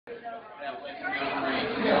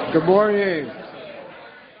Good morning.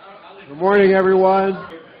 Good morning, everyone.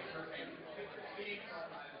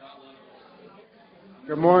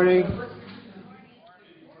 Good morning.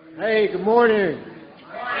 Hey, good morning.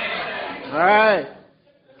 All right.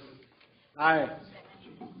 Hi.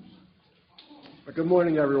 Good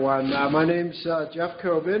morning, everyone. My name's Jeff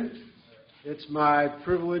Coben. It's my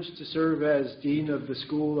privilege to serve as Dean of the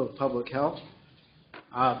School of Public Health.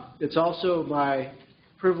 It's also my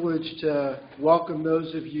privilege to welcome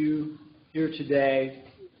those of you here today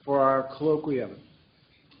for our colloquium.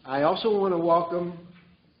 I also want to welcome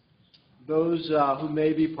those who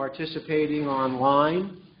may be participating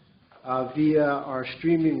online via our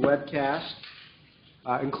streaming webcast,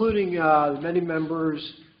 including many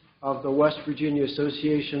members of the West Virginia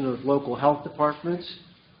Association of Local Health Departments,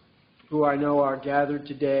 who I know are gathered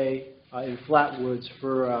today in Flatwoods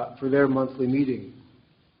for their monthly meeting.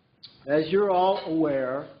 As you're all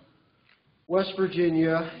aware, West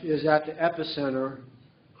Virginia is at the epicenter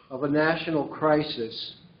of a national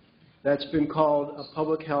crisis that's been called a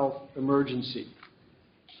public health emergency.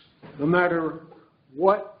 No matter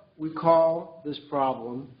what we call this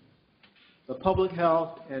problem, the public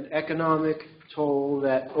health and economic toll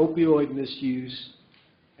that opioid misuse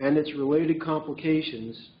and its related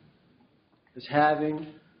complications is having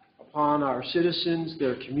upon our citizens,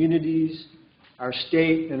 their communities, our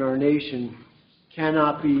state, and our nation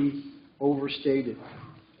cannot be overstated.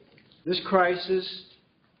 This crisis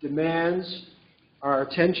demands our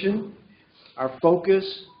attention, our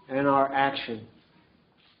focus, and our action.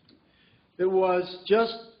 It was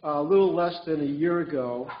just a little less than a year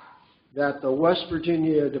ago that the West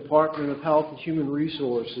Virginia Department of Health and Human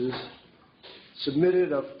Resources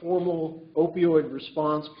submitted a formal opioid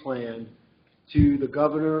response plan to the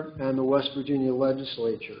governor and the West Virginia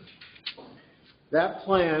legislature. That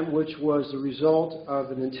plan, which was the result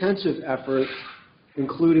of an intensive effort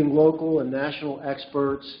including local and national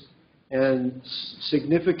experts and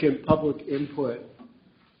significant public input,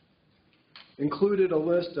 included a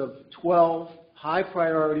list of 12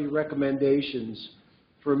 high-priority recommendations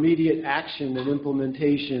for immediate action and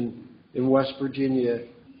implementation in West Virginia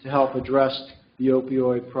to help address the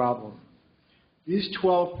opioid problem. These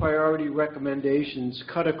 12 priority recommendations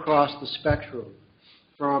cut across the spectrum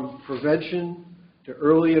from prevention to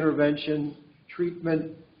early intervention,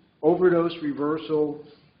 treatment, overdose reversal,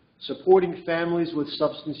 supporting families with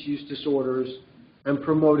substance use disorders, and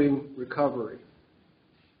promoting recovery.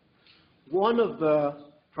 One of the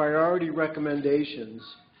priority recommendations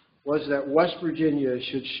was that West Virginia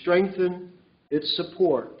should strengthen its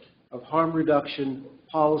support of harm reduction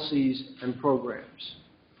policies and programs.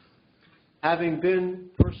 Having been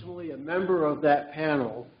personally a member of that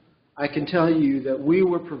panel, I can tell you that we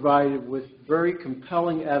were provided with very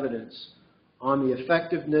compelling evidence on the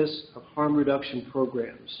effectiveness of harm reduction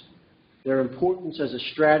programs, their importance as a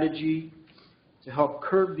strategy to help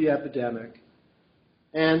curb the epidemic,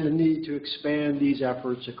 and the need to expand these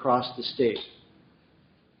efforts across the state.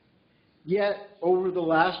 Yet, over the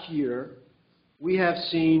last year, we have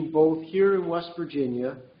seen both here in West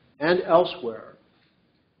Virginia and elsewhere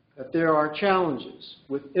that there are challenges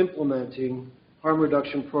with implementing harm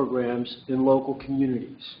reduction programs in local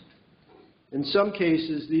communities. In some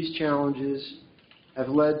cases, these challenges have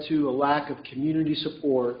led to a lack of community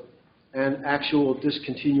support and actual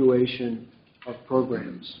discontinuation of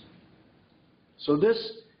programs. So this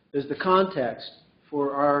is the context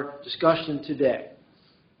for our discussion today.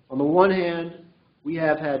 On the one hand, we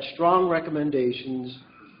have had strong recommendations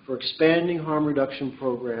for expanding harm reduction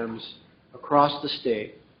programs across the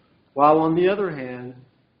state, while on the other hand,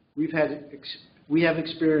 we have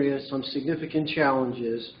experienced some significant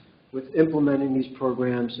challenges with implementing these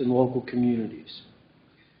programs in local communities.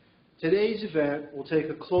 Today's event will take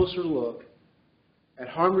a closer look at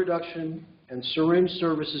harm reduction and syringe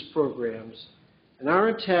services programs, and our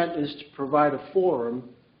intent is to provide a forum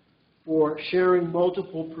for sharing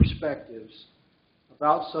multiple perspectives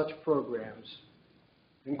about such programs,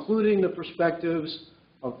 including the perspectives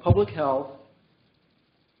of public health,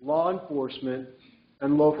 law enforcement,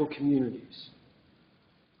 and local communities.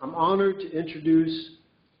 I'm honored to introduce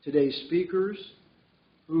today's speakers,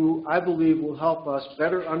 who I believe will help us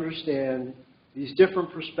better understand these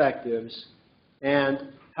different perspectives and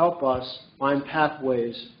help us find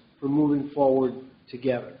pathways for moving forward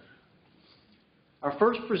together. Our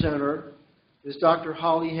first presenter is Dr.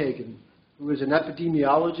 Holly Hagan, who is an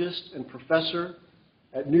epidemiologist and professor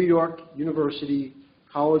at New York University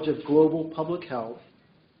College of Global Public Health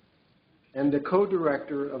and the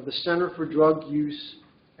co-director of the Center for Drug Use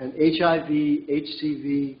and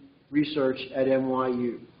HIV/HCV Research at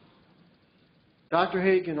NYU. Dr.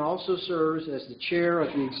 Hagan also serves as the chair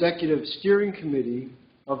of the Executive Steering Committee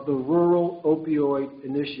of the Rural Opioid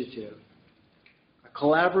Initiative, a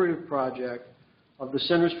collaborative project of the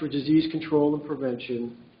Centers for Disease Control and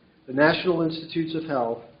Prevention, the National Institutes of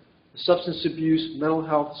Health, the Substance Abuse Mental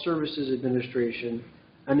Health Services Administration,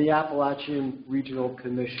 and the Appalachian Regional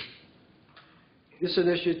Commission. This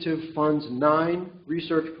initiative funds 9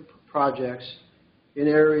 research projects in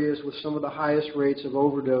areas with some of the highest rates of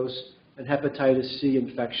overdose and hepatitis C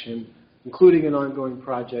infection, including an ongoing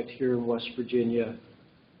project here in West Virginia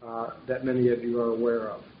that many of you are aware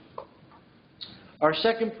of. Our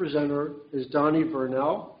second presenter is Donnie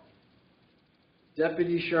Vernell.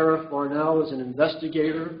 Deputy Sheriff Varnell is an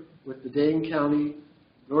investigator with the Dane County,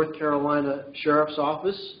 North Carolina Sheriff's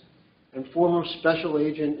Office and former special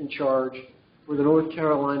agent in charge for the North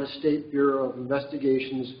Carolina State Bureau of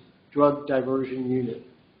Investigation's Drug Diversion Unit.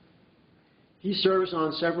 He serves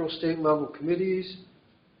on several state-level committees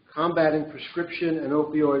combating prescription and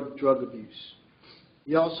opioid drug abuse.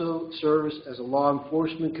 He also serves as a law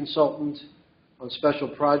enforcement consultant on special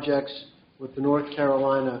projects with the North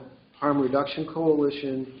Carolina Harm Reduction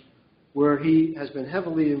Coalition, where he has been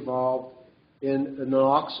heavily involved in the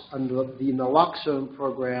naloxone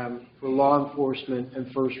program for law enforcement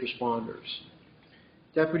and first responders.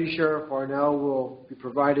 Deputy Sheriff Varnell will be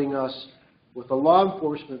providing us with a law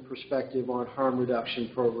enforcement perspective on harm reduction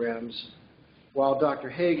programs, while Dr.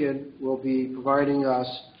 Hagan will be providing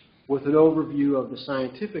us with an overview of the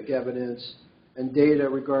scientific evidence and data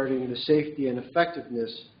regarding the safety and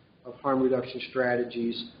effectiveness of harm reduction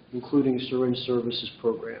strategies, including syringe services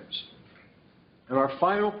programs. And our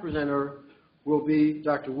final presenter will be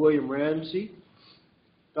Dr. William Ramsey.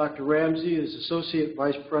 Dr. Ramsey is Associate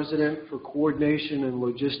Vice President for Coordination and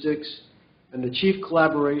Logistics and the Chief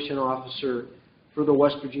Collaboration Officer for the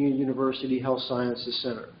West Virginia University Health Sciences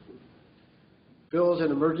Center. Bill is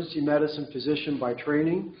an emergency medicine physician by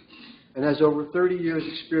training and has over 30 years'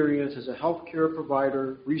 experience as a healthcare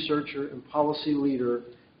provider, researcher, and policy leader,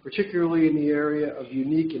 particularly in the area of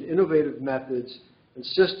unique and innovative methods and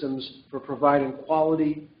systems for providing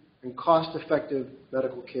quality and cost-effective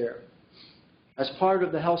medical care. As part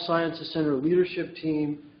of the Health Sciences Center leadership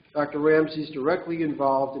team, Dr. Ramsey is directly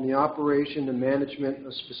involved in the operation and management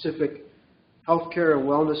of specific healthcare and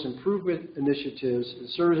wellness improvement initiatives and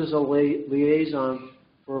serves as a liaison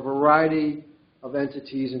for a variety of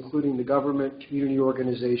entities, including the government, community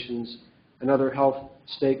organizations, and other health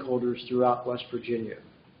stakeholders throughout West Virginia.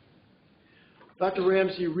 Dr.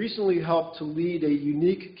 Ramsey recently helped to lead a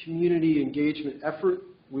unique community engagement effort,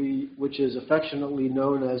 which is affectionately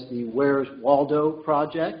known as the Where's Waldo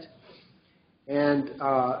Project. And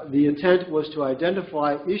the intent was to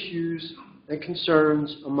identify issues and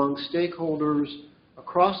concerns among stakeholders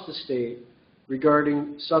across the state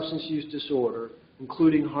regarding substance use disorder,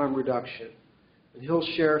 including harm reduction. And he'll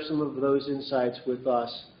share some of those insights with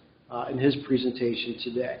us in his presentation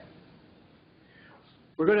today.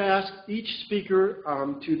 We're going to ask each speaker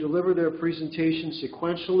to deliver their presentation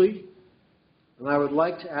sequentially, and I would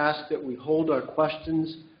like to ask that we hold our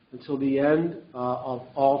questions until the end of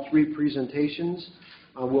all 3 presentations.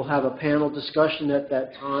 We'll have a panel discussion at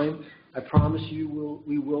that time. I promise you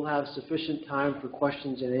we will have sufficient time for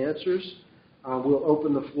questions and answers. We'll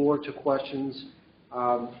open the floor to questions,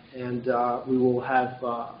 and we will have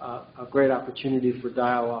a great opportunity for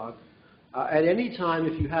dialogue. At any time,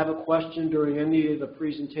 if you have a question during any of the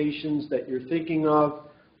presentations that you're thinking of,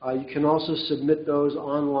 you can also submit those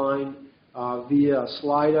online via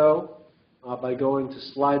Slido by going to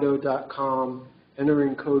slido.com,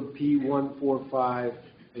 entering code P145,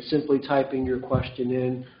 and simply typing your question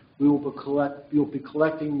in. You'll be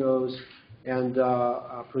collecting those and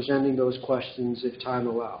presenting those questions if time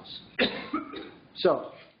allows.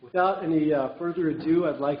 So, without any further ado,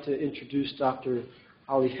 I'd like to introduce Dr.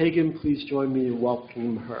 Holly Hagan. Please join me in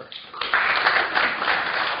welcoming her.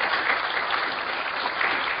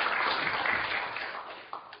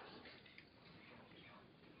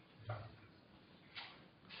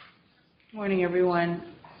 Good morning, everyone.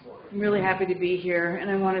 I'm really happy to be here, and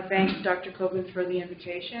I want to thank Dr. Coben for the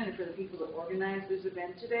invitation and for the people that organized this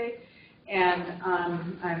event today. And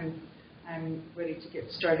I'm ready to get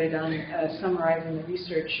started on summarizing the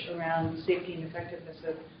research around safety and effectiveness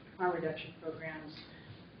of harm reduction programs.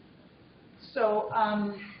 So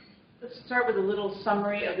let's start with a little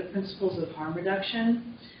summary of the principles of harm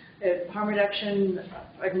reduction. Harm reduction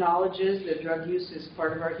acknowledges that drug use is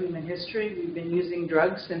part of our human history. We've been using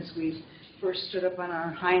drugs since we first stood up on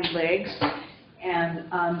our hind legs, and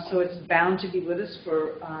so it's bound to be with us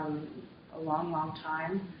for a long, long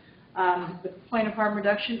time. The point of harm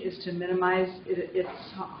reduction is to minimize its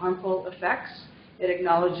harmful effects It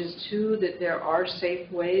acknowledges, too, that there are safe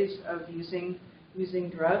ways of using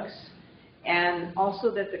drugs, and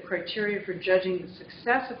also that the criteria for judging the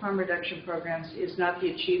success of harm reduction programs is not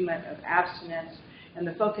the achievement of abstinence, and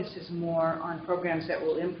the focus is more on programs that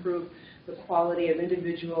will improve the quality of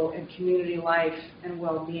individual and community life and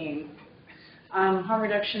well-being. Harm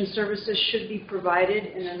reduction services should be provided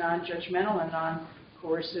in a non-judgmental and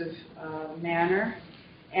non-coercive manner,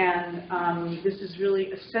 and this is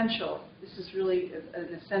really essential. This is really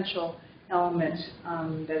an essential element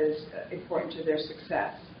that is important to their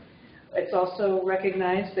success. It's also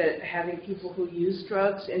recognized that having people who use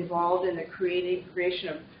drugs involved in the creation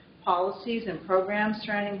of policies and programs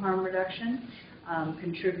surrounding harm reduction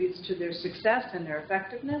contributes to their success and their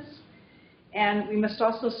effectiveness. And we must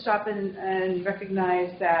also stop and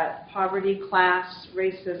recognize that poverty, class,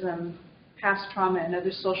 racism, past trauma, and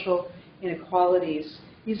other social inequalities,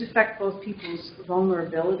 these affect both people's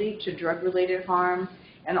vulnerability to drug-related harm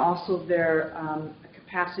and also their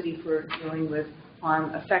capacity for dealing with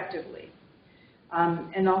harm effectively.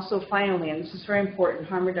 And also finally, and this is very important,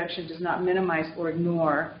 harm reduction does not minimize or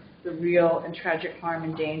ignore the real and tragic harm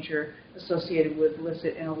and danger associated with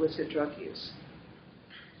illicit and illicit drug use.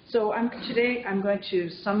 So today I'm going to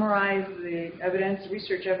summarize the evidence,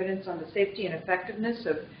 research evidence on the safety and effectiveness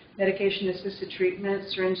of medication-assisted treatment,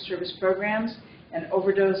 syringe service programs, and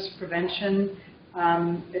overdose prevention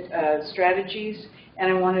strategies.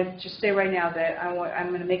 And I want to just say right now that I'm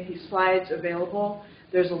going to make these slides available.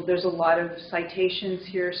 There's a lot of citations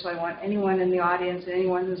here, so I want anyone in the audience and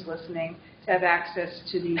anyone who's listening to have access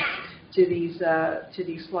to these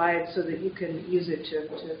slides so that you can use it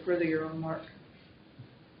to further your own work.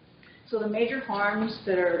 So the major harms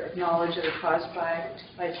that are acknowledged that are caused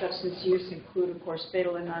by substance use include, of course,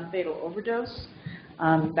 fatal and non-fatal overdose,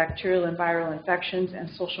 bacterial and viral infections, and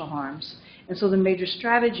social harms. And so the major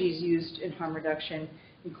strategies used in harm reduction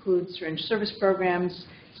include syringe service programs,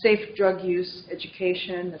 safe drug use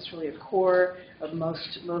education, that's really a core of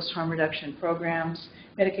most harm reduction programs,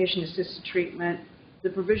 medication-assisted treatment, the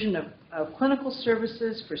provision of clinical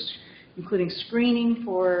services, including screening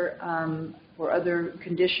for other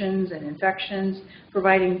conditions and infections,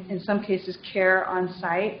 providing, in some cases, care on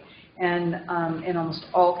site, and in almost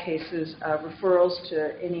all cases, referrals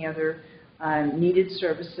to any other needed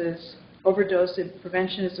services. Overdose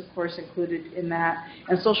prevention is, of course, included in that,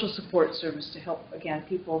 and social support service to help, again,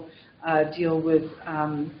 people deal with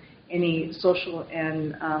any social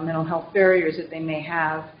and mental health barriers that they may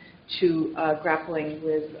have to grappling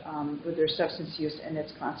with their substance use and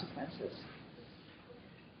its consequences.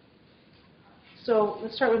 So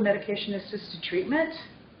let's start with medication-assisted treatment.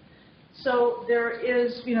 So there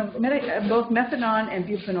is, both methadone and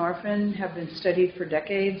buprenorphine have been studied for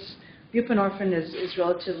decades. Buprenorphine is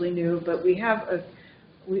relatively new, but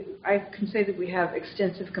I can say that we have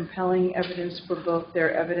extensive, compelling evidence for both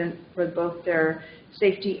their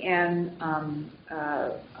safety and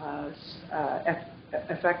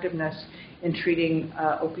effectiveness in treating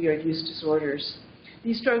opioid use disorders.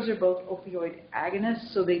 These drugs are both opioid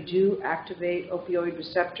agonists, so they do activate opioid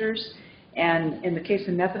receptors. And in the case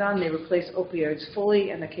of methadone, they replace opioids fully.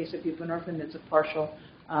 In the case of buprenorphine, it's a partial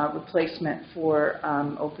replacement for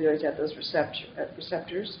opioids at those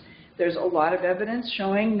receptors. There's a lot of evidence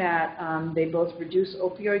showing that they both reduce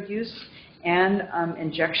opioid use and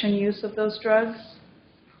injection use of those drugs.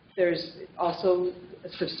 There's also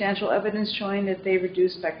substantial evidence showing that they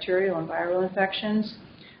reduce bacterial and viral infections.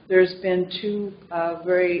 There's been two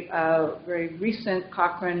very recent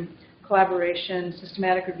Cochrane collaboration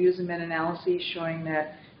systematic reviews and meta-analyses showing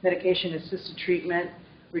that medication-assisted treatment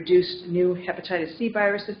reduced new hepatitis C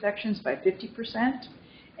virus infections by 50%,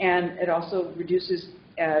 and it also reduces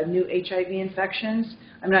new HIV infections.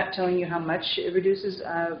 I'm not telling you how much it reduces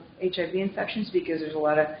HIV infections because there's a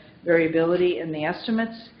lot of variability in the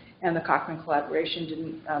estimates, and the Cochrane collaboration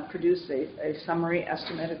didn't produce a summary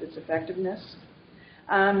estimate of its effectiveness.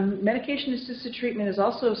 Medication-assisted treatment is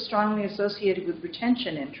also strongly associated with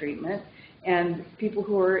retention in treatment, and people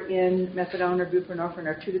who are in methadone or buprenorphine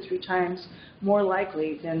are 2 to 3 times more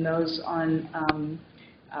likely than those on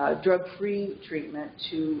drug-free treatment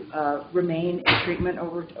to remain in treatment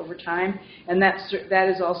over time. And that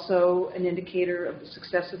is also an indicator of the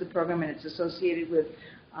success of the program, and it's associated with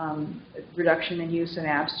reduction in use and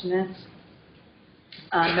abstinence.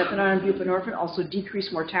 Methadone and buprenorphine also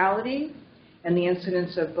decrease mortality and the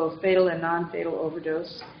incidence of both fatal and non-fatal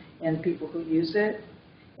overdose in people who use it.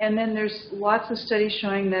 And then there's lots of studies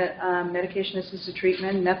showing that medication-assisted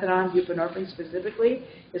treatment, methadone, buprenorphine specifically,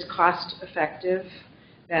 is cost-effective.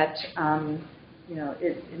 That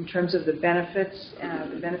in terms of the benefits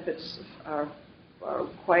are are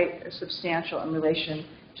quite substantial in relation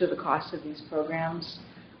to the cost of these programs.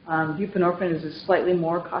 Buprenorphine is slightly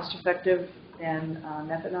more cost-effective than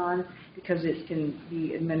methadone because it can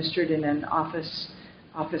be administered in an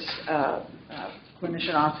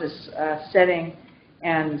clinician office setting,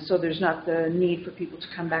 and so there's not the need for people to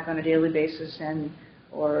come back on a daily basis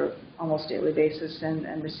or almost daily basis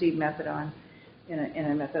and receive methadone in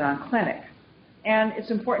a methadone clinic. And it's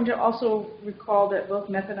important to also recall that both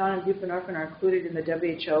methadone and buprenorphine are included in the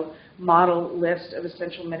WHO model list of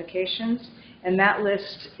essential medications, and that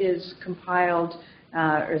list is compiled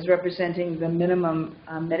as representing the minimum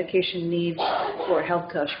medication needs for a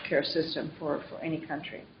health care system for any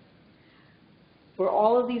country. For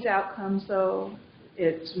all of these outcomes, though,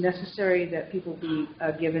 it's necessary that people be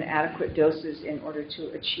given adequate doses in order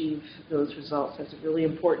to achieve those results. That's a really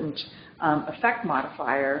important effect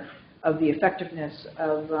modifier of the effectiveness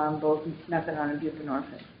of both methadone and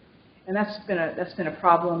buprenorphine. And that's been a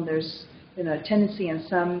problem. There's been a tendency in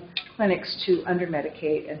some clinics to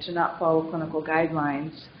under-medicate and to not follow clinical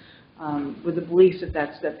guidelines with the belief that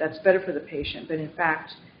that's better for the patient. But in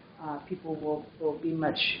fact, people will be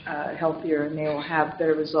much healthier and they will have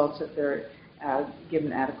better results if they're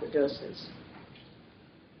given adequate doses.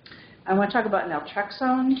 I want to talk about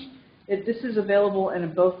naltrexone. This is available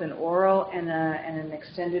in both an oral and an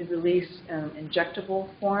extended release injectable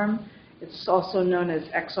form. It's also known as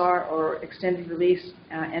XR, or extended release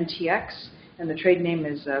NTX, and the trade name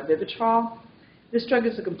is Vivitrol. This drug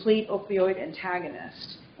is a complete opioid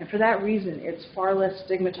antagonist, and for that reason, it's far less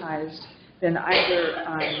stigmatized than either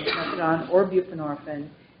methadone or buprenorphine,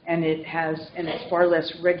 and it's far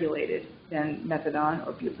less regulated than methadone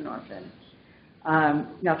or buprenorphine.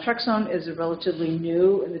 Naltrexone is relatively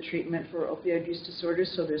new in the treatment for opioid use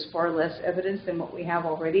disorders, so there's far less evidence than what we have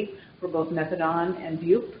already for both methadone and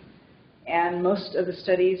bup. And most of the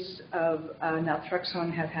studies of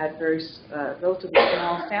naltrexone have had very relatively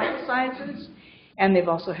small sample sizes, and they've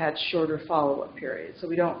also had shorter follow-up periods. So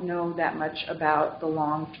we don't know that much about the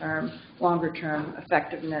longer-term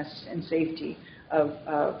effectiveness and safety of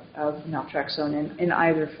naltrexone in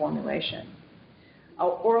either formulation.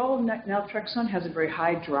 Oral naltrexone has a very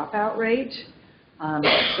high dropout rate,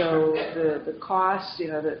 so the cost,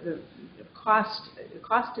 the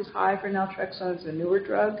cost is high for naltrexone. It's a newer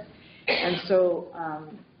drug, and so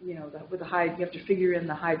with the high, you have to figure in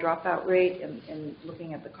the high dropout rate and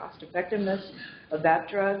looking at the cost effectiveness of that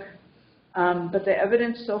drug. But the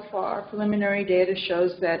evidence so far, preliminary data,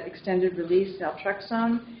 shows that extended release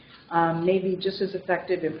naltrexone may be just as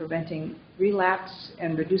effective in preventing relapse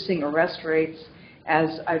and reducing arrest rates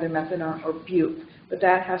as either methadone or bup, but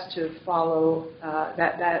that has to follow,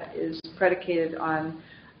 that is predicated on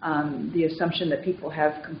the assumption that people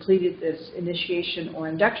have completed this initiation or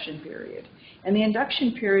induction period. And the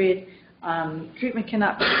induction period, treatment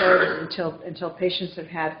cannot be started until patients have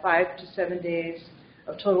had 5 to 7 days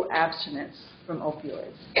of total abstinence from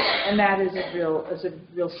opioids. And that is a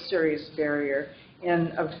real serious barrier.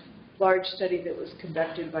 In a large study that was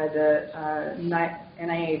conducted by the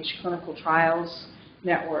NIH Clinical Trials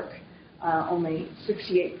Network, only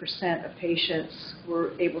 68% of patients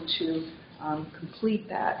were able to complete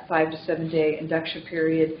that 5 to 7 day induction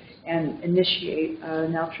period and initiate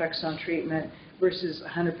naltrexone treatment versus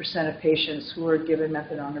 100% of patients who were given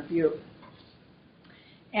methadone or bup.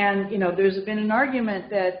 And there's been an argument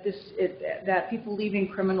that that people leaving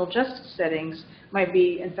criminal justice settings might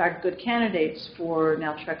be, in fact, good candidates for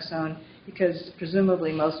naltrexone because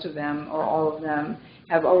presumably most of them or all of them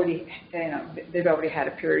have already, they've already had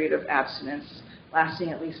a period of abstinence lasting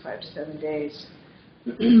at least 5 to 7 days.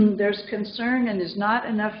 There's concern, and there's not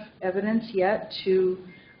enough evidence yet to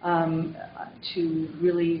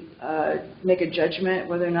really make a judgment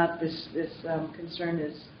whether or not this concern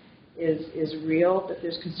is real, but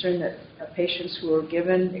there's concern that patients who are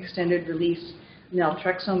given extended release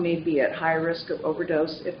naltrexone may be at high risk of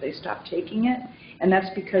overdose if they stop taking it, and that's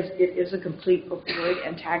because it is a complete opioid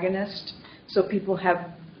antagonist. So people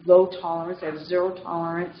have low tolerance, they have zero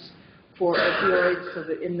tolerance for opioids, so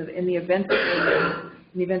that in the event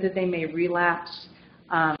that they may relapse,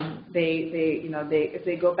 if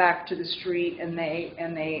they go back to the street and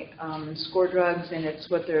they score drugs and it's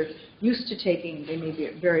what they're used to taking, they may be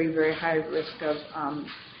at very, very high risk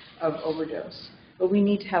of overdose. But we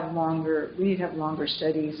need to have longer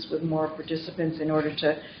studies with more participants in order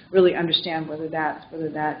to really understand whether that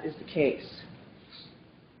is the case.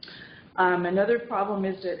 Another problem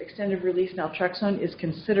is that extended release naltrexone is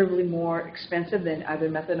considerably more expensive than either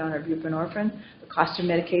methadone or buprenorphine. The cost of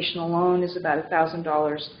medication alone is about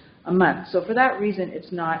 $1,000 a month. So for that reason,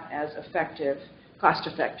 it's not as cost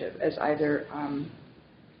effective as either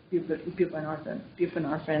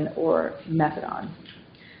buprenorphine or methadone.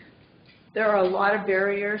 There are a lot of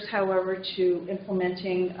barriers, however, to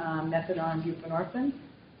implementing methadone and buprenorphine.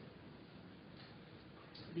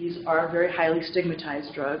 These are very highly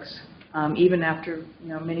stigmatized drugs, even after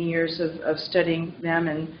many years of studying them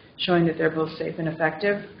and showing that they're both safe and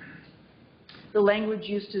effective. The language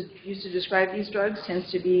used to describe these drugs tends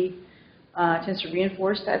to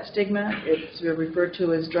reinforce that stigma. It's referred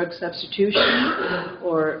to as drug substitution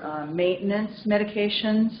or maintenance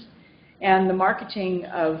medications. And the marketing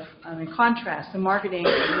in contrast, the marketing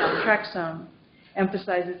of naltrexone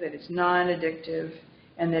emphasizes that it's non-addictive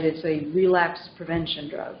and that it's a relapse prevention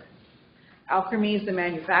drug. Alkermes, the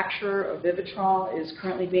manufacturer of Vivitrol, is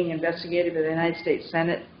currently being investigated by the United States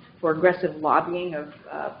Senate for aggressive lobbying of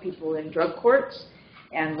people in drug courts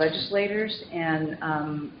and legislators and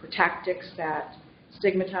for tactics that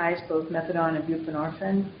stigmatize both methadone and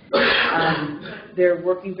buprenorphine. They're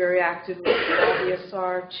working very actively with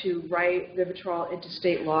lobbyists to write Vivitrol into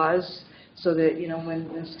state laws so that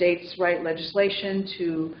when states write legislation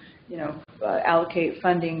to allocate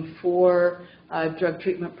funding for drug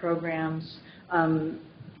treatment programs,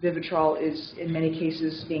 Vivitrol is in many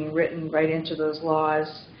cases being written right into those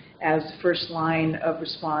laws as the first line of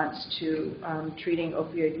response to treating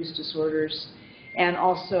opioid use disorders. And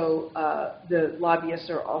also, the lobbyists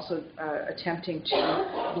are also attempting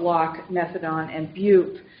to block methadone and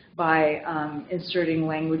bupe by inserting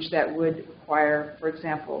language that would require, for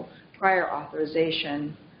example, prior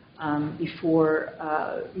authorization before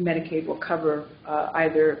Medicaid will cover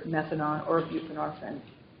either methadone or buprenorphine.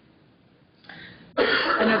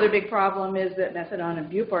 Another big problem is that methadone and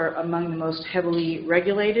bupe are among the most heavily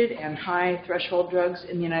regulated and high threshold drugs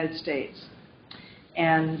in the United States.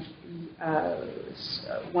 And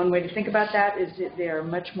one way to think about that is that they are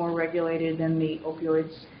much more regulated than the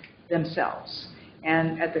opioids themselves.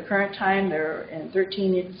 And at the current time, there are in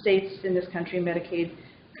 13 states in this country, Medicaid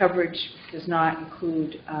coverage does not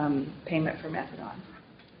include payment for methadone.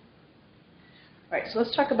 All right, so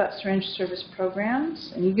let's talk about syringe service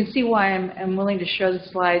programs. And you can see why I'm willing to show the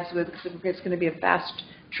slides because it's going to be a fast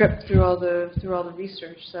trip through all the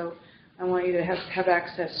research. So I want you to have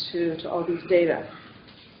access to all these data.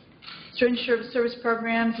 Syringe service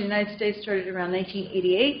programs in the United States started around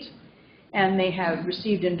 1988, and they have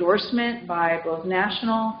received endorsement by both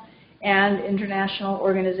national and international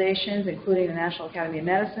organizations, including the National Academy of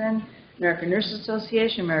Medicine, American Nurses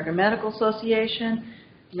Association, American Medical Association,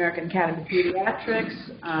 American Academy of Pediatrics,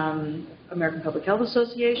 American Public Health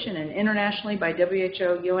Association, and internationally by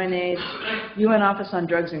WHO, UNAIDS, UN Office on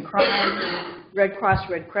Drugs and Crime, Red Cross,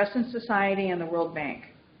 Red Crescent Society, and the World Bank.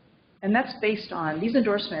 And that's based on, these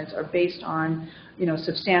endorsements are based on,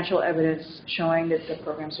 substantial evidence showing that the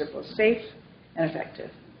programs are both safe and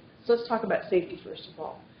effective. So let's talk about safety first of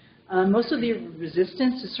all. Most of the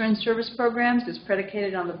resistance to syringe service programs is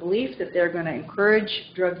predicated on the belief that they're going to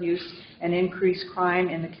encourage drug use and increase crime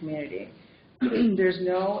in the community. There's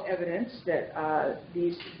no evidence that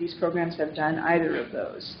these programs have done either of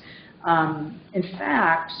those. In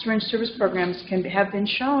fact, syringe service programs have been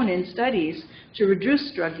shown in studies to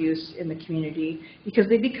reduce drug use in the community because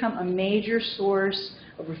they become a major source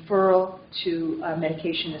of referral to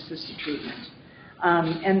medication-assisted treatment.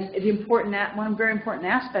 And one very important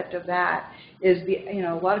aspect of that is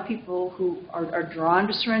a lot of people who are drawn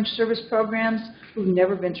to syringe service programs who've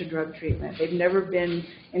never been to drug treatment. They've never been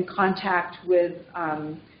in contact with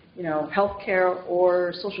healthcare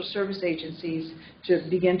or social service agencies to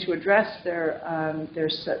begin to address their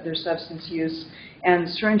substance use. And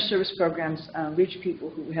syringe service programs reach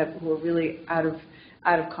people who are really out of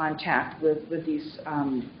contact with these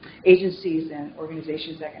agencies and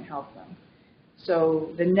organizations that can help them. So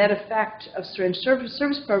the net effect of syringe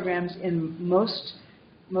service programs in most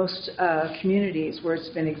communities where it's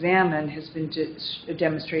been examined has been to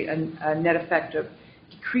demonstrate a net effect of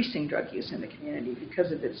decreasing drug use in the community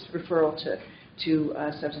because of its referral to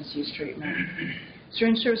substance use treatment.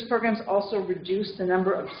 Syringe service programs also reduce the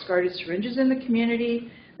number of discarded syringes in the community.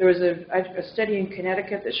 There was a study in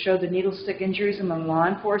Connecticut that showed the needle stick injuries among law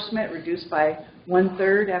enforcement reduced by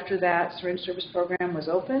 1/3 after that syringe service program was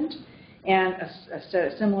opened. And a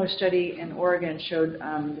similar study in Oregon showed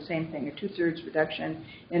the same thing, a 2/3 reduction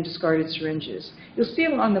in discarded syringes. You'll see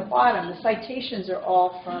on the bottom, the citations are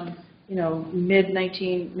all from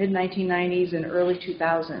mid-1990s and early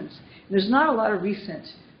 2000s. And there's not a lot of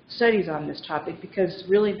recent studies on this topic because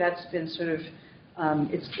really that's been sort of,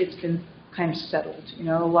 it's been kind of settled.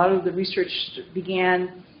 A lot of the research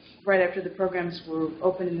began right after the programs were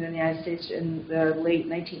opened in the United States in the late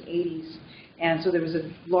 1980s. And so there was a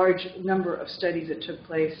large number of studies that took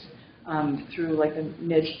place through like the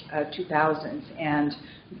mid-2000s. And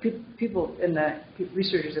people in the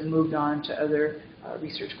researchers have moved on to other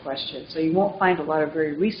research questions. So you won't find a lot of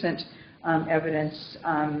very recent evidence.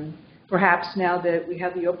 Perhaps now that we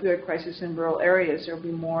have the opioid crisis in rural areas, there will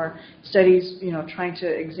be more studies, trying to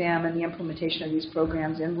examine the implementation of these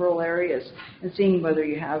programs in rural areas and seeing whether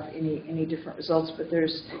you have any different results. But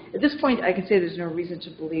at this point, I can say there's no reason to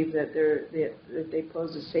believe that they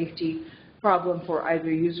pose a safety problem for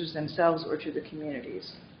either users themselves or to the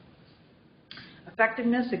communities.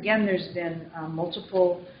 Effectiveness, again, there's been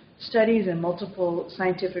multiple studies and multiple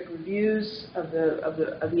scientific reviews of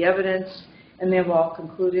the evidence. And they've all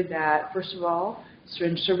concluded that, first of all,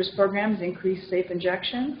 syringe service programs increase safe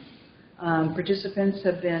injection. Participants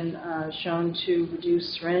have been shown to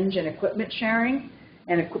reduce syringe and equipment sharing.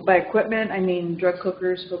 And by equipment, I mean drug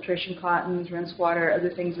cookers, filtration cottons, rinse water,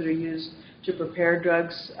 other things that are used to prepare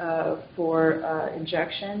drugs for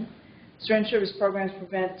injection. Syringe service programs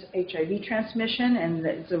prevent HIV transmission, and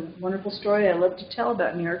it's a wonderful story I love to tell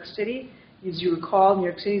about New York City. As you recall, New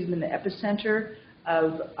York City has been the epicenter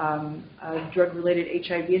of drug-related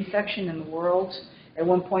HIV infection in the world. At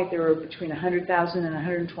one point, there were between 100,000 and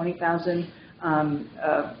 120,000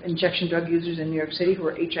 injection drug users in New York City who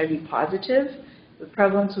were HIV positive. The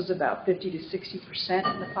prevalence was about 50 to 60%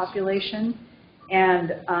 in the population.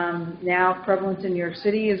 And now prevalence in New York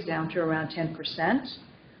City is down to around 10%.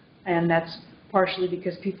 And that's partially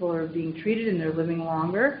because people are being treated and they're living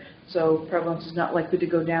longer. So prevalence is not likely to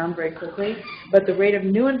go down very quickly. But the rate of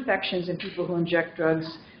new infections in people who inject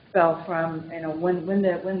drugs fell from, when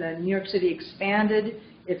the New York City expanded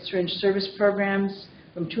its syringe service programs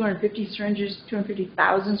from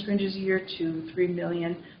 250,000 syringes a year to 3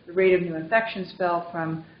 million, the rate of new infections fell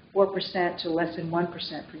from 4% to less than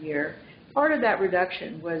 1% per year. Part of that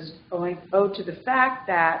reduction was owed to the fact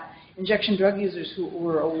that injection drug users who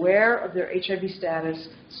were aware of their HIV status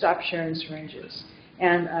stopped sharing syringes.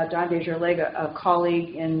 And Don Desjardins, a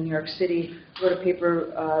colleague in New York City, wrote a paper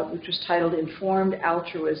which was titled Informed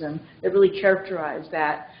Altruism that really characterized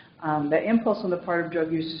that impulse on the part of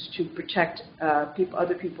drug users to protect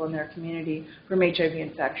other people in their community from HIV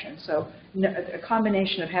infection. So a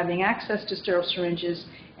combination of having access to sterile syringes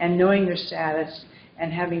and knowing their status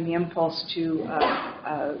and having the impulse to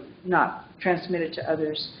not transmit it to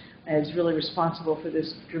others is really responsible for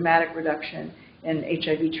this dramatic reduction in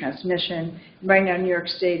HIV transmission. Right now, New York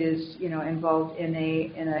State is, involved in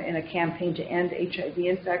a campaign to end HIV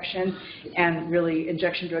infection, and really,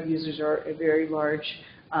 injection drug users are a very large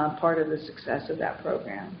part of the success of that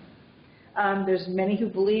program. There's many who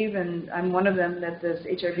believe, and I'm one of them, that this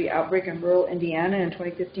HIV outbreak in rural Indiana in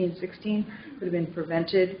 2015-16 could have been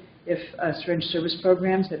prevented if syringe service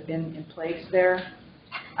programs had been in place there.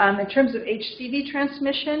 In terms of HCV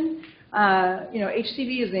transmission,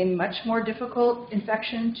 HCV is a much more difficult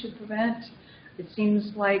infection to prevent. It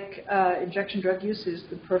seems like injection drug use is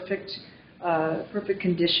the perfect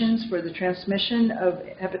conditions for the transmission of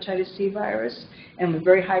hepatitis C virus, and with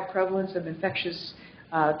very high prevalence of infectious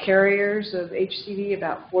carriers of HCV.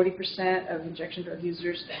 About 40% of injection drug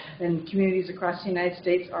users in communities across the United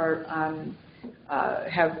States have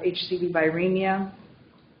HCV viremia.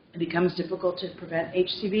 It becomes difficult to prevent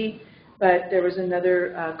HCV, but there was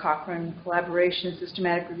another Cochrane collaboration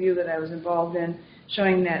systematic review that I was involved in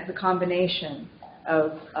showing that the combination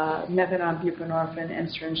of methadone, buprenorphine,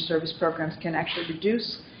 and syringe service programs can actually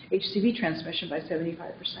reduce HCV transmission by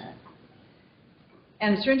 75%.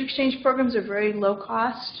 And syringe exchange programs are very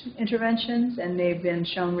low-cost interventions, and they've been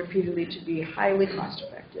shown repeatedly to be highly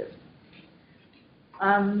cost-effective.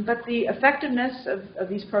 But the effectiveness of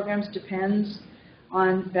these programs depends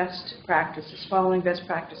on best practices, following best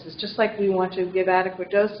practices. Just like we want to give adequate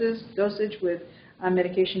dosage with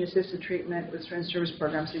medication-assisted treatment with syringe service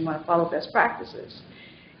programs, we want to follow best practices.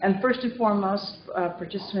 And first and foremost,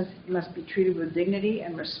 participants must be treated with dignity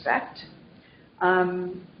and respect.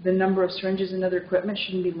 The number of syringes and other equipment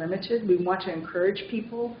shouldn't be limited. We want to encourage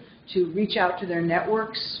people to reach out to their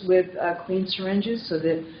networks with clean syringes so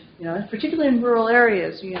that, particularly in rural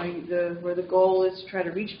areas, where the goal is to try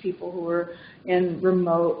to reach people who are in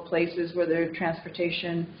remote places where their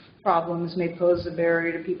transportation problems may pose a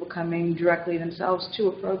barrier to people coming directly themselves to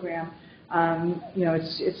a program.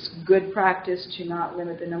 It's good practice to not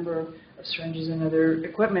limit the number of syringes and other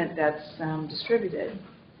equipment that's distributed.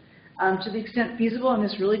 To the extent feasible, and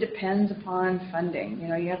this really depends upon funding.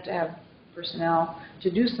 You have to have personnel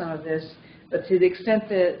to do some of this, but to the extent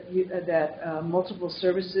that multiple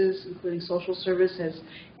services, including social services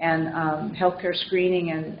and healthcare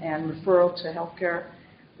screening and referral to healthcare,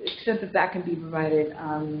 the extent that can be provided,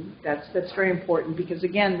 that's very important, because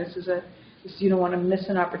again, this is a You don't want to miss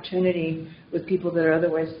an opportunity with people that are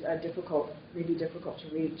otherwise maybe difficult to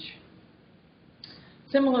reach.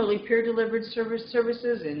 Similarly, peer-delivered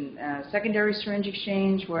services in secondary syringe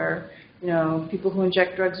exchange, where people who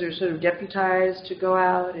inject drugs are sort of deputized to go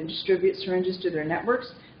out and distribute syringes to their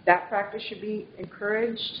networks. That practice should be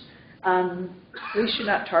encouraged. Police should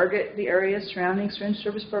not target the areas surrounding syringe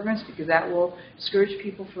service programs because that will discourage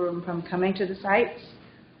people from coming to the sites.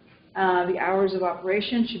 The hours of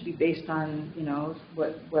operation should be based on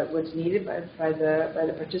what's needed by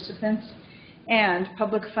the participants. And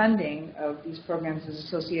public funding of these programs is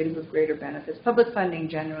associated with greater benefits. Public funding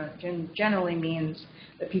generally means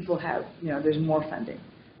that people have, there's more funding,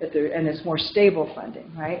 and it's more stable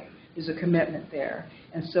funding, right? There's a commitment there.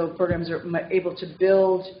 And so programs are able to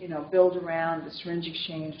build around the syringe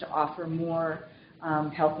exchange to offer more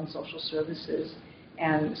health and social services.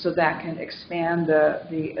 And so that can expand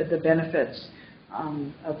the benefits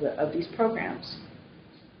of these programs.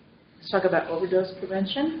 Let's talk about overdose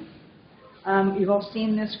prevention. You've all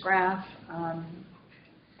seen this graph. I'm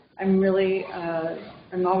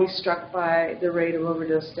always struck by the rate of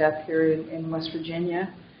overdose death here in West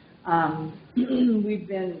Virginia. We've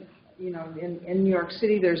been, in New York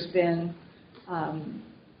City, there's been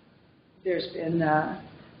the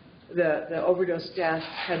overdose deaths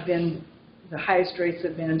have been, the highest rates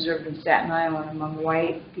have been observed in Staten Island among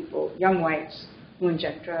white people, young whites who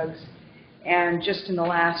inject drugs. And just in the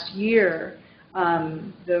last year,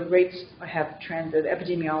 the rates have trended, the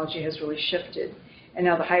epidemiology has really shifted. And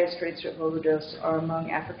now the highest rates of overdose are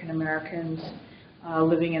among African Americans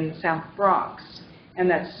living in the South Bronx. And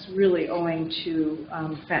that's really owing to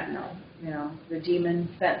fentanyl, the demon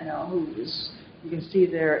fentanyl, you can see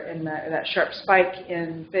there in that sharp spike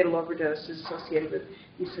in fatal overdose is associated with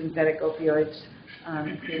these synthetic opioids,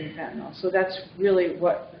 including fentanyl. So that's really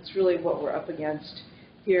what we're up against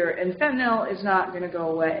here. And fentanyl is not going to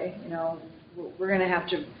go away. We're going to have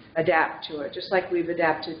to adapt to it, just like we've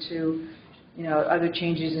adapted to other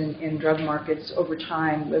changes in drug markets over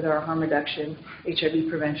time with our harm reduction, HIV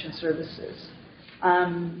prevention services.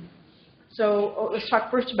 So let's talk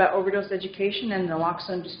first about overdose education and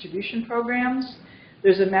naloxone distribution programs.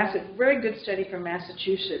 There's a very good study from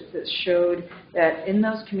Massachusetts that showed that in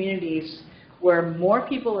those communities where more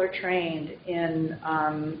people are trained in,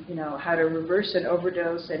 how to reverse an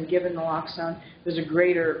overdose and give naloxone, there's a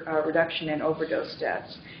greater reduction in overdose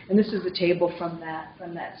deaths. And this is a table from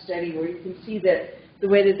that study where you can see that the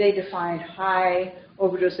way that they defined high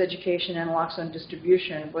overdose education and naloxone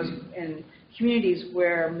distribution was in communities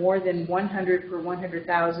where more than 100 per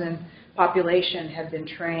 100,000 population had been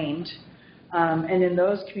trained. And in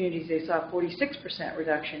those communities, they saw a 46%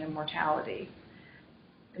 reduction in mortality,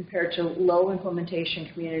 compared to low implementation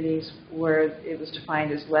communities where it was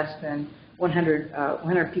defined as less than 100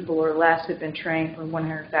 people or less had been trained, or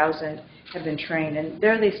 100,000 had been trained. And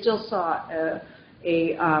there they still saw a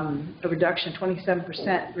reduction,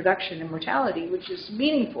 27% reduction in mortality, which is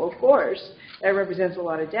meaningful, of course. That represents a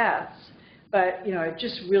lot of deaths. But, it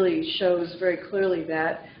just really shows very clearly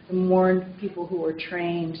that the more people who are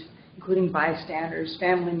trained, including bystanders,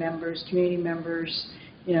 family members, community members,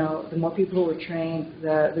 the more people who are trained,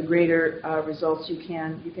 the greater results you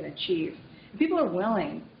can achieve. And people are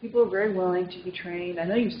willing. People are very willing to be trained. I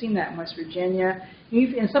know you've seen that in West Virginia.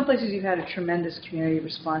 In some places, you've had a tremendous community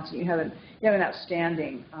response. You have an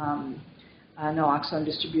outstanding naloxone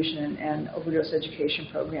distribution and overdose education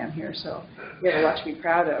program here. So we have a lot to be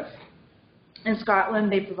proud of. In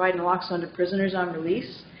Scotland, they provide naloxone to prisoners on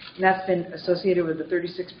release, and that's been associated with a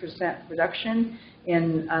 36% reduction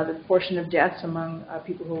in the proportion of deaths among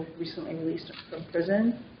people who recently released from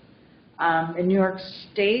prison. In New York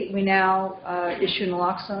State, we now issue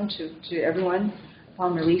naloxone to everyone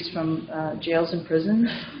upon release from jails and prisons.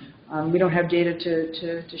 We don't have data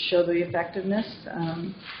to show the effectiveness,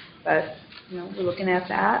 but we're looking at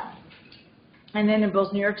that. And then in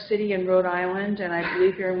both New York City and Rhode Island, and I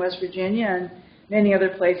believe here in West Virginia and many other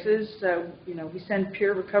places, we send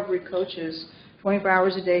peer recovery coaches 24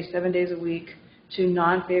 hours a day, 7 days a week to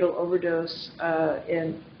non-fatal overdose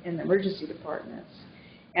in the emergency departments.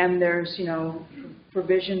 And there's,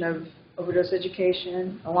 provision of overdose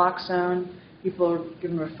education, naloxone. People are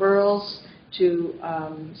given referrals to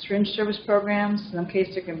syringe service programs. In some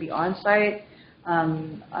cases, there can be on-site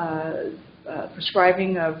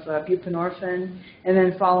prescribing of buprenorphine, and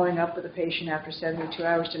then following up with the patient after 72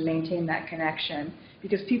 hours to maintain that connection.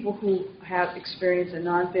 Because people who have experienced a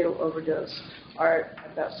non-fatal overdose are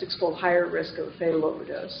about 6-fold higher risk of a fatal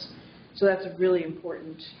overdose. So that's a really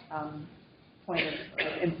important point of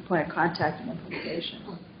contact and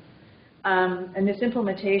implementation. And this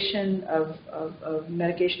implementation of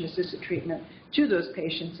medication-assisted treatment to those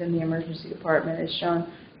patients in the emergency department is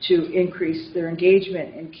shown to increase their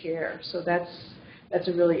engagement in care. So that's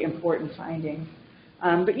a really important finding.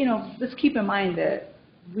 But let's keep in mind that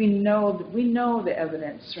we know the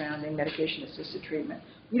evidence surrounding medication-assisted treatment.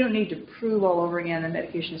 We don't need to prove all over again that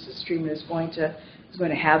medication-assisted treatment is going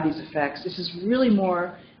to have these effects. This is really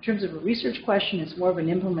more, in terms of a research question, it's more of an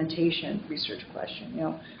implementation research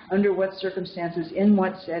question. Under what circumstances, in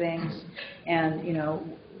what settings, and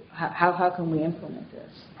how can we implement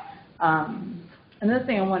this? Another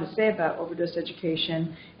thing I want to say about overdose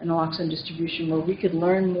education and naloxone distribution, where we could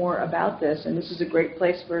learn more about this, and this is a great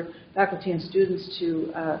place for faculty and students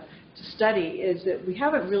to study, is that we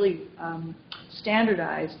haven't really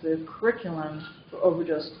standardized the curriculum for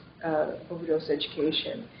overdose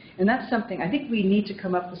education. And that's something, I think we need to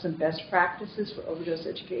come up with some best practices for overdose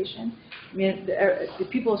education. I mean, the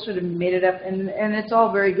people sort of made it up, and it's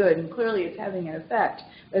all very good, and clearly it's having an effect.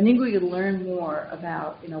 But I think we could learn more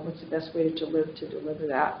about, what's the best way to deliver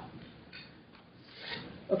that.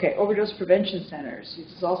 Okay, overdose prevention centers.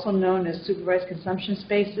 This is also known as supervised consumption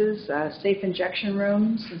spaces, safe injection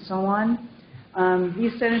rooms, and so on.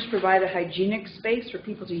 These centers provide a hygienic space for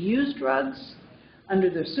people to use drugs under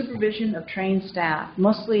the supervision of trained staff,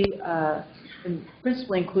 mostly,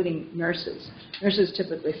 principally including nurses. Nurses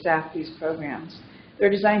typically staff these programs. They're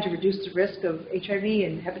designed to reduce the risk of HIV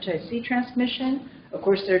and hepatitis C transmission. Of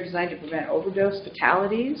course, they're designed to prevent overdose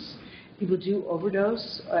fatalities. People do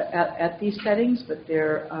overdose at these settings, but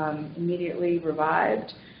they're immediately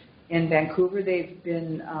revived. In Vancouver,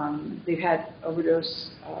 they've had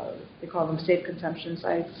overdose, they call them safe consumption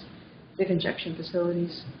sites, safe injection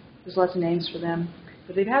facilities. There's lots of names for them.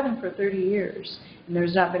 But they've had them for 30 years, and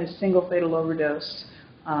there's not been a single fatal overdose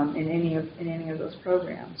in any of those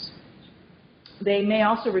programs. They may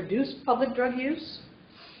also reduce public drug use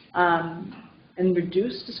and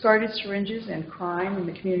reduce discarded syringes and crime in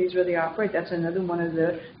the communities where they operate. That's another one of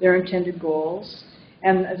their intended goals.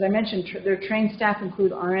 And as I mentioned, their trained staff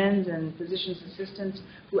include RNs and physician's assistants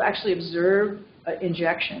who actually observe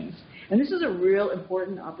injections. And this is a real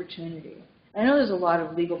important opportunity. I know there's a lot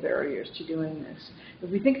of legal barriers to doing this. If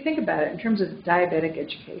we think about it in terms of diabetic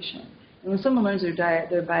education, and when someone learns they're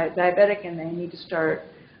diabetic and they need to start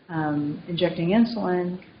injecting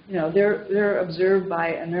insulin, they're observed by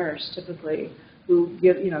a nurse typically who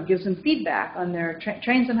gives them feedback on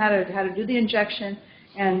trains them how to do the injection,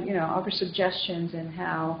 and offer suggestions in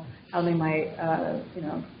how they might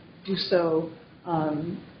do so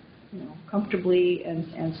comfortably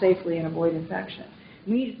and safely and avoid infection.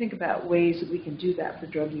 We need to think about ways that we can do that for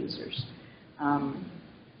drug users.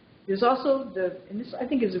 There's also and this I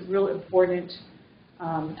think is a real important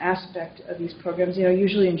aspect of these programs.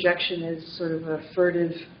 Usually injection is sort of a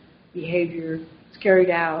furtive behavior. It's carried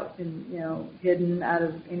out and hidden out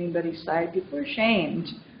of anybody's sight. People are ashamed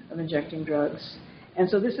of injecting drugs. And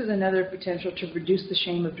so this is another potential to reduce the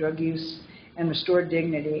shame of drug use and restore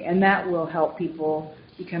dignity, and that will help people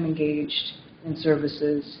become engaged in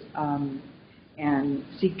services and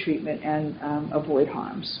seek treatment and avoid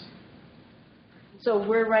harms. So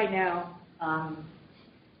we're right now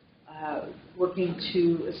working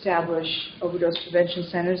to establish overdose prevention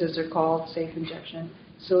centers, as they're called, safe injection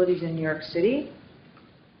facilities in New York City.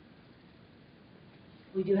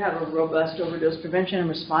 We do have a robust overdose prevention and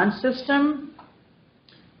response system.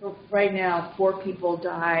 Right now, 4 people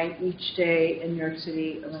die each day in New York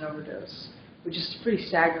City of an overdose, which is a pretty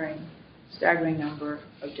staggering number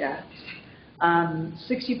of deaths.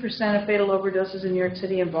 60% of fatal overdoses in New York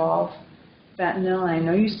City involve fentanyl. And I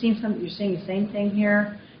know you're seeing the same thing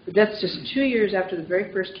here, but that's just 2 years after the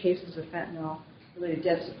very first cases of fentanyl-related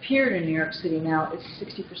deaths appeared in New York City. Now it's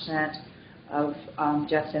 60% of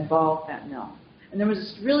deaths involve fentanyl. And there was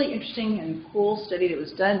this really interesting and cool study that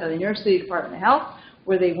was done by the New York City Department of Health,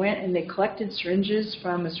 where they went and they collected syringes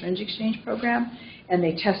from a syringe exchange program, and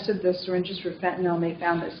they tested the syringes for fentanyl, and they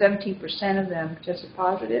found that 17% of them tested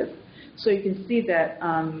positive. So you can see that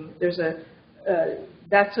there's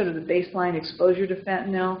that's sort of the baseline exposure to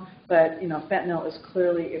fentanyl, but fentanyl is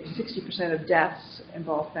clearly, if 60% of deaths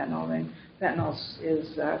involve fentanyl, then fentanyl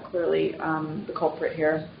is clearly the culprit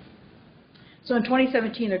here. So in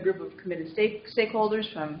 2017, a group of committed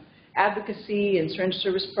stakeholders from advocacy and syringe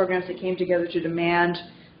service programs that came together to demand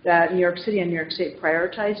that New York City and New York State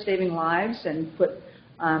prioritize saving lives and put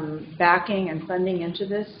backing and funding into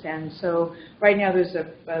this. And so right now there's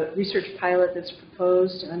a research pilot that's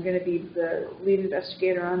proposed, and I'm going to be the lead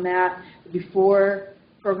investigator on that. There'll be 4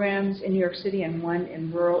 programs in New York City and 1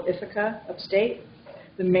 in rural Ithaca upstate.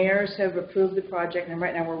 The mayors have approved the project, and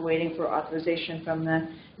right now we're waiting for authorization from the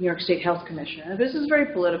New York State Health Commission. And this is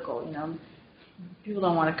very political, you know. People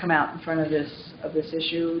don't want to come out in front of this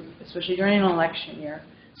issue, especially during an election year.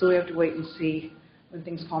 So we have to wait and see when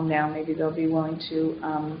things calm down. Maybe they'll be willing to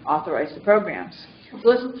authorize the programs. So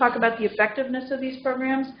let's talk about the effectiveness of these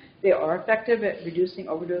programs. They are effective at reducing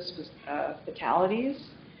overdose fatalities.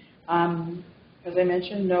 As I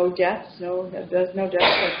mentioned, no deaths at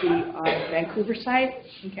the Vancouver site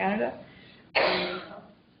in Canada.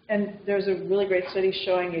 And there's a really great study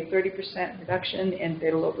showing a 30% reduction in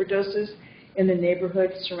fatal overdoses in the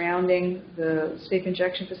neighborhood surrounding the safe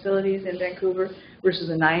injection facilities in Vancouver versus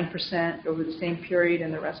a 9% over the same period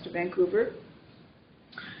in the rest of Vancouver.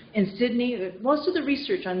 In Sydney, most of the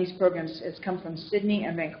research on these programs has come from Sydney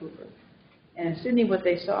and Vancouver. And in Sydney, what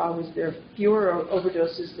they saw was there are fewer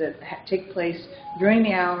overdoses that take place during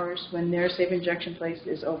the hours when their safe injection place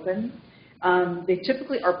is open. They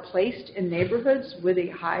typically are placed in neighborhoods with a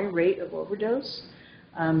high rate of overdose,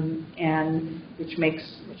 and which makes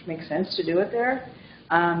sense to do it there.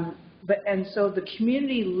 And so the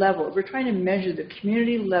community level, if we're trying to measure the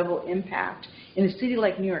community level impact in a city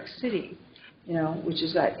like New York City, you know, which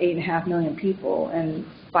has got 8.5 million people and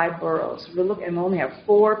 5 boroughs, and we only have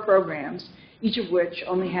 4 programs, each of which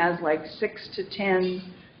only has like 6 to 10,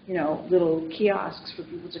 you know, little kiosks for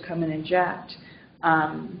people to come and inject.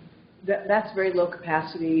 That's very low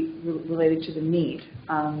capacity related to the need.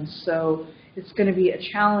 So it's going to be a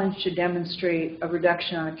challenge to demonstrate a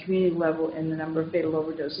reduction on a community level in the number of fatal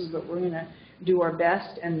overdoses, but we're going to do our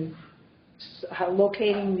best. And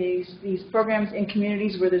locating these programs in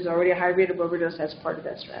communities where there's already a high rate of overdose as part of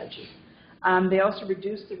that strategy. They also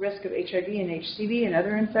reduce the risk of HIV and HCV and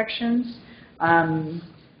other infections.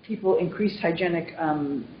 People increase hygienic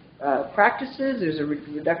practices. There's a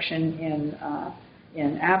reduction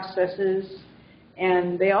in abscesses.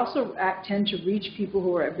 And they also tend to reach people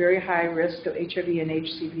who are at very high risk of HIV and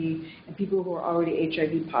HCV and people who are already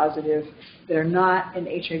HIV positive that are not in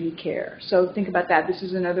HIV care. So think about that. This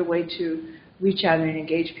is another way to reach out and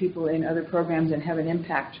engage people in other programs and have an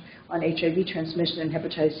impact on HIV transmission and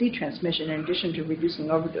hepatitis C transmission in addition to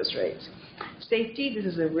reducing overdose rates. Safety, this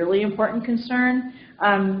is a really important concern.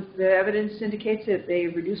 The evidence indicates that they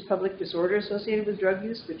reduce public disorder associated with drug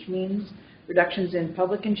use, which means reductions in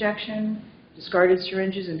public injection, discarded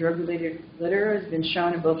syringes, and drug-related litter has been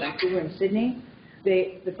shown in both Vancouver and Sydney.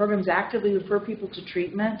 The programs actively refer people to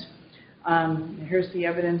treatment. Here's the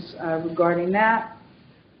evidence regarding that.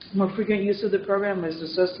 More frequent use of the program is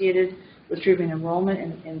associated with treatment enrollment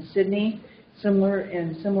in Sydney,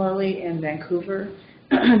 similarly in Vancouver.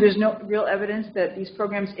 There's no real evidence that these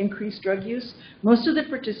programs increase drug use. Most of the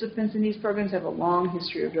participants in these programs have a long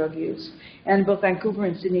history of drug use. And both Vancouver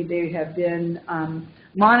and Sydney, they have been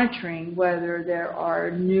monitoring whether there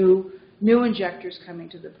are new injectors coming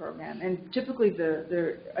to the program. And typically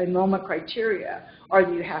the enrollment criteria are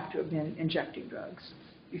that you have to have been injecting drugs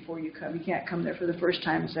before you come. You can't come there for the first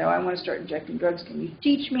time and say, oh, I want to start injecting drugs. Can you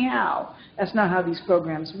teach me how? That's not how these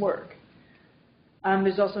programs work.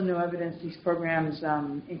 There's also no evidence these programs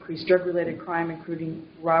increase drug-related crime, including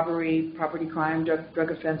robbery, property crime,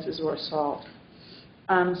 drug offenses, or assault.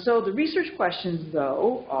 So the research questions,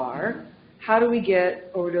 though, are how do we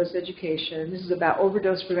get overdose education? This is about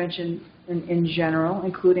overdose prevention in general,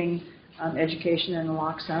 including education and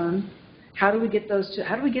naloxone. How do we get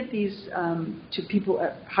these to people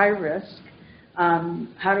at high risk?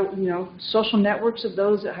 Social networks of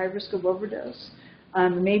those at high risk of overdose.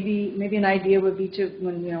 Maybe an idea would be to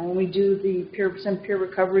when we do send peer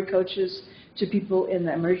recovery coaches to people in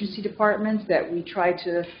the emergency departments, that we try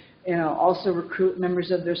to also recruit members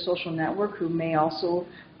of their social network who may also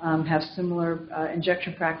have similar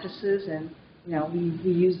injection practices, and we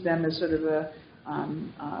use them as sort of a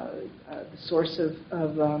source of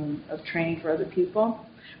training for other people.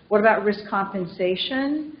 What about risk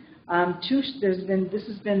compensation? This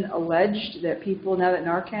has been alleged that people, now that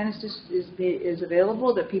Narcan is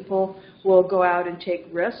available, that people will go out and take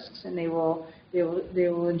risks, and they will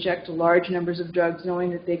inject large numbers of drugs knowing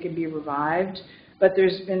that they can be revived. But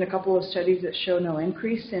there's been a couple of studies that show no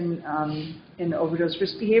increase in overdose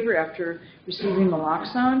risk behavior after receiving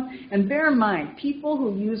naloxone. And bear in mind, people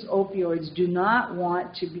who use opioids do not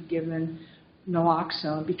want to be given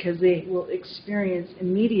naloxone because they will experience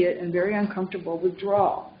immediate and very uncomfortable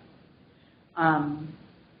withdrawal.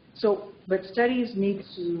 But studies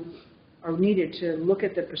are needed to look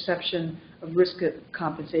at the perception of risk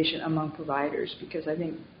compensation among providers, because I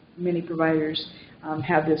think many providers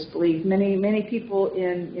have this belief. Many people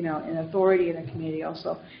in in authority in the community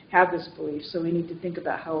also have this belief. So we need to think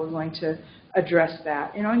about how we're going to address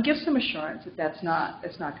that, and give some assurance that that's not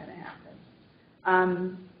going to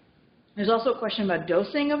happen. There's also a question about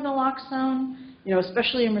dosing of naloxone,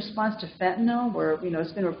 especially in response to fentanyl, where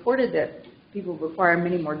it's been reported that people require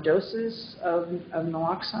many more doses of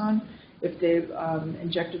naloxone if they've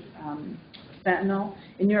injected fentanyl.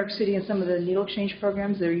 In New York City, in some of the needle exchange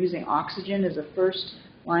programs, they're using oxygen as a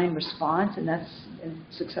first-line response, and that's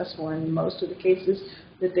successful in most of the cases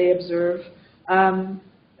that they observe.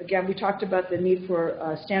 Again, we talked about the need for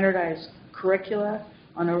standardized curricula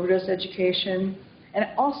on overdose education. And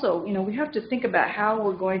also, we have to think about how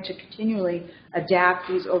we're going to continually adapt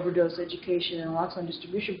these overdose education and naloxone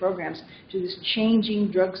distribution programs to this changing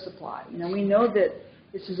drug supply. We know that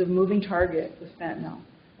this is a moving target with fentanyl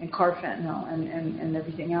and carfentanil and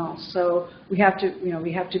everything else. So we have to, be,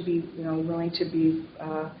 willing to be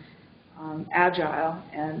agile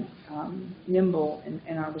and nimble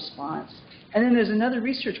in our response. And then there's another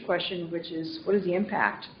research question, which is, what is the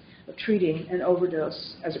impact of treating an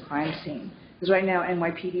overdose as a crime scene? Because right now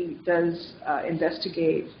NYPD does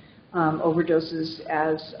investigate overdoses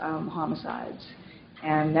as homicides,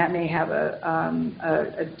 and that may have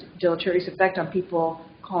a deleterious effect on people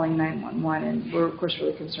calling 911, and we're of course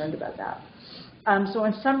really concerned about that. So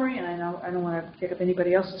in summary, and I don't want to take up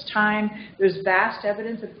anybody else's time, there's vast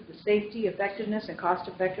evidence of the safety, effectiveness, and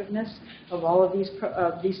cost-effectiveness of all of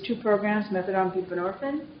these two programs, methadone,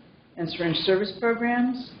 buprenorphine, and syringe service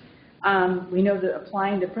programs. We know that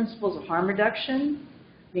applying the principles of harm reduction,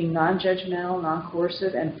 being non-judgmental,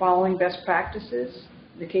 non-coercive, and following best practices,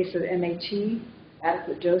 in the case of MAT,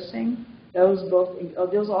 adequate dosing, those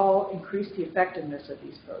all increase the effectiveness of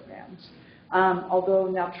these programs. Although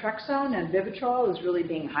naltrexone and Vivitrol is really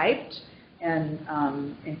being hyped and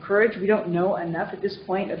encouraged, we don't know enough at this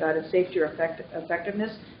point about its safety or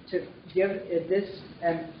effectiveness to give this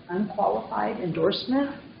an unqualified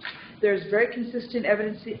endorsement. There's very consistent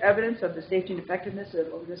evidence of the safety and effectiveness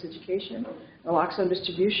of overdose education, naloxone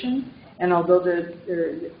distribution, and although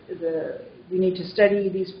we need to study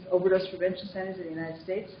these overdose prevention centers in the United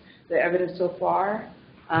States, the evidence so far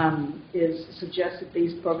suggests that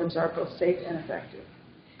these programs are both safe and effective.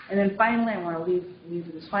 And then finally, I want to leave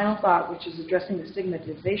with this final thought, which is addressing the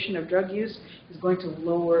stigmatization of drug use is going to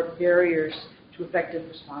lower barriers to effective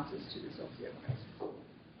responses to this opioid crisis.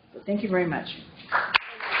 So thank you very much.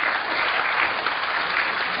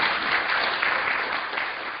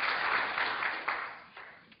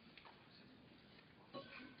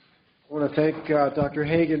 I want to thank Dr.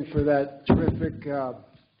 Hagan for that terrific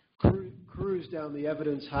cruise down the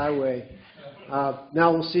evidence highway.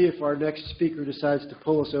 Now we'll see if our next speaker decides to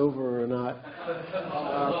pull us over or not.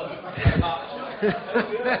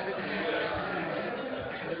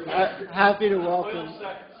 Happy to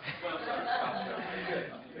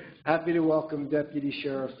welcome Deputy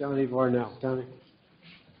Sheriff Donnie Varnell. Donnie.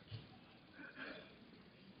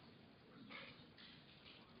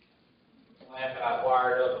 I've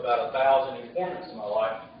wired up about 1,000 informants in my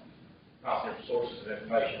life. Confidential sources of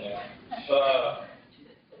information now.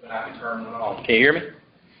 And I can turn them on. Can you hear me?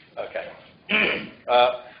 Okay.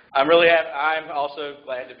 I'm really happy. I'm also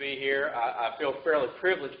glad to be here. I feel fairly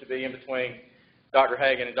privileged to be in between Dr.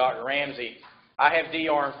 Hagan and Dr. Ramsey. I have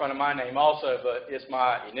DR in front of my name also, but it's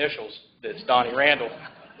my initials. It's Donnie Randall.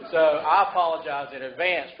 So I apologize in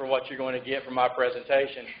advance for what you're going to get from my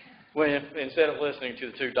presentation instead of listening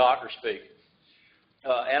to the two doctors speak.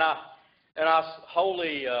 And I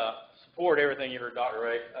wholly support everything you heard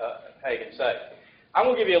Dr. Hagan say. I'm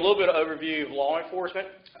going to give you a little bit of overview of law enforcement.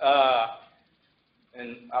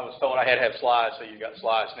 And I was told I had to have slides, so you've got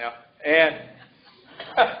slides now. And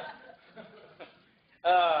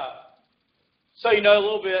so you know a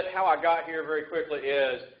little bit how I got here very quickly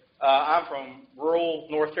is I'm from rural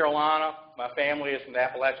North Carolina. My family is from the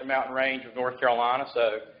Appalachian Mountain Range of North Carolina,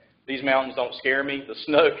 so these mountains don't scare me. The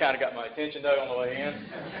snow kind of got my attention, though, on the way in.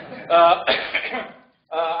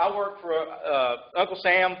 I worked for Uncle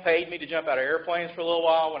Sam paid me to jump out of airplanes for a little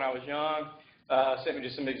while when I was young. Sent me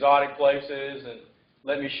to some exotic places and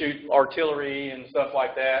let me shoot artillery and stuff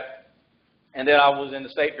like that. And then I was in the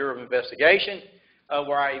State Bureau of Investigation,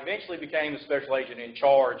 where I eventually became the special agent in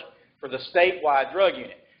charge for the statewide drug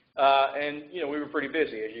unit. And, you know, we were pretty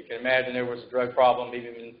busy. As you can imagine, there was a drug problem.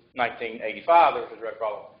 Even in 1985, there was a drug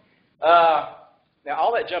problem. Now,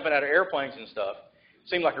 all that jumping out of airplanes and stuff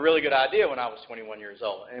seemed like a really good idea when I was 21 years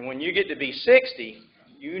old. And when you get to be 60,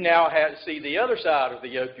 you now have to see the other side of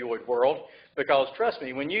the opioid world because, trust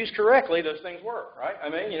me, when used correctly, those things work, right? I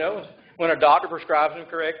mean, you know, When a doctor prescribes them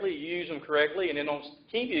correctly, you use them correctly, and then don't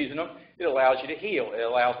keep using them, it allows you to heal. It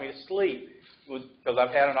allows me to sleep because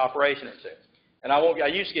I've had an operation or two. And I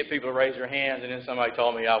used to get people to raise their hands, and then somebody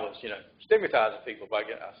told me I was, stigmatizing people by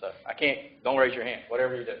getting. I said, I can't. Don't raise your hand.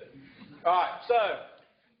 Whatever you do. All right. So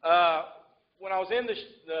when I was in the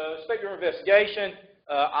State Bureau investigation,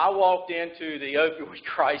 I walked into the opioid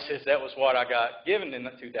crisis. That was what I got given in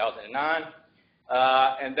 2009,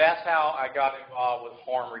 and that's how I got involved with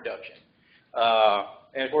harm reduction.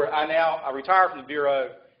 And of course, I retired from the Bureau,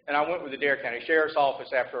 and I went with the Dare County Sheriff's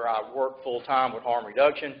Office after I worked full-time with harm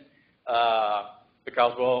reduction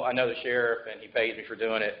because, well, I know the sheriff, and he pays me for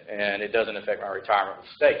doing it, and it doesn't affect my retirement with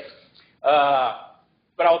the state.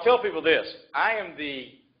 But I'll tell people this. I am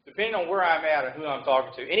depending on where I'm at and who I'm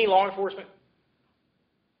talking to, any law enforcement,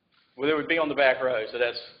 well, it would be on the back row, so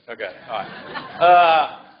that's, okay, all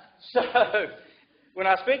right. So when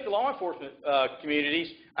I speak to law enforcement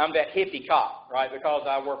communities, I'm that hippie cop, right, because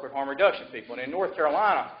I work with harm reduction people. And in North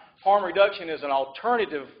Carolina, harm reduction is an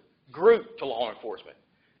alternative group to law enforcement.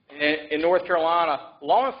 In North Carolina,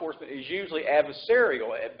 law enforcement is usually adversarial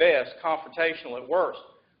at best, confrontational at worst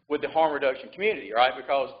with the harm reduction community, right,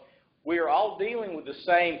 because we are all dealing with the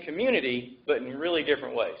same community, but in really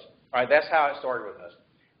different ways, right? That's how it started with us.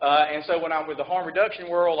 And so when I'm with the harm reduction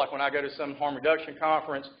world, like when I go to some harm reduction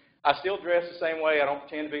conference, I still dress the same way. I don't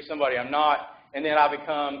pretend to be somebody I'm not. And then I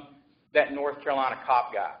become that North Carolina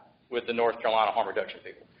cop guy with the North Carolina harm reduction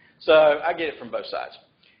people. So I get it from both sides.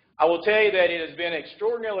 I will tell you that it has been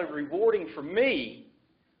extraordinarily rewarding for me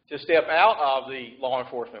to step out of the law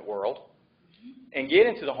enforcement world and get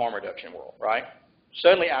into the harm reduction world, right?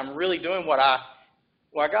 Suddenly I'm really doing what I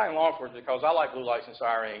got in law enforcement because I like blue lights and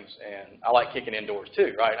sirens, and I like kicking indoors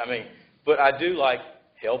too, right? I mean, but I do like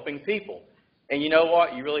helping people. And you know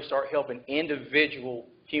what? You really start helping individual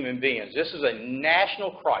human beings. This is a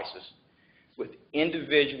national crisis with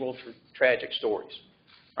individual tragic stories,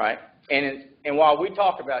 right? And while we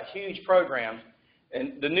talk about huge programs,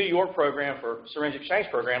 and the New York program for syringe exchange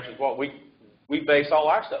programs is what we base all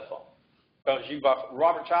our stuff on. Because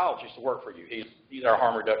Robert Childs used to work for you. He's our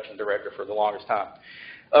harm reduction director for the longest time,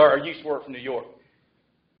 or used to work for New York.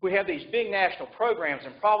 We have these big national programs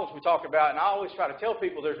and problems we talk about, and I always try to tell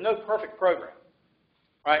people there's no perfect program.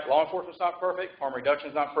 Right? Law enforcement's not perfect, harm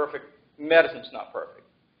reduction's not perfect, medicine's not perfect.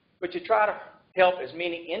 But you try to help as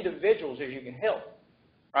many individuals as you can help.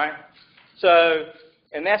 Right? So,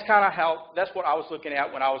 and that's kind of that's what I was looking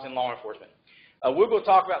at when I was in law enforcement. We're going to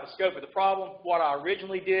talk about the scope of the problem, what I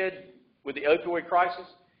originally did with the opioid crisis,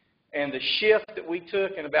 and the shift that we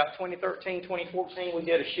took in about 2013, 2014. We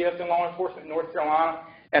did a shift in law enforcement in North Carolina,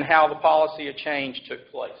 and how the policy of change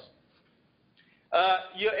took place.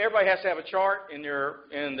 Everybody has to have a chart in their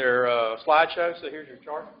slideshow, so here's your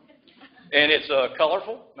chart. And it's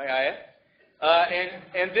colorful, may I add.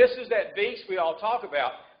 And this is that beast we all talk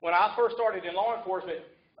about. When I first started in law enforcement,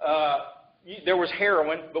 there was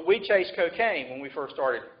heroin, but we chased cocaine when we first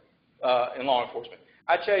started in law enforcement.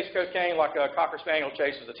 I chased cocaine like a Cocker Spaniel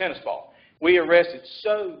chases a tennis ball. We arrested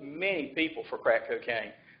so many people for crack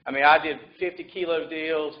cocaine. I mean, I did 50-kilo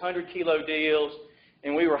deals, 100-kilo deals,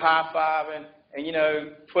 and we were high-fiving.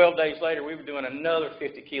 And, 12 days later, we were doing another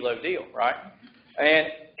 50-kilo deal, right?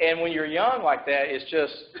 And when you're young like that,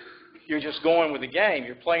 you're just going with the game.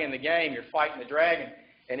 You're playing the game. You're fighting the dragon.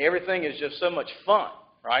 And everything is just so much fun,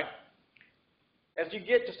 right? As you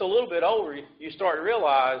get just a little bit older, you start to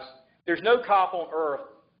realize there's no cop on earth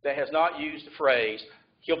that has not used the phrase,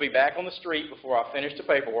 he'll be back on the street before I finish the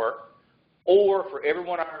paperwork, or for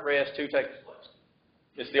everyone I arrest, two take his place.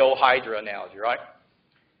 It's the old Hydra analogy, right?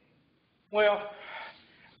 Well,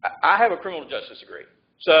 I have a criminal justice degree.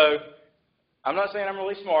 So I'm not saying I'm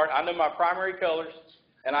really smart. I know my primary colors,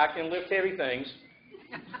 and I can lift heavy things.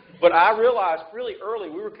 But I realized really early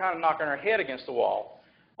we were kind of knocking our head against the wall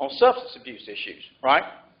on substance abuse issues, right?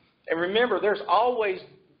 And remember, there's always,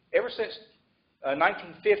 ever since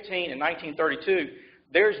 1915 and 1932,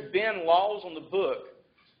 there's been laws on the book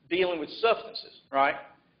dealing with substances, right?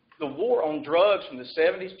 The war on drugs from the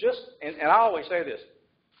 70s, and I always say this,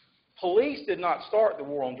 police did not start the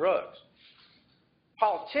war on drugs.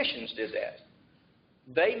 Politicians did that.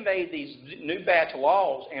 They made these new batch of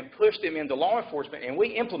laws and pushed them into law enforcement, and we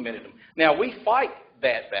implemented them. Now, we fight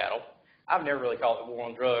that battle. I've never really called it war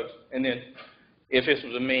on drugs. And then if this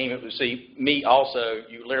was a meme, it would see me also.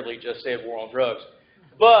 You literally just said war on drugs.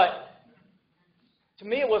 But to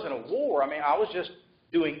me, it wasn't a war. I mean, I was just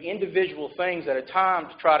doing individual things at a time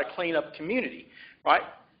to try to clean up the community, right?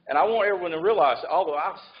 And I want everyone to realize that although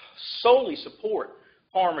I solely support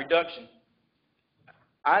harm reduction,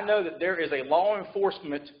 I know that there is a law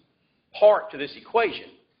enforcement part to this equation,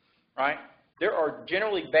 right? There are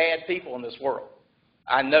generally bad people in this world.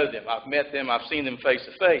 I know them. I've met them. I've seen them face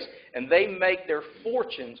to face. And they make their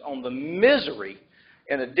fortunes on the misery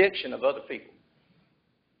and addiction of other people.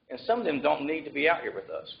 And some of them don't need to be out here with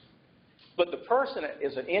us. But the person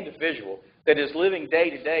is an individual that is living day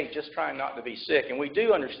to day just trying not to be sick. And we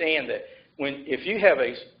do understand that if you have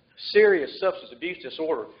a serious substance abuse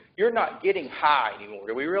disorder, you're not getting high anymore.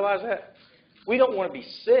 Do we realize that? We don't want to be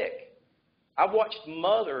sick. I've watched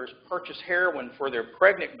mothers purchase heroin for their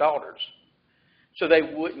pregnant daughters so they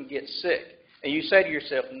wouldn't get sick. And you say to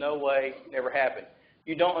yourself, no way, never happened.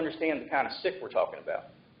 You don't understand the kind of sick we're talking about.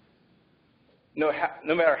 No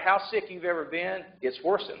matter how sick you've ever been, it's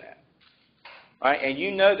worse than that. Right? And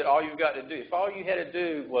you know that all you've got to do, if all you had to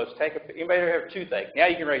do was anybody ever have a toothache? Now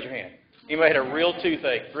you can raise your hand. Anybody had a real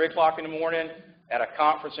toothache, 3 o'clock in the morning at a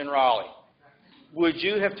conference in Raleigh? Would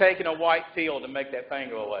you have taken a white pill to make that pain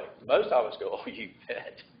go away? Most of us go, oh, you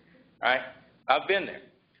bet. Right? I've been there.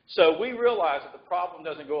 So we realize that the problem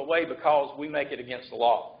doesn't go away because we make it against the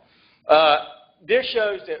law. This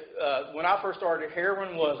shows that when I first started,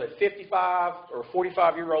 heroin was a 55 or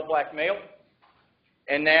 45-year-old black male.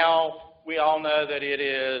 And now we all know that it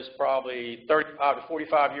is probably 35 to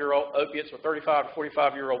 45-year-old opiates or 35 to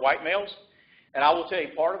 45-year-old white males. And I will tell you,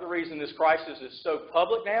 part of the reason this crisis is so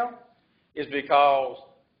public now is because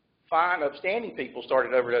fine, upstanding people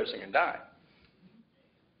started overdosing and dying.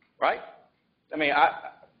 Right? I mean,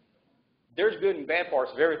 there's good and bad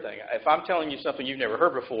parts of everything. If I'm telling you something you've never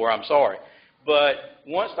heard before, I'm sorry. But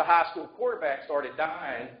once the high school quarterback started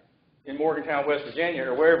dying in Morgantown, West Virginia,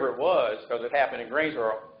 or wherever it was, because it happened in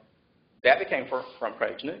Greensboro, that became front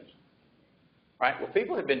page news. Right? Well,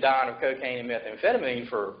 people have been dying of cocaine and methamphetamine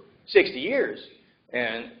for 60 years,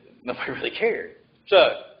 and nobody really cared.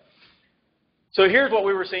 So here's what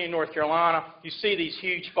we were seeing in North Carolina. You see these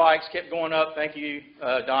huge spikes kept going up. Thank you.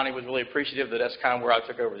 Donnie was really appreciative that that's kind of where I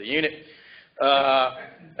took over the unit.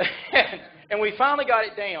 And we finally got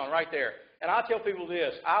it down right there. And I tell people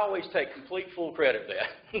this, I always take complete full credit for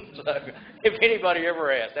that. So if anybody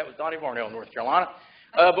ever asked, that was Donnie Varnell in North Carolina.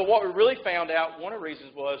 But what we really found out, one of the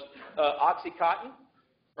reasons was Oxycontin,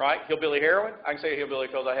 right? Hillbilly heroin. I can say hillbilly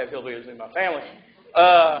because I have hillbillies in my family.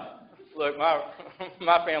 Look,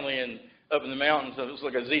 my family up in the mountains, it was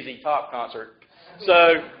like a ZZ Top concert.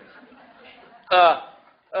 So,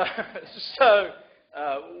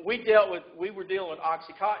 we were dealing with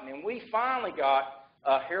Oxycontin, and we finally got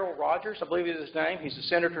Harold Rogers, I believe is his name. He's a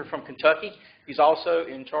senator from Kentucky. He's also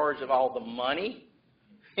in charge of all the money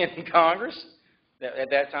in Congress at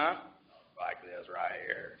that time. Like this right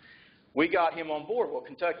here. We got him on board. Well,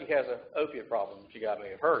 Kentucky has an opiate problem, if you guys may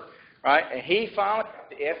have heard, right? And he finally got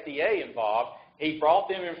the FDA involved. He brought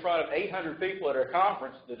them in front of 800 people at a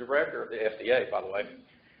conference, the director of the FDA, by the way,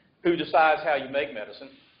 who decides how you make medicine,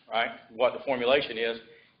 right, what the formulation is,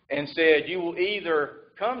 and said, you will either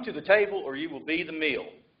come to the table or you will be the meal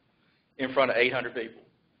in front of 800 people.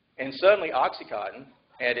 And suddenly Oxycontin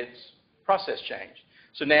had its process changed.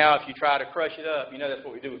 So now if you try to crush it up, you know that's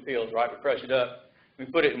what we do with pills, right? We crush it up, we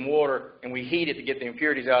put it in water, and we heat it to get the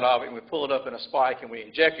impurities out of it, and we pull it up in a spike, and we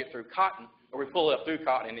inject it through cotton, or we pull it up through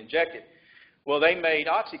cotton and inject it. Well, they made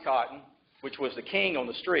Oxycontin, which was the king on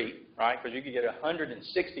the street, right, because you could get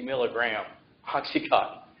 160 milligram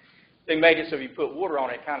Oxycontin. They made it so if you put water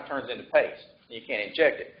on it, it kind of turns into paste, and you can't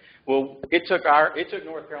inject it. Well, it took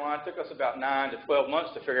North Carolina, it took us about 9 to 12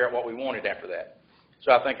 months to figure out what we wanted after that.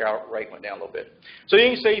 So I think our rate went down a little bit. So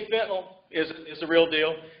you can see fentanyl is the real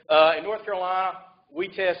deal. In North Carolina, we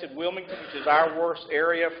tested Wilmington, which is our worst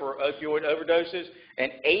area for opioid overdoses,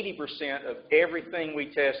 and 80% of everything we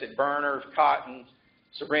tested, burners, cottons,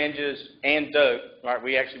 syringes, and dope, right,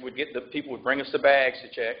 we actually would get people would bring us the bags to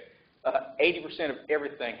check. 80% of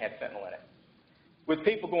everything had fentanyl in it. With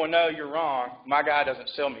people going, no, you're wrong, my guy doesn't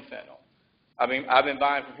sell me fentanyl. I mean, I've been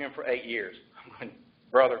buying from him for 8 years. I'm going,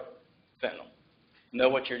 brother, fentanyl.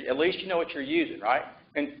 At least you know what you're using, right?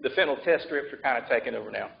 And the fentanyl test strips are kind of taking over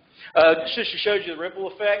now. This just shows you the ripple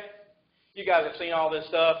effect. You guys have seen all this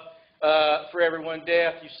stuff. For every one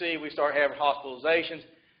death, you see we start having hospitalizations,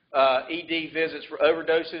 ED visits for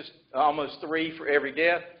overdoses, almost 3 for every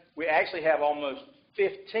death. We actually have almost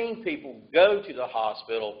 15 people go to the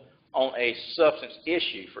hospital on a substance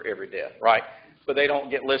issue for every death, right? But they don't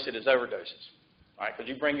get listed as overdoses, right? Because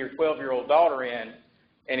you bring your 12-year-old daughter in,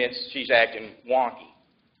 and she's acting wonky,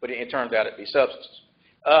 but it turns out it'd be substances.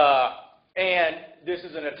 And this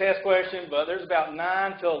isn't a test question, but there's about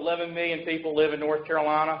 9 to 11 million people live in North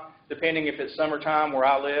Carolina, depending if it's summertime where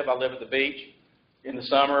I live at the beach. In the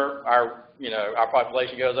summer, our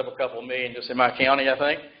population goes up a couple of million just in my county, I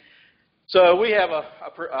think. So we have a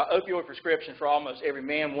opioid prescription for almost every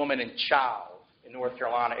man, woman, and child in North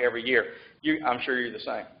Carolina every year. I'm sure you're the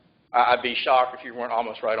same. I'd be shocked if you weren't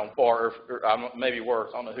almost right on par, or maybe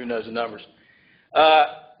worse. I don't know, who knows the numbers.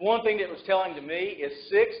 One thing that was telling to me is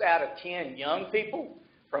 6 out of 10 young people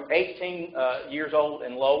from 18 years old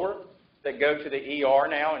and lower that go to the ER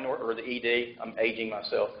now, or the ED. I'm aging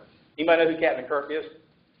myself. Anybody know who Captain Kirk is?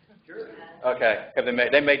 Sure. Okay.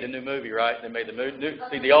 They made the new movie, right? They made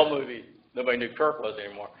the old movie. Nobody knew Kirk was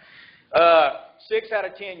anymore. 6 out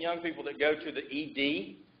of 10 young people that go to the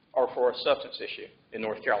ED are for a substance issue in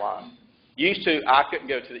North Carolina. Used to, I couldn't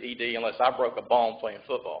go to the ED unless I broke a bone playing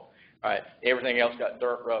football. Right? Everything else got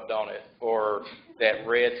dirt rubbed on it, or that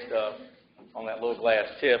red stuff on that little glass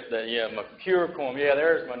tip. That mercurochrome. Yeah,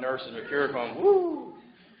 there's my nurse's mercurochrome. Woo!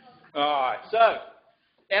 All right. So,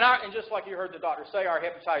 and just like you heard the doctor say, our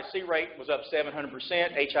hepatitis C rate was up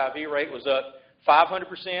 700%. HIV rate was up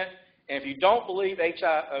 500%. And if you don't believe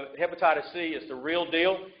hepatitis C is the real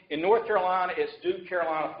deal, in North Carolina, it's Duke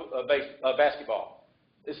Carolina basketball.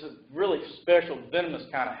 This is really special, venomous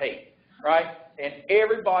kind of hate, right? And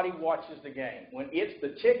everybody watches the game. When it's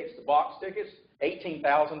the tickets, the box tickets,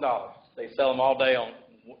 $18,000. They sell them all day on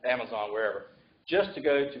Amazon, wherever, just to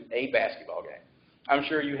go to a basketball game. I'm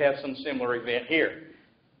sure you have some similar event here.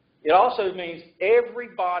 It also means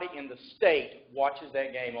everybody in the state watches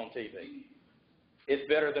that game on TV. It's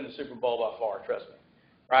better than the Super Bowl by far, trust me,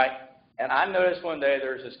 right? And I noticed one day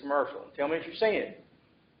there's this commercial. Tell me if you've seen it.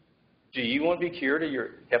 Do you want to be cured of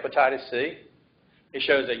your hepatitis C? It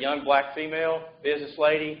shows a young black female business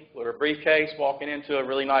lady with her briefcase walking into a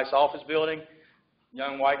really nice office building.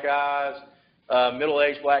 Young white guys,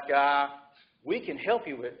 middle-aged black guy. We can help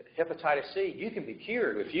you with hepatitis C. You can be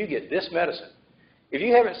cured if you get this medicine. If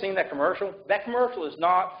you haven't seen that commercial is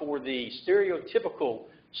not for the stereotypical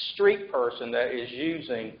street person that is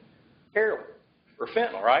using heroin or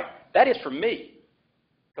fentanyl, right? That is for me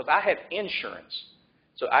because I have insurance.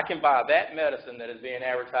 So I can buy that medicine that is being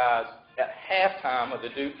advertised at halftime of the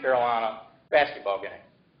Duke Carolina basketball game,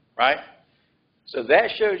 right? So that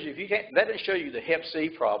shows you, that doesn't show you the Hep C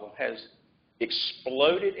problem has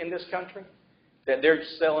exploded in this country, that they're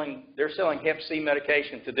selling Hep C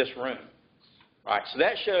medication to this room, right? So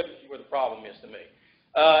that shows you where the problem is to me.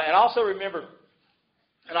 And also remember,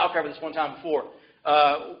 and I'll cover this one time before,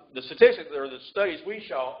 the statistics or the studies we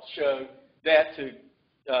showed that to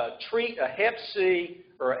treat a Hep C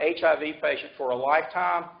or a HIV patient for a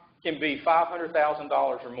lifetime can be $500,000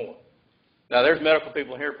 or more. Now, there's medical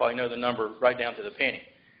people here who probably know the number right down to the penny,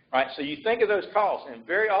 right? So you think of those costs, and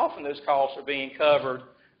very often those costs are being covered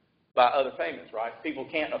by other payments, right? People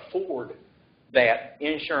can't afford that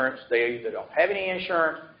insurance. They either don't have any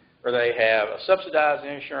insurance or they have a subsidized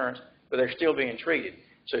insurance, but they're still being treated.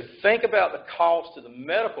 So think about the cost to the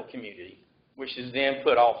medical community, which is then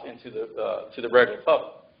put off into to the regular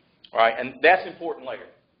public, right? And that's important later.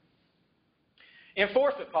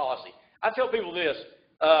 Enforcement policy. I tell people this.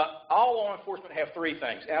 All law enforcement have 3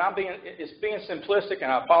 things, and it's being simplistic,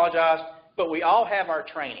 and I apologize, but we all have our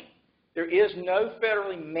training. There is no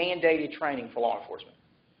federally mandated training for law enforcement.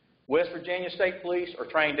 West Virginia State Police are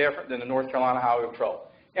trained different than the North Carolina Highway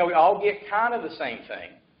Patrol. Now, we all get kind of the same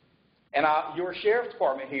thing, and your sheriff's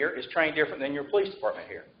department here is trained different than your police department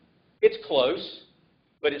here. It's close,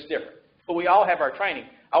 but it's different. But we all have our training.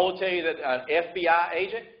 I will tell you that an FBI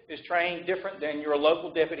agent is trained different than your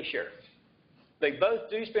local deputy sheriff. They both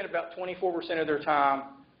do spend about 24% of their time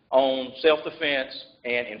on self-defense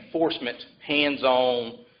and enforcement,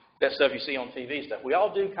 hands-on, that stuff you see on TV stuff. We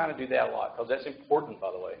all do kind of do that a lot because that's important,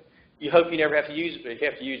 by the way. You hope you never have to use it, but if you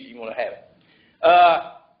have to use it, you want to have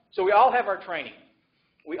it. So we all have our training.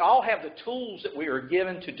 We all have the tools that we are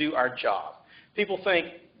given to do our job. People think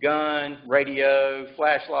gun, radio,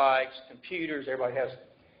 flashlights, computers.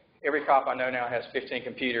 Every cop I know now has 15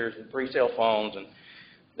 computers and 3 cell phones, and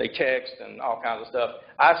they text and all kinds of stuff.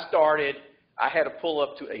 I had to pull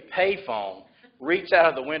up to a pay phone, reach out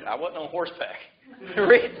of the window. I wasn't on horseback.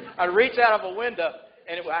 I'd reach out of a window,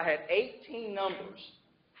 and I had 18 numbers.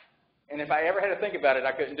 And if I ever had to think about it,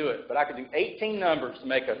 I couldn't do it. But I could do 18 numbers to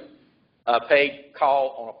make a paid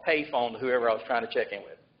call on a pay phone to whoever I was trying to check in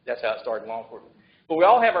with. That's how it started in law enforcement. But we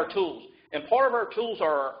all have our tools. And part of our tools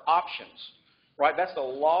are our options, right? That's the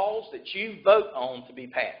laws that you vote on to be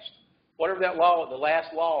passed. Whatever that law, the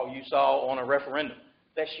last law you saw on a referendum,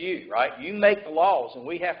 that's you, right? You make the laws, and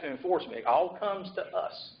we have to enforce them. It all comes to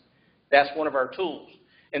us. That's one of our tools.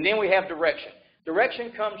 And then we have direction.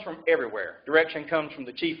 Direction comes from everywhere. Direction comes from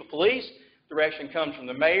the chief of police. Direction comes from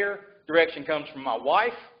the mayor. Direction comes from my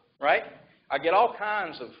wife, right? I get all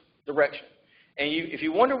kinds of direction. And if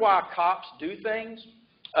you wonder why cops do things,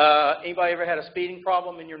 Anybody ever had a speeding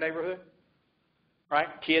problem in your neighborhood? Right?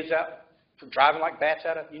 Kids out driving like bats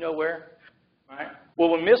out of you know where? Right? Well,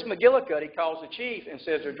 when Miss McGillicuddy calls the chief and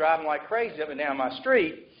says they're driving like crazy up and down my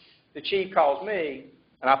street, the chief calls me,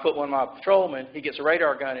 and I put one of my patrolmen. He gets a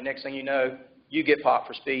radar gun, and next thing you know, you get popped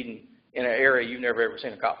for speeding in an area you've never ever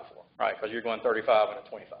seen a cop before, right? Because you're going 35 and a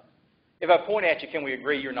 25. If I point at you, can we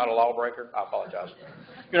agree you're not a lawbreaker? I apologize.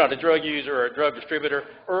 You're not a drug user or a drug distributor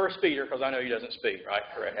or a speeder, because I know he doesn't speed, right?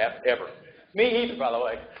 Correct. Ever. Me either, by the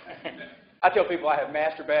way. I tell people I have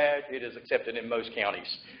master badge. It is accepted in most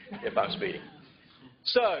counties if I'm speeding.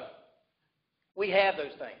 So we have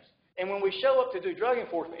those things. And when we show up to do drug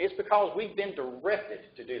enforcement, it's because we've been directed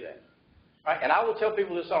to do that. Right? And I will tell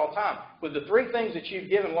people this all the time. With the three things that you've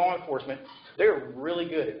given law enforcement, they're really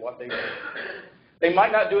good at what they do. They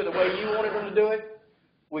might not do it the way you wanted them to do it.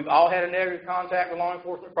 We've all had a negative contact with law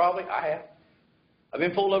enforcement, probably. I have. I've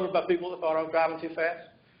been pulled over by people that thought I was driving too fast.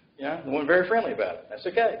 You know, they weren't very friendly about it. That's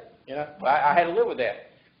okay. You know, I had to live with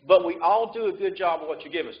that. But we all do a good job of what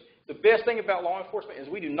you give us. The best thing about law enforcement is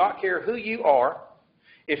we do not care who you are.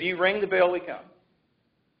 If you ring the bell, we come.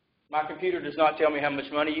 My computer does not tell me how much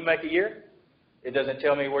money you make a year. It doesn't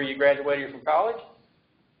tell me where you graduated from college.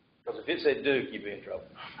 Because if it said Duke, you'd be in trouble.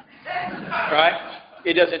 Right?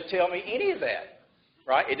 It doesn't tell me any of that.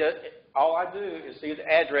 Right? All I do is see the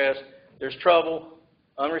address, there's trouble,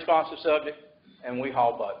 unresponsive subject, and we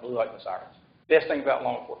haul butt, blue light and sirens. Best thing about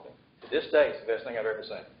law enforcement. To this day, it's the best thing I've ever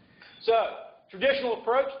seen. So, traditional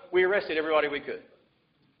approach, we arrested everybody we could.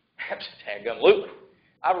 Absolutely.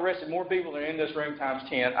 I've arrested more people than in this room times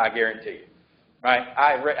 10, I guarantee you. Right?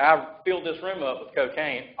 I filled this room up with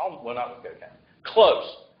cocaine. Well, not with cocaine.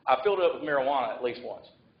 Close. I filled it up with marijuana at least once.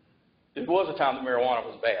 There was a time that marijuana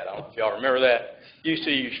was bad. I don't know if y'all remember that. Used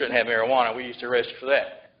to, you shouldn't have marijuana. We used to arrest you for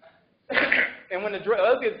that. And when the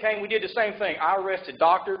opiates came, we did the same thing. I arrested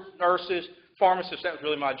doctors, nurses, pharmacists. That was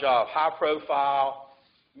really my job. High profile,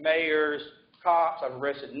 mayors, cops. I've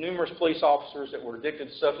arrested numerous police officers that were addicted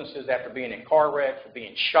to substances after being in car wrecks or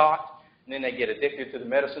being shot, and then they get addicted to the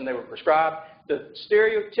medicine they were prescribed. The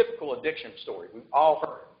stereotypical addiction story. We've all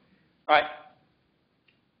heard it. Right?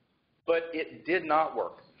 But it did not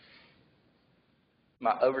work.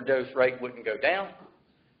 My overdose rate wouldn't go down.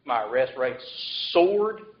 My arrest rate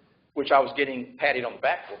soared, which I was getting patted on the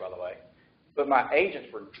back for, by the way. But my agents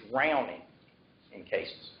were drowning in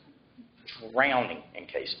cases. Drowning in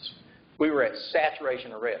cases. We were at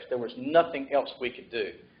saturation arrest. There was nothing else we could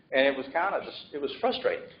do. And it was kind of just, it was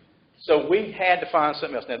frustrating. So we had to find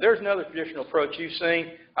something else. Now, there's another traditional approach you've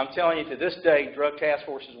seen. I'm telling you, to this day, drug task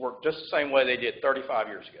forces work just the same way they did 35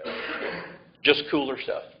 years ago. Just cooler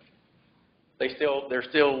stuff. There's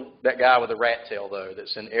still that guy with a rat tail, though,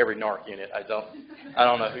 that's in every narc unit. I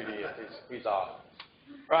don't know who he is. He's odd.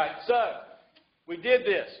 Right, so we did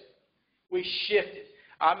this. We shifted.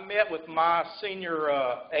 I met with my senior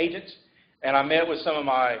agents, and I met with some of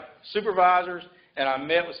my supervisors, and I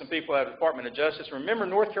met with some people at the Department of Justice. Remember,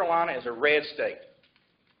 North Carolina is a red state.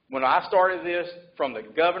 When I started this, from the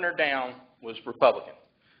governor down was Republican.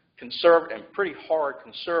 Conservative and pretty hard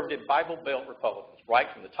conservative Bible Belt Republicans, right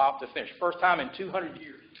from the top to finish. First time in 200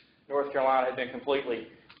 years, North Carolina had been completely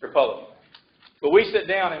Republican. But we sat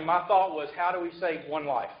down, and my thought was, how do we save one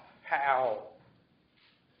life? How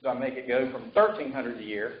do I make it go from $1,300 a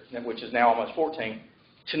year, which is now almost $14,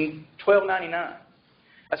 to $1,299?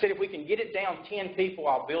 I said, if we can get it down 10 people,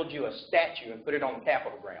 I'll build you a statue and put it on the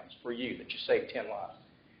Capitol grounds for you, that you saved 10 lives.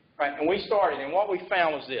 Right? And we started, and what we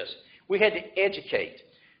found was this. We had to educate.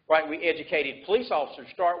 Right? We educated police officers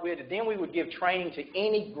to start with, and then we would give training to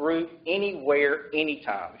any group, anywhere,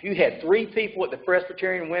 anytime. If you had 3 people at the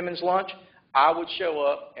Presbyterian Women's Lunch, I would show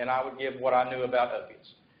up, and I would give what I knew about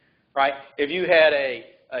opiates. Right? If you had a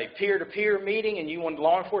peer-to-peer meeting and you wanted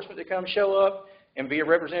law enforcement to come show up and be a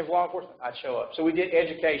representative of law enforcement, I'd show up. So we did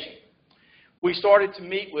education. We started to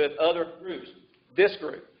meet with other groups. This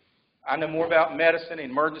group, I know more about medicine,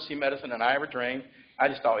 emergency medicine, than I ever dreamed. I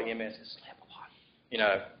just thought EMS is slept a lot. You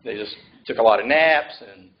know, they just took a lot of naps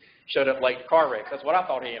and showed up late to car wrecks. That's what I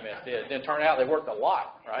thought EMS did. Then it turned out they worked a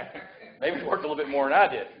lot, right? Maybe they worked a little bit more than I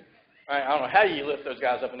did. Right? I don't know how you lift those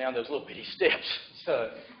guys up and down those little bitty steps.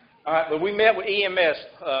 So, all right, but we met with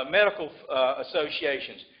EMS, medical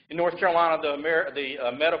associations. In North Carolina,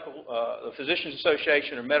 the Physicians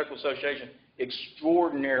Association or Medical Association,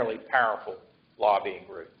 extraordinarily powerful lobbying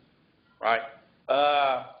group, right?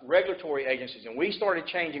 Regulatory agencies, and we started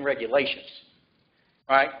changing regulations,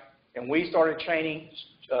 right? And we started changing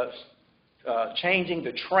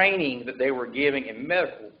the training that they were giving in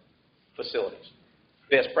medical facilities.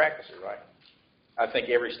 Best practices, right? I think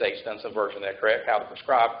every state's done some version of that, correct? How to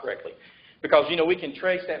prescribe correctly. Because, you know, we can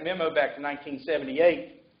trace that memo back to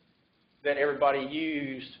 1978 that everybody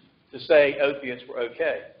used to say opiates were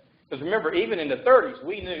okay. Because remember, even in the 30s,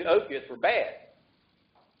 we knew opiates were bad,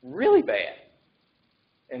 really bad.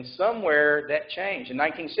 And somewhere that changed. In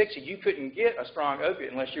 1960, you couldn't get a strong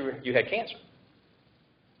opiate unless you had cancer.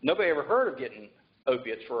 Nobody ever heard of getting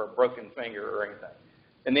opiates for a broken finger or anything.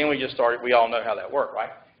 And then we just started, we all know how that worked,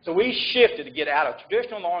 right? So we shifted to get out of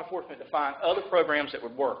traditional law enforcement to find other programs that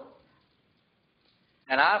would work.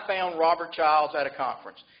 And I found Robert Childs at a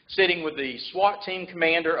conference, sitting with the SWAT team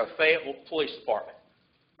commander of Fayetteville Police Department,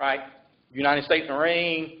 right? United States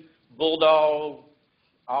Marine, Bulldog,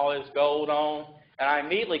 all his gold on. And I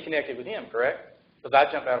immediately connected with him, correct? Because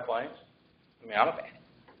I jumped out of planes. I mean, I'm a fan,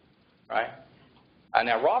 right?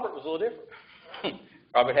 Now, Robert was a little different.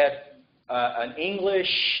 Robert had an English,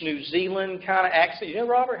 New Zealand kind of accent. You know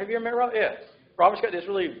Robert? Have you ever met Robert? Yeah. Robert's got this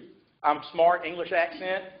really, I'm smart English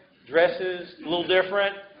accent, dresses a little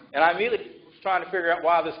different. And I immediately was trying to figure out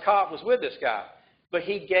why this cop was with this guy. But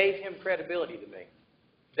he gave him credibility to me.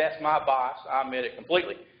 That's my bias. I admit it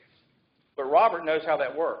completely. But Robert knows how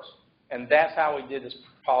that works. And that's how we did this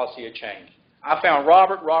policy of change. I found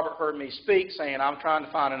Robert. Robert heard me speak, saying, I'm trying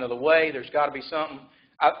to find another way. There's got to be something.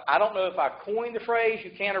 I don't know if I coined the phrase,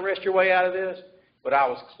 you can't arrest your way out of this, but I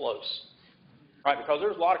was close. Right? Because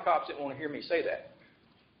there's a lot of cops that want to hear me say that.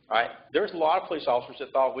 Right? There's a lot of police officers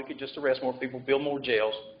that thought we could just arrest more people, build more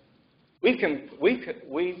jails. We've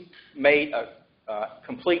made a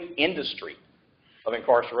complete industry of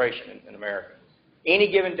incarceration in America.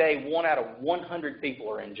 Any given day, 1 out of 100 people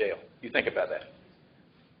are in jail. You think about that.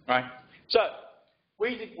 Right? So,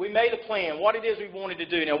 we made a plan, what it is we wanted to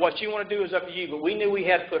do. Now, what you want to do is up to you, but we knew we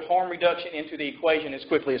had to put harm reduction into the equation as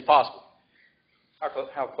quickly as possible.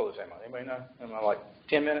 How close am I? Anybody know? Am I like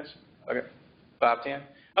 10 minutes? Okay. 5, 10?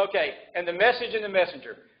 Okay, and the message and the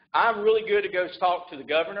messenger. I'm really good to go talk to the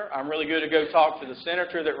governor. I'm really good to go talk to the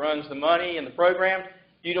senator that runs the money and the program.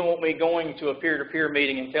 You don't want me going to a peer-to-peer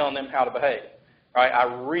meeting and telling them how to behave. Right? I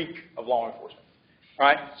reek of law enforcement.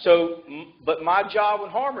 Right? So, but my job with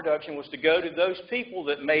harm reduction was to go to those people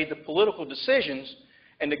that made the political decisions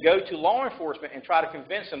and to go to law enforcement and try to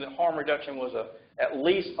convince them that harm reduction was at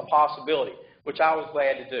least a possibility, which I was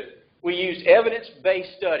glad to do. We used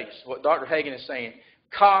evidence-based studies, what Dr. Hagan is saying.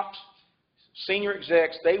 Cops, senior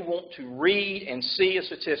execs, they want to read and see a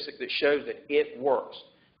statistic that shows that it works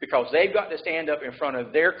because they've got to stand up in front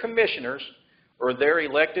of their commissioners or their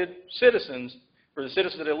elected citizens or the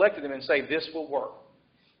citizens that elected them and say, this will work.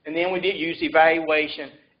 And then we did use evaluation.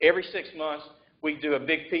 Every 6 months, we do a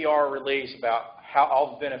big PR release about how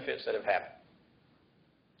all the benefits that have happened.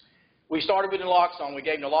 We started with naloxone. We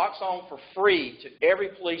gave naloxone for free to every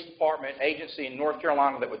police department agency in North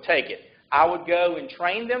Carolina that would take it. I would go and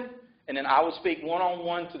train them, and then I would speak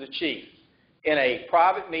one-on-one to the chief in a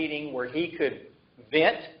private meeting where he could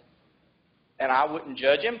vent, and I wouldn't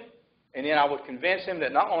judge him. And then I would convince him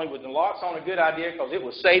that not only was naloxone a good idea because it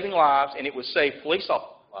was saving lives and it would save police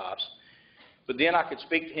officers' lives, but then I could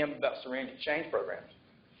speak to him about syringe exchange programs.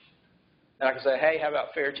 And I could say, hey, how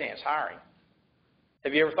about fair chance hiring?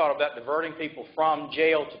 Have you ever thought about diverting people from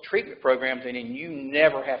jail to treatment programs and then you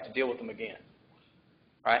never have to deal with them again?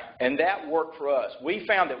 Right? And that worked for us. We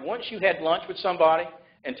found that once you had lunch with somebody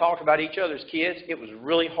and talked about each other's kids, it was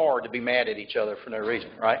really hard to be mad at each other for no reason,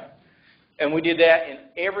 right? And we did that in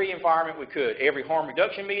every environment we could. Every harm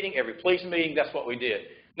reduction meeting, every police meeting, that's what we did.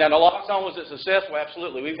 Now, naloxone was it successful?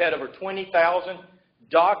 Absolutely. We've had over 20,000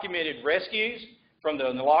 documented rescues from the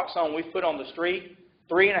naloxone we've put on the street.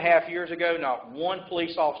 3.5 years ago, not one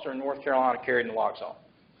police officer in North Carolina carried naloxone.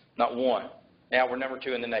 Not one. Now we're number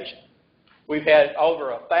 2 in the nation. We've had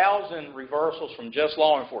over 1,000 reversals from just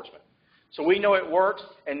law enforcement. So we know it works,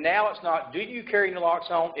 and now it's not, do you carry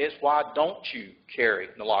naloxone? It's why don't you carry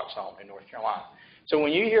naloxone in North Carolina? So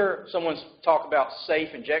when you hear someone talk about safe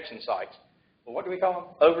injection sites, well, what do we call them?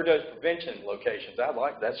 Overdose prevention locations. I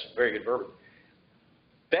like that's very good verbiage.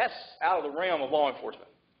 That's out of the realm of law enforcement.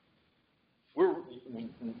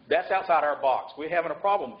 That's outside our box. We're having a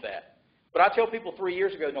problem with that. But I tell people 3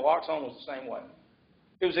 years ago, naloxone was the same way.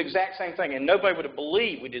 It was the exact same thing, and nobody would have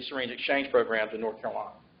believed we did syringe exchange programs in North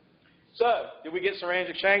Carolina. So, did we get syringe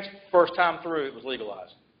exchange? First time through, it was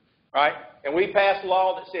legalized, right? And we passed a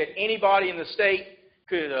law that said anybody in the state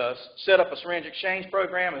could set up a syringe exchange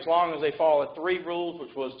program as long as they followed 3 rules,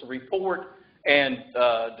 which was to report and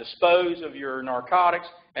dispose of your narcotics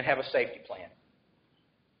and have a safety plan.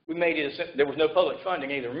 We made it, there was no public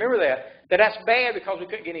funding either. Remember that's bad because we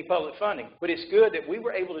couldn't get any public funding. But it's good that we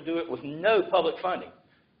were able to do it with no public funding.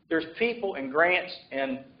 There's people and grants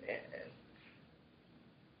and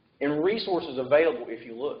resources available if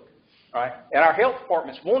you look. right? And our health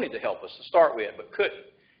departments wanted to help us to start with, but couldn't.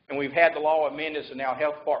 And we've had the law amended, so now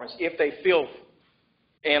health departments, if they feel,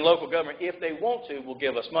 and local government, if they want to, will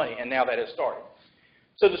give us money, and now that has started.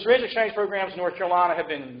 So the syringe exchange programs in North Carolina have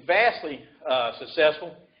been vastly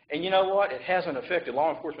successful, and you know what? It hasn't affected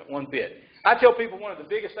law enforcement one bit. I tell people one of the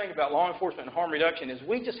biggest things about law enforcement and harm reduction is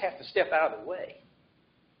we just have to step out of the way.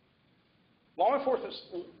 Law enforcement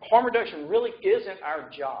harm reduction really isn't our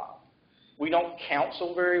job. We don't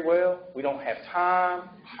counsel very well. We don't have time.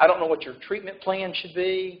 I don't know what your treatment plan should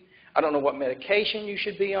be. I don't know what medication you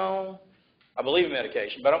should be on. I believe in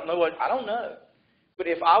medication, but I don't know. But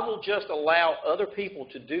if I will just allow other people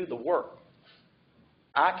to do the work,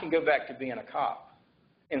 I can go back to being a cop.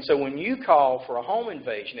 And so when you call for a home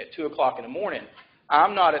invasion at 2 o'clock in the morning,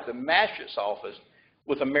 I'm not at the magistrate's office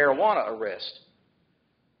with a marijuana arrest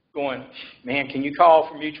going, man, can you call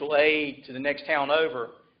for mutual aid to the next town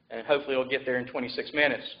over, and hopefully it'll get there in 26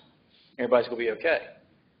 minutes. Everybody's going to be okay,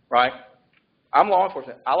 right? I'm law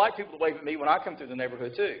enforcement. I like people to wave at me when I come through the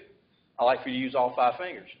neighborhood, too. I like for you to use all 5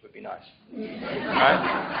 fingers. It would be nice.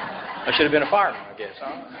 Right? I should have been a fireman, I guess.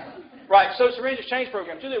 Huh? Right, so syringe exchange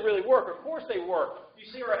programs, do they really work? Of course they work.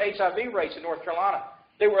 You see our HIV rates in North Carolina.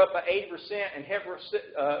 They were up by 80%, and Hep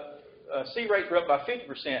C rates were up by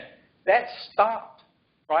 50%. That stopped,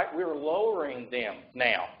 right? We're lowering them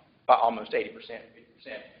now by almost 80%, 50%.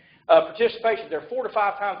 Participation, they're 4 to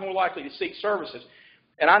 5 times more likely to seek services.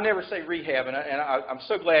 And I never say rehab, and I'm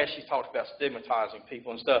so glad she talks about stigmatizing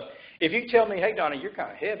people and stuff. If you tell me, hey, Donna, you're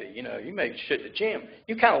kind of heavy, you know, you may shit at the gym,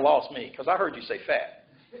 you kind of lost me because I heard you say fat.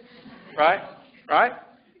 Right? Right?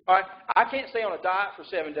 All right? I can't stay on a diet for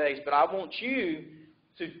 7 days, but I want you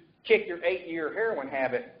to kick your 8-year heroin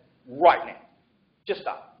habit right now. Just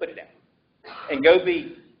stop. Put it down. And go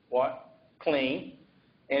be, what? Clean.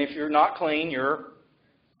 And if you're not clean, you're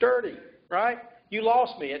dirty. Right? You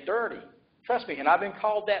lost me at dirty. Trust me, and I've been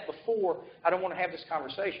called that before. I don't want to have this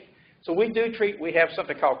conversation. So we have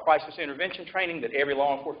something called crisis intervention training that every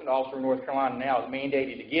law enforcement officer in North Carolina now is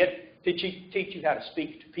mandated to get to teach you how to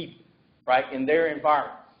speak to people, right, in their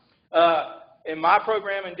environment. In my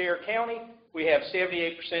program in Dare County, we have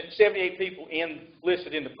 78 people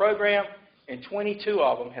listed in the program, and 22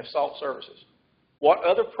 of them have sought services. What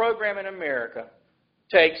other program in America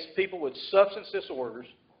takes people with substance disorders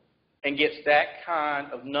and gets that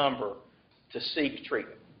kind of number to seek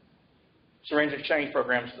treatment? Syringe exchange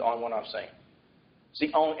programs is the only one I've seen.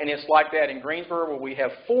 And it's like that in Greensboro, where we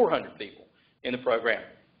have 400 people in the program.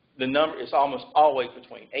 The number is almost always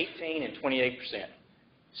between 18 and 28%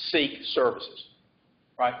 seek services.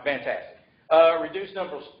 Right? Fantastic. Reduced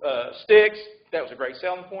number of sticks. That was a great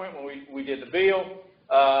selling point when we did the bill.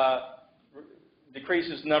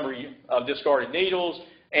 Decreases the number of discarded needles,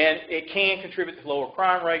 and it can contribute to lower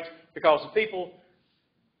crime rates because the people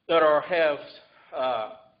that have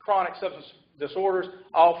chronic substance disorders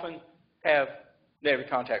often have negative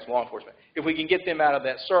contacts with law enforcement. If we can get them out of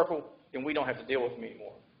that circle, then we don't have to deal with them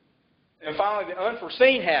anymore. And finally, the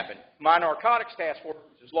unforeseen happened. My narcotics task force,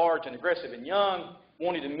 which is large and aggressive and young,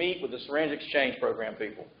 wanted to meet with the syringe exchange program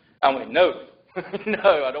people. I went, no,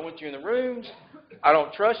 no, I don't want you in the rooms. I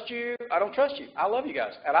don't trust you. I don't trust you. I love you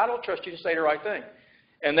guys, and I don't trust you to say the right thing.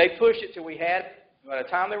 And they pushed it till we had it. By the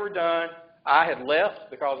time they were done, I had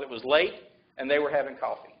left because it was late, and they were having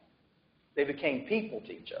coffee. They became people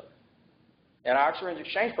to each other. And our syringe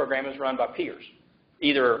exchange program is run by peers,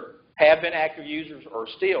 either have been active users or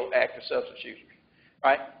still active substance users,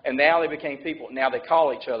 right? And now they became people. Now they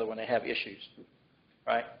call each other when they have issues,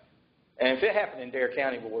 right? And if it happened in Dare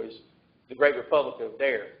County, boys, the great republic of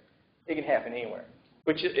Dare, it can happen anywhere,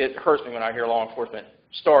 which it hurts me when I hear law enforcement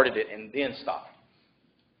started it and then stopped.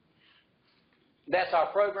 That's our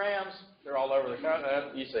programs. They're all over the country.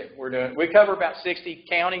 You see, we cover about 60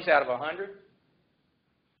 counties out of 100.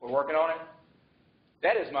 We're working on it.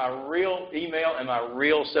 That is my real email and my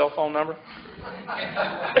real cell phone number.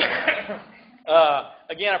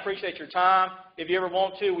 Again, I appreciate your time. If you ever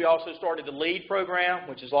want to, we also started the LEAD program,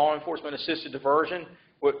 which is Law Enforcement Assisted Diversion,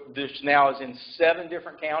 which now is in 7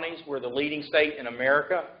 different counties. We're the leading state in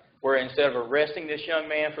America, where instead of arresting this young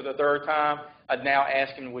man for the 3rd time, I'd now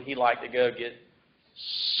ask him would he like to go get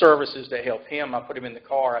services to help him. I put him in the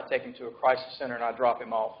car. I take him to a crisis center, and I drop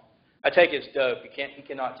him off. I take his dope. He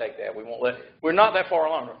cannot take that. We're not that far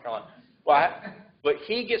along, North Carolina. But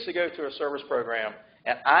he gets to go to a service program,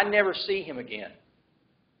 and I never see him again.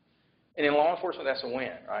 And in law enforcement, that's a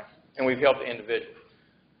win, right? And we've helped the individual.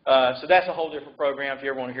 So that's a whole different program. If you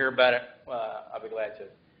ever want to hear about it, I'll be glad to.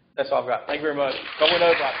 That's all I've got. Thank you very much. If I went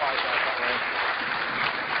over, I apologize.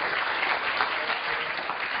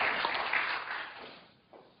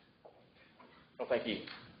 Well, thank you.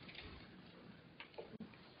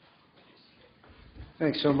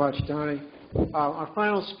 Thanks so much, Donnie. Our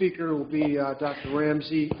final speaker will be Dr.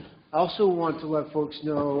 Ramsey. I also want to let folks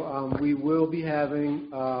know we will be having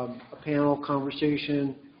a panel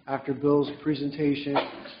conversation after Bill's presentation.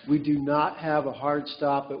 We do not have a hard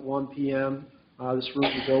stop at 1 p.m. This room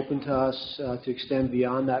is open to us to extend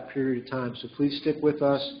beyond that period of time, so please stick with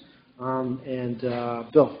us.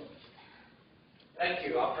 Bill. Thank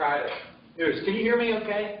you. I'll try to. Can you hear me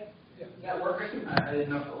okay? Is that working? I didn't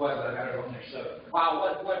know if it was, but I got it on there. So, wow,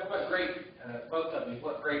 what great, both of you,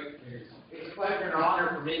 what great. It's a pleasure and an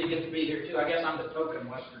honor for me to get to be here, too. I guess I'm the token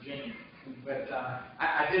West Virginian. But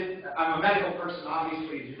I'm a medical person,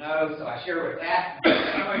 obviously, as you know, so I share with that.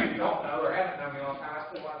 Some of you don't know or haven't known me a long time. I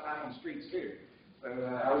spent a lot of time on the streets, too. So,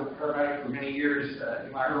 I was a paramedic for many years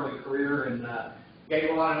in my early career and gave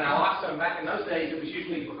a lot of naloxone. Back in those days, it was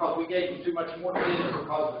usually because we gave them too much morphine or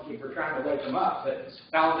because we were trying to wake them up. But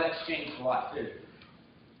now that's changed a lot, too.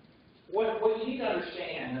 What you need to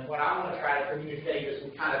understand, and what I want to try to communicate as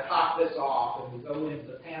we kind of top this off and we go into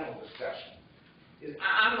the panel discussion, is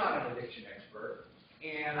I'm not an addiction expert,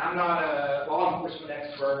 and I'm not a law enforcement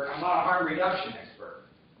expert, I'm not a harm reduction expert.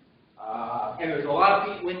 And there's a lot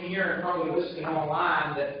of people in here and probably listening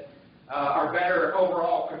online that are better at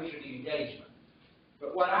overall community engagement.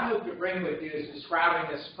 But what I hope to bring with you is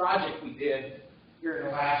describing this project we did here in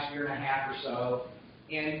the last year and a half or so,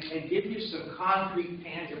 and give you some concrete,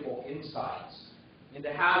 tangible insights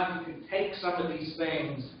into how you can take some of these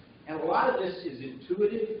things, and a lot of this is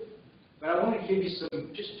intuitive, but I want to give you some,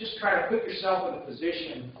 just try to put yourself in a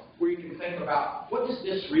position where you can think about, what does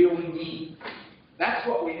this really mean? That's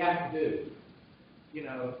what we have to do. You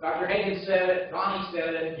know, Dr. Hagen said it, Donnie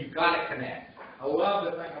said it, you've got to connect. I love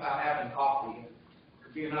the thing about having coffee. There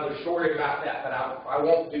could be another story about that, but I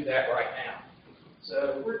won't do that right now.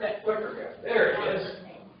 So where'd that clicker go? There it is.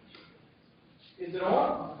 Is it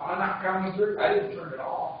on? I'm not coming through. I didn't turn it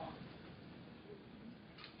off.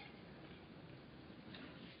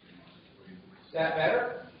 Is that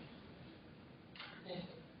better?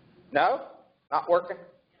 No? Not working?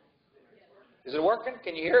 Is it working?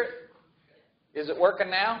 Can you hear it? Is it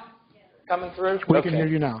working now? Coming through? We can hear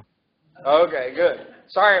you now. Okay, good.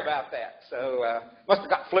 Sorry about that. So must have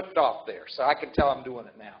got flipped off there. So I can tell I'm doing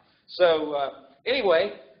it now. So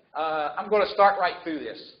anyway, I'm going to start right through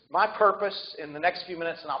this. My purpose in the next few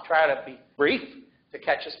minutes, and I'll try to be brief to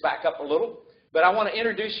catch us back up a little, but I want to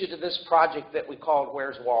introduce you to this project that we called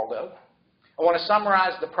Where's Waldo? I want to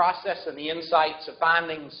summarize the process and the insights and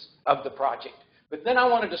findings of the project. But then I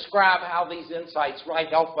want to describe how these insights might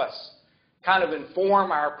help us kind of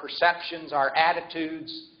inform our perceptions, our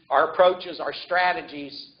attitudes, our approaches, our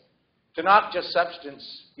strategies to not just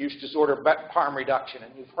substance use disorder, but harm reduction.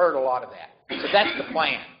 And you've heard a lot of that. So that's the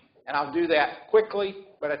plan. And I'll do that quickly,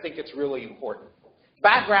 but I think it's really important.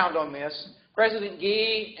 Background on this, President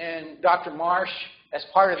Gee and Dr. Marsh, as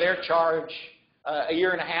part of their charge a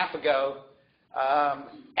year and a half ago,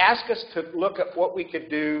 asked us to look at what we could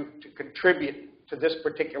do to contribute to this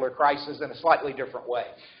particular crisis in a slightly different way.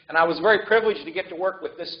 And I was very privileged to get to work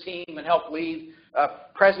with this team and help lead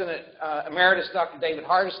President Emeritus Dr. David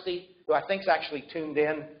Hardesty, who I think is actually tuned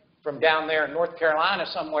in from down there in North Carolina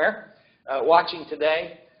somewhere, watching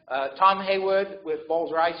today. Tom Haywood with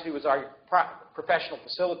Bowles-Rice, who was our professional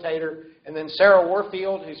facilitator, and then Sarah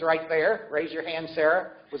Warfield, who's right there. Raise your hand,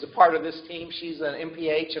 Sarah, was a part of this team. She's an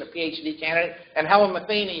MPH and a PhD candidate. And Helen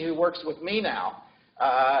Matheny, who works with me now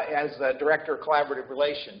as the Director of Collaborative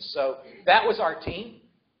Relations. So that was our team.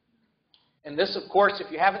 And this, of course,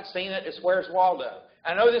 if you haven't seen it, is Where's Waldo?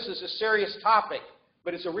 I know this is a serious topic,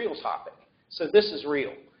 but it's a real topic. So this is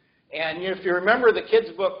real. And if you remember the kids'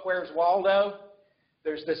 book, Where's Waldo?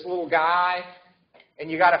 There's this little guy, and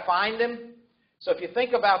you got to find him. So if you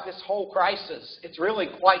think about this whole crisis, it's really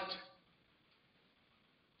quite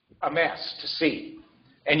a mess to see.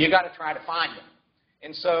 And you got to try to find him.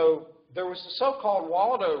 And so there was the so-called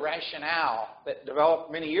Waldo rationale that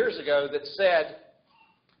developed many years ago that said,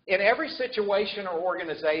 in every situation or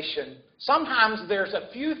organization, sometimes there's a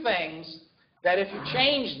few things that if you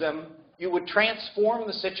change them, you would transform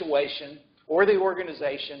the situation or the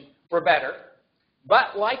organization for better.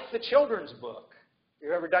 But like the children's book, if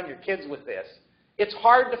you've ever done your kids with this, it's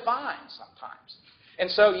hard to find sometimes.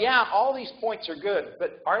 And so, yeah, all these points are good,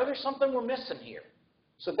 but are there something we're missing here?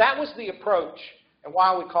 So that was the approach and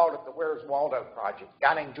why we called it the Where's Waldo Project. A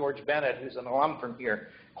guy named George Bennett, who's an alum from here,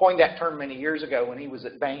 coined that term many years ago when he was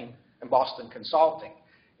at Bain and Boston Consulting.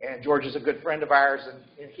 And George is a good friend of ours,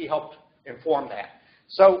 and he helped inform that.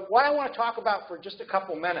 So what I want to talk about for just a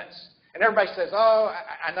couple minutes, and everybody says, oh,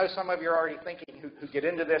 I know some of you are already thinking who get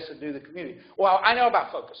into this and do the community. Well, I know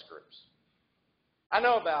about focus groups. I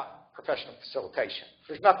know about professional facilitation.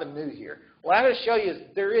 There's nothing new here. What I'm going to show you is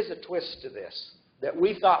there is a twist to this that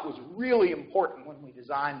we thought was really important when we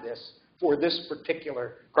designed this for this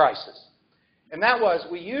particular crisis. And that was,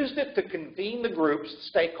 we used it to convene the groups,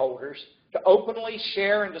 the stakeholders, to openly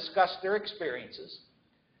share and discuss their experiences.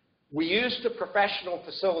 We used the professional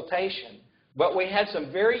facilitation, but we had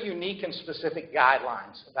some very unique and specific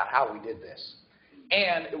guidelines about how we did this.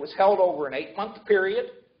 And it was held over an 8-month period.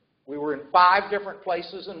 We were in 5 different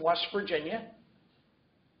places in West Virginia.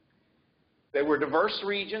 They were diverse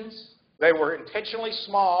regions. They were intentionally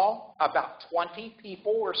small. About 20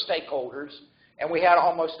 people were stakeholders, and we had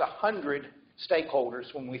almost 100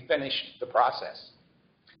 stakeholders when we finished the process.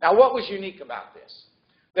 Now, what was unique about this?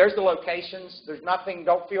 There's the locations. There's nothing,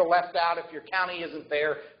 don't feel left out if your county isn't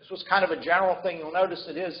there. This was kind of a general thing. You'll notice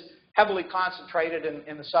it is heavily concentrated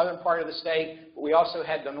in the southern part of the state, but we also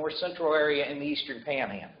had the north central area and the eastern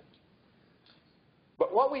panhandle.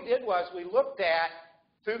 But what we did was we looked at,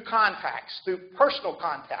 through contacts, through personal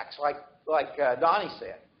contacts, like Donnie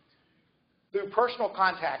said, through personal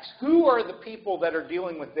contacts, who are the people that are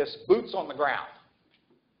dealing with this boots on the ground?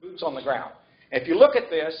 Boots on the ground. And if you look at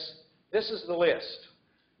this, this is the list.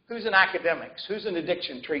 Who's in academics? Who's in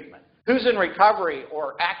addiction treatment? Who's in recovery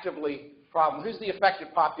or actively problem? Who's the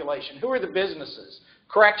affected population? Who are the businesses?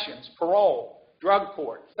 Corrections, parole, drug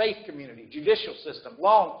court, faith community, judicial system,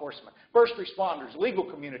 law enforcement, first responders, legal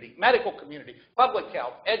community, medical community, public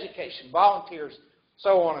health, education, volunteers,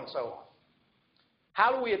 so on and so on.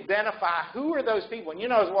 How do we identify who are those people? And you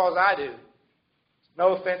know as well as I do,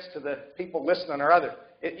 no offense to the people listening or other,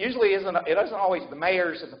 it isn't always the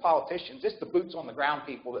mayors and the politicians, it's the boots on the ground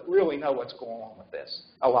people that really know what's going on with this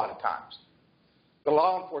a lot of times. The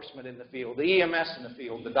law enforcement in the field, the EMS in the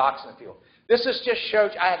field, the docs in the field. This is just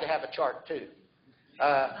shows, I had to have a chart too.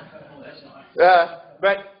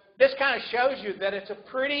 But this kind of shows you that it's a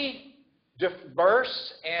pretty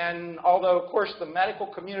diverse, and although, of course, the medical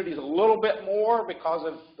community is a little bit more because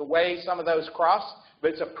of the way some of those cross,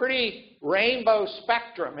 but it's a pretty rainbow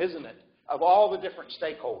spectrum, isn't it, of all the different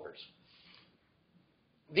stakeholders.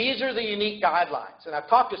 These are the unique guidelines. And I've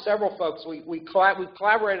talked to several folks. We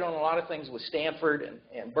collaborated on a lot of things with Stanford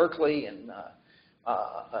and Berkeley and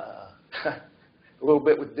a little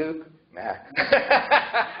bit with Duke. Nah.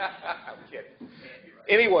 I'm kidding.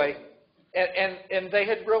 Anyway, and they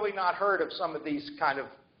had really not heard of some of these kind of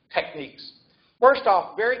techniques. First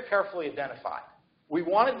off, very carefully identified. We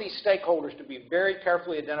wanted these stakeholders to be very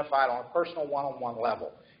carefully identified on a personal one-on-one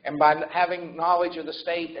level. And by having knowledge of the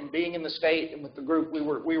state and being in the state and with the group, we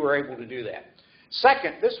were able to do that.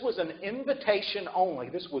 Second, this was an invitation only.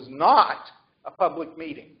 This was not a public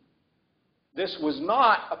meeting. This was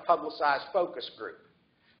not a publicized focus group.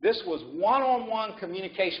 This was one-on-one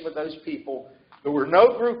communication with those people. There were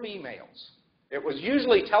no group emails. It was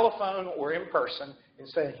usually telephone or in person and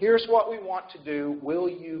saying, here's what we want to do. Will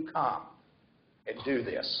you come and do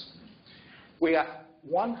this? We got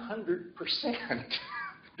 100%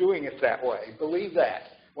 doing it that way. Believe that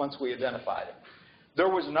once we identified it. There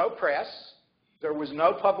was no press. There was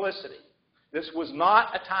no publicity. This was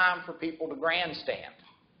not a time for people to grandstand.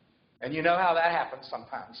 And you know how that happens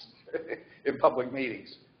sometimes in public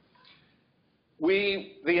meetings. The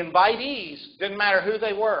invitees, didn't matter who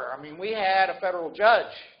they were. I mean, we had a federal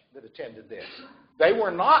judge that attended this. They were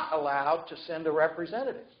not allowed to send a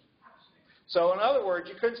representative. So in other words,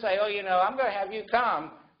 you couldn't say, oh, you know, I'm going to have you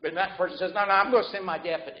come, but that person says, no, I'm going to send my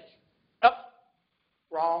deputy. Nope,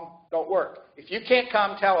 wrong, don't work. If you can't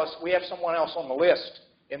come, tell us. We have someone else on the list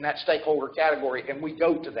in that stakeholder category, and we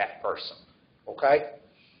go to that person, okay?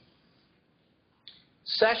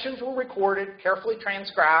 Sessions were recorded, carefully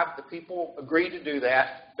transcribed. The people agreed to do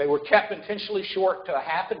that. They were kept intentionally short to a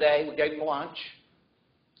half a day. We gave them lunch.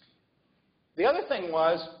 The other thing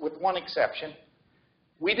was, with one exception,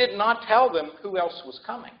 we did not tell them who else was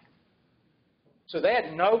coming. So they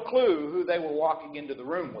had no clue who they were walking into the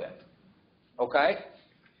room with. Okay?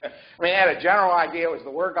 I mean, they had a general idea as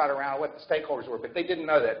the word got around what the stakeholders were, but they didn't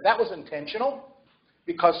know that. That was intentional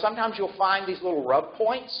because sometimes you'll find these little rub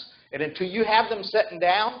points, and until you have them sitting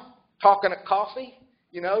down, talking at coffee,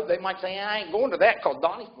 you know, they might say, I ain't going to that because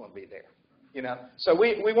Donnie's going to be there. You know? So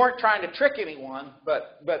we weren't trying to trick anyone,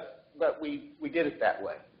 but we did it that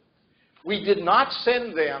way. We did not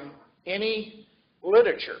send them any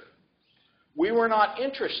literature. We were not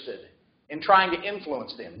interested in trying to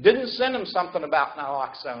influence them. Didn't send them something about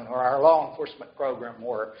naloxone or our law enforcement program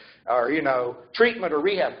or you know, treatment or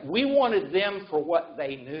rehab. We wanted them for what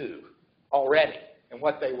they knew already and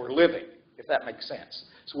what they were living, if that makes sense.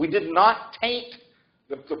 So we did not taint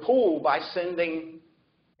the pool by sending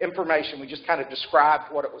information. We just kind of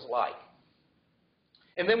described what it was like.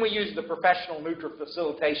 And then we use the professional neutral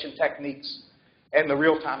facilitation techniques and the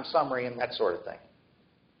real-time summary and that sort of thing.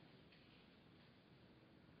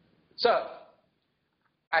 So,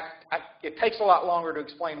 it takes a lot longer to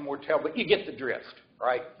explain in more detail, but you get the drift,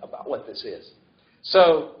 right, about what this is.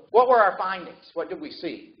 So, what were our findings? What did we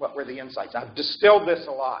see? What were the insights? I've distilled this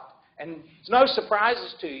a lot. And it's no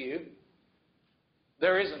surprises to you,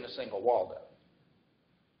 there isn't a single Waldo.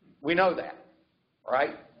 We know that,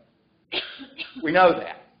 right? We know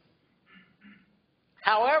that.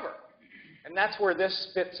 However, and that's where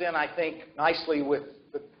this fits in, I think, nicely with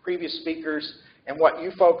the previous speakers and what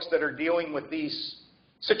you folks that are dealing with these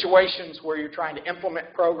situations where you're trying to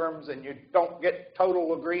implement programs and you don't get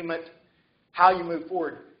total agreement, how you move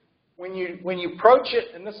forward. When you approach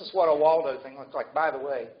it, and this is what a Waldo thing looks like. By the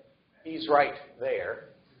way, he's right there.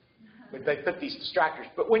 But they put these distractors.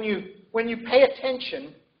 But when you pay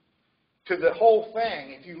attention to the whole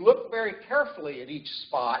thing, if you look very carefully at each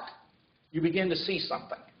spot, you begin to see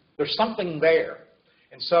something. There's something there.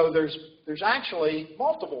 And so there's actually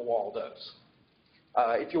multiple Waldos,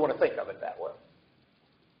 if you want to think of it that way.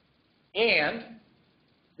 And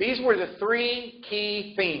these were the three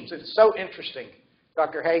key themes. It's so interesting,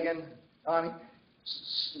 Dr. Hagan, Donnie.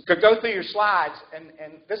 Could go through your slides,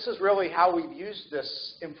 and this is really how we've used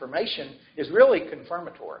this information, is really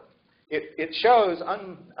confirmatory. It shows,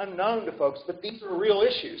 unknown to folks, that these are real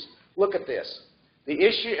issues. Look at this. The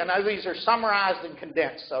issue, and these are summarized and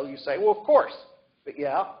condensed, so you say, well, of course. But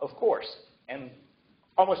yeah, of course. And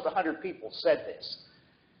almost 100 people said this.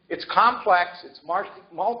 It's complex, it's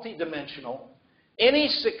multidimensional. Any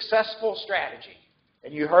successful strategy,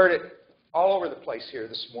 and you heard it all over the place here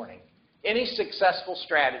this morning, any successful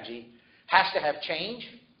strategy has to have change.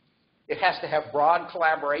 It has to have broad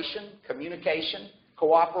collaboration, communication,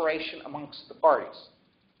 cooperation amongst the parties.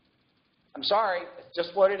 I'm sorry, it's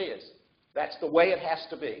just what it is. That's the way it has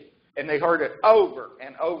to be. And they heard it over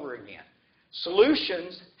and over again.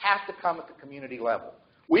 Solutions have to come at the community level.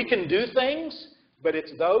 We can do things, but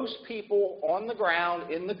it's those people on the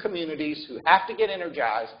ground in the communities who have to get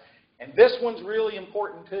energized. And this one's really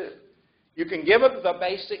important too. You can give them the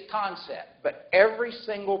basic concept, but every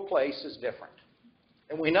single place is different.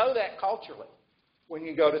 And we know that culturally when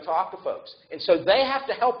you go to talk to folks. And so they have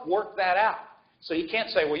to help work that out. So you can't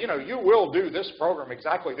say, well, you know, you will do this program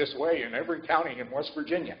exactly this way in every county in West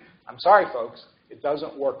Virginia. I'm sorry, folks, it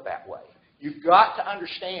doesn't work that way. You've got to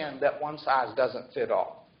understand that one size doesn't fit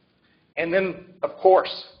all. And then, of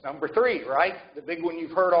course, number 3, right? The big one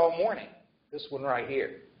you've heard all morning. This one right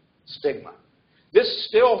here, stigma. This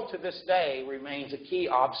still, to this day, remains a key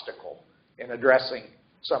obstacle in addressing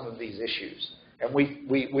some of these issues. And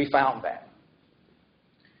we found that.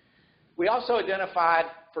 We also identified,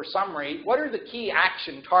 for summary, what are the key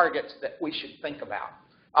action targets that we should think about?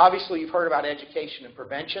 Obviously, you've heard about education and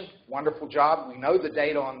prevention. Wonderful job. We know the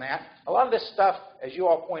data on that. A lot of this stuff, as you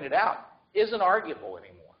all pointed out, isn't arguable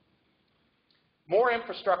anymore. More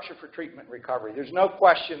infrastructure for treatment and recovery. There's no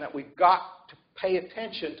question that we've got to pay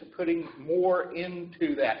attention to putting more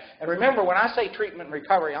into that. And remember, when I say treatment and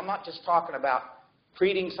recovery, I'm not just talking about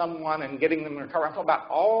treating someone and getting them to recover. I'm talking about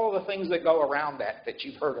all the things that go around that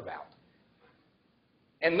you've heard about.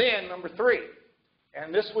 And then, number 3,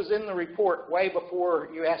 and this was in the report way before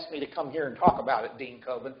you asked me to come here and talk about it, Dean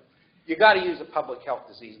Coben, you've got to use a public health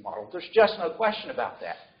disease model. There's just no question about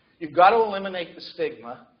that. You've got to eliminate the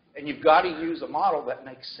stigma, and you've got to use a model that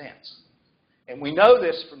makes sense. And we know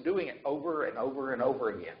this from doing it over and over and over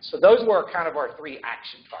again. So those were kind of our 3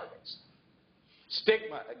 action targets.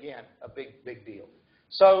 Stigma, again, a big, big deal.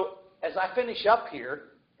 So as I finish up here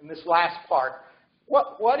in this last part,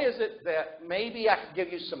 what is it that maybe I can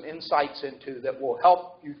give you some insights into that will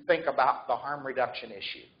help you think about the harm reduction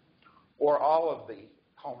issue or all of the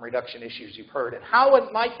harm reduction issues you've heard? And how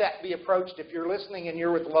might that be approached if you're listening and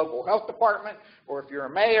you're with the local health department, or if you're a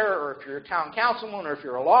mayor, or if you're a town councilman, or if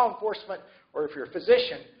you're a law enforcement, or if you're a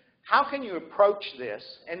physician? How can you approach this?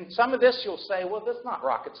 And some of this you'll say, well, that's not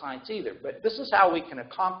rocket science either, but this is how we can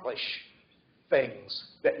accomplish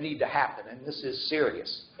things that need to happen, and this is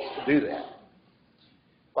serious to do that.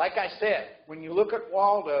 Like I said, when you look at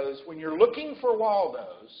Waldos, when you're looking for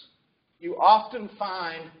Waldos, you often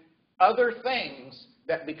find other things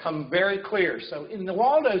that become very clear. So in the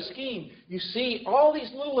Waldo scheme, you see all these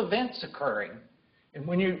little events occurring. And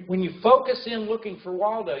when you focus in looking for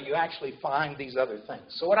Waldo, you actually find these other things.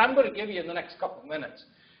 So what I'm going to give you in the next couple of minutes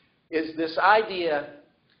is this idea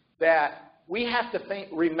that we have to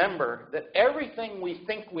remember that everything we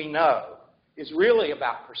think we know is really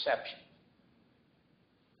about perception.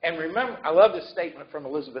 And remember, I love this statement from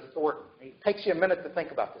Elizabeth Thornton. It takes you a minute to think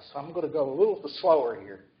about this, so I'm going to go a little slower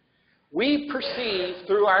here. We perceive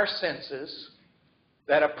through our senses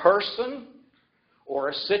that a person or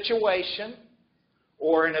a situation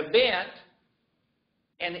or an event,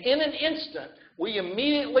 and in an instant, we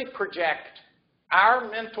immediately project our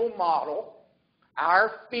mental model,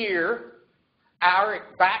 our fear, our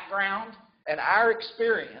background, and our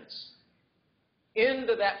experience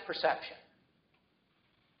into that perception.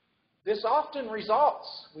 This often results,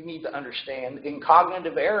 we need to understand, in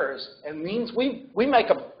cognitive errors, and means we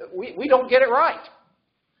don't get it right.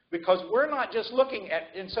 Because we're not just looking at,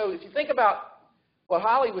 and so if you think about what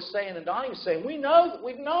Holly was saying and Donnie was saying, we know that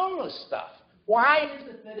we've known this stuff. Why is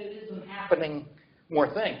it that it isn't happening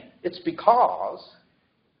more thing? It's because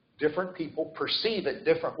different people perceive it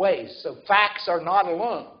different ways. So facts are not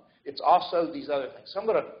alone. It's also these other things. So I'm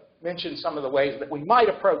going to mention some of the ways that we might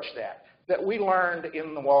approach that we learned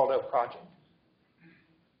in the Waldo Project.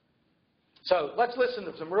 So let's listen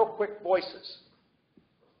to some real quick voices.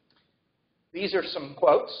 These are some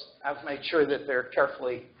quotes. I've made sure that they're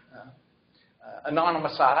carefully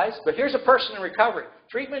anonymized. But here's a person in recovery.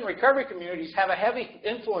 Treatment and recovery communities have a heavy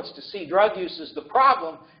influence to see drug use as the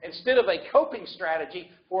problem instead of a coping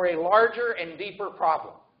strategy for a larger and deeper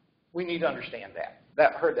problem. We need to understand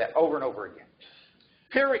that. Heard that over and over again.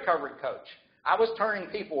 Peer recovery coach. I was turning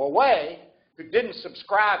people away who didn't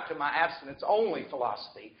subscribe to my abstinence-only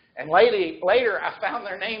philosophy. And later, I found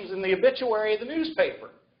their names in the obituary of the newspaper.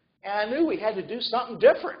 And I knew we had to do something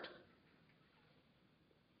different.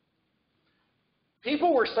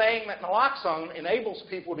 People were saying that naloxone enables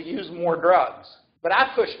people to use more drugs. But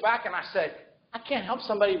I pushed back and I said, I can't help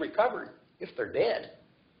somebody recover if they're dead.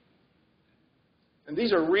 And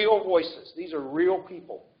these are real voices. These are real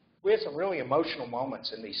people. We had some really emotional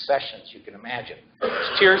moments in these sessions, you can imagine.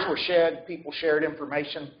 Tears were shed. People shared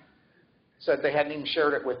information. Said they hadn't even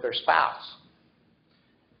shared it with their spouse.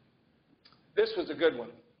 This was a good one.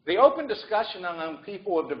 The open discussion among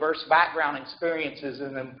people of diverse background experiences is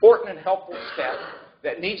an important and helpful step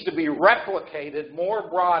that needs to be replicated more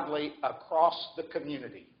broadly across the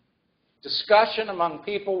community. Discussion among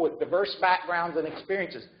people with diverse backgrounds and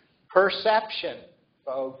experiences. Perception,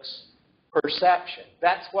 folks. Perception.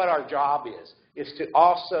 That's what our job is to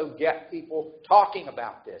also get people talking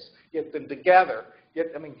about this. Get them together.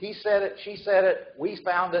 He said it, she said it, we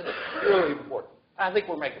found it. Really important. I think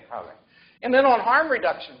we're making progress. And then on harm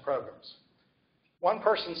reduction programs, one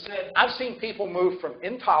person said, I've seen people move from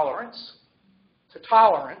intolerance to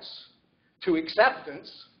tolerance to acceptance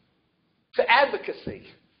to advocacy.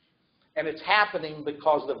 And it's happening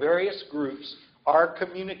because the various groups are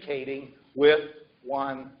communicating with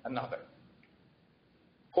one another.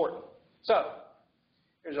 Important. So,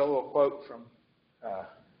 here's a little quote from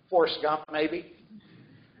Forrest Gump, maybe.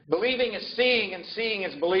 Believing is seeing, and seeing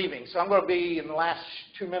is believing. So I'm going to be, in the last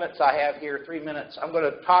 2 minutes I have here, 3 minutes, I'm going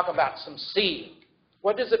to talk about some seeing.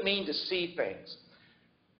 What does it mean to see things?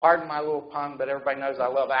 Pardon my little pun, but everybody knows I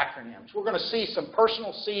love acronyms. We're going to see some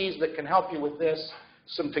personal C's that can help you with this,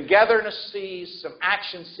 some togetherness C's, some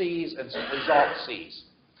action C's, and some result C's.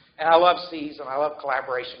 And I love C's, and I love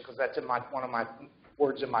collaboration because that's in one of my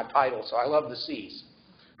words in my title, so I love the C's.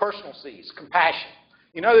 Personal C's, compassion.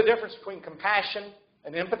 You know the difference between compassion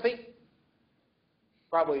and empathy?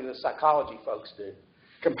 Probably the psychology folks do.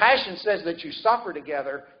 Compassion says that you suffer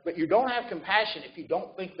together, but you don't have compassion if you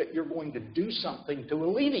don't think that you're going to do something to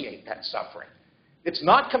alleviate that suffering. It's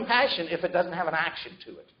not compassion if it doesn't have an action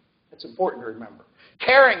to it. It's important to remember.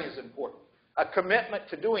 Caring is important. A commitment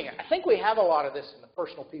to doing it. I think we have a lot of this in the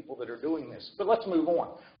personal people that are doing this, but let's move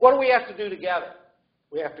on. What do we have to do together?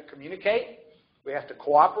 We have to communicate. We have to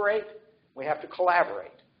cooperate. We have to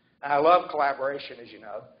collaborate. And I love collaboration, as you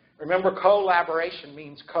know. Remember, collaboration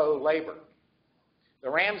means co-labor. The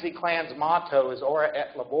Ramsey clan's motto is ora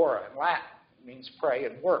et labora in Latin. It means pray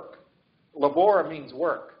and work. Labora means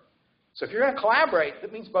work. So if you're going to collaborate,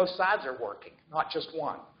 that means both sides are working, not just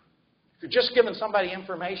one. If you're just giving somebody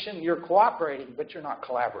information, you're cooperating, but you're not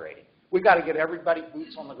collaborating. We've got to get everybody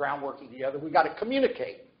boots on the ground working together. We've got to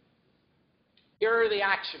communicate. Here are the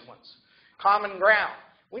action ones. Common ground.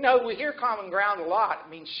 We hear common ground a lot. It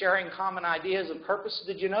means sharing common ideas and purposes.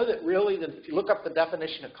 Did you know that really, that if you look up the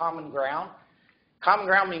definition of common ground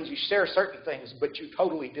means you share certain things, but you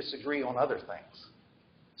totally disagree on other things.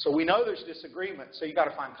 So we know there's disagreement, so you've got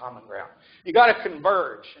to find common ground. You've got to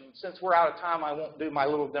converge. And since we're out of time, I won't do my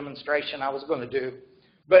little demonstration I was going to do.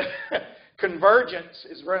 But convergence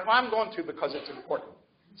is where I'm going to because it's important.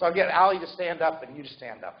 So I'll get Allie to stand up and you to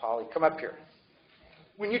stand up, Holly. Come up here.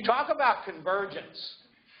 When you talk about convergence,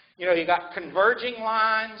 you got converging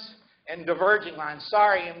lines and diverging lines.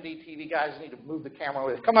 Sorry, MDTV guys, need to move the camera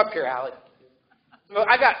with it. Come up here, Allie. So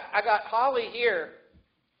I got Holly here.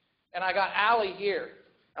 and I got Allie here.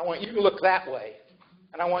 I want you to look that way,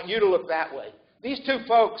 and I want you to look that way. These two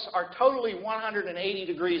folks are totally 180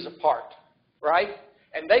 degrees apart, right?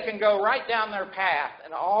 And they can go right down their path,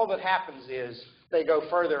 and all that happens is they go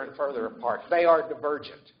further and further apart. They are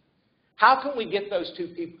divergent. How can we get those two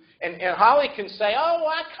people? And Holly can say, oh,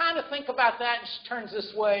 I kind of think about that, and she turns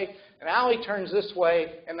this way, and Allie turns this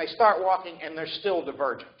way, and they start walking, and they're still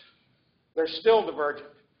divergent. They're still divergent.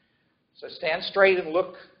 So stand straight and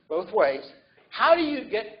look both ways. How do you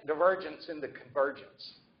get divergence into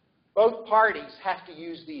convergence? Both parties have to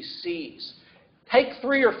use these C's. Take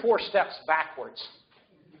 3 or 4 steps backwards.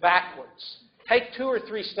 Take 2 or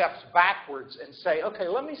 3 steps backwards and say, okay,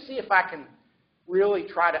 let me see if I can really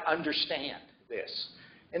try to understand this.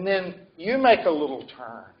 And then you make a little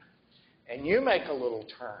turn, and you make a little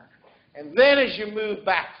turn. And then as you move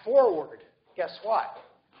back forward, guess what?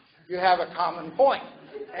 You have a common point,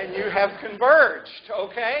 and you have converged,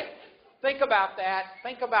 okay? Think about that.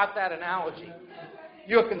 Think about that analogy.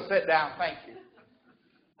 You can sit down, thank you.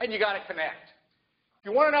 And you got to connect. If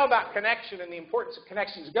you want to know about connection and the importance of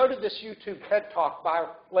connections, go to this YouTube TED Talk by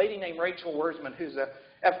a lady named Rachel Wurzman, who's a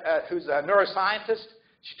neuroscientist.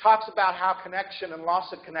 She talks about how connection and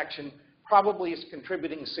loss of connection probably is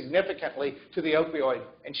contributing significantly to the opioid,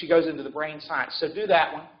 and she goes into the brain science. So do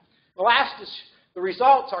that one. The last is the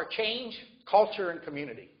results are change, culture, and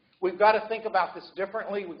community. We've got to think about this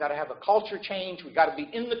differently. We've got to have a culture change. We've got to be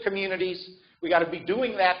in the communities. We've got to be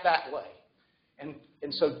doing that way.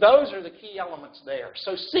 And so those are the key elements there.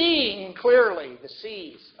 So seeing clearly the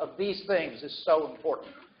C's of these things is so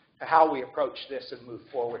important to how we approach this and move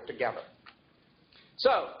forward together.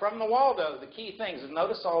 So from the Waldo, the key things, and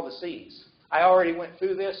notice all the C's. I already went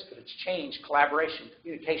through this, but it's change, collaboration,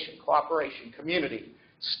 communication, cooperation, community.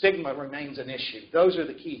 Stigma remains an issue. Those are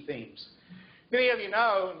the key themes. Many of you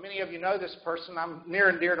know this person. I'm near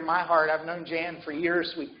and dear to my heart. I've known Jan for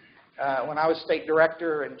years. When I was state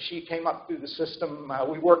director and she came up through the system,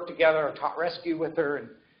 we worked together. I taught rescue with her,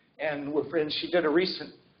 and we're friends. She did a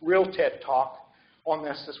recent real TED Talk on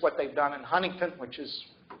this. This is what they've done in Huntington, which is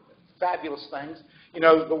fabulous things. You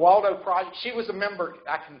know, the Waldo Project, she was a member,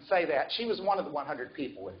 I can say that. She was one of the 100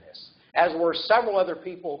 people in this, as were several other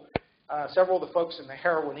people. Several of the folks in the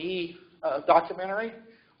Heroin E documentary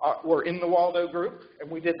were in the Waldo group, and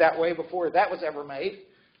we did that way before that was ever made.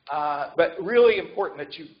 But really important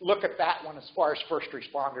that you look at that one as far as first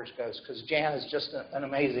responders goes, because Jan is just an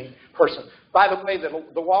amazing person. By the way,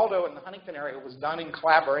 the Waldo in the Huntington area was done in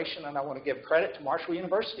collaboration, and I want to give credit to Marshall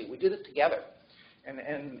University. We did it together, and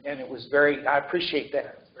it was I appreciate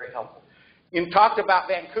that. It's very helpful. You talked about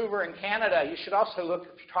Vancouver and Canada. You should also look,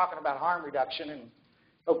 if you're talking about harm reduction, and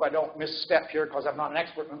hope I don't misstep here because I'm not an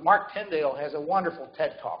expert, but Mark Tyndale has a wonderful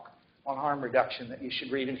TED Talk on harm reduction that you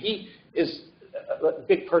should read, and he is a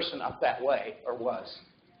big person up that way, or was.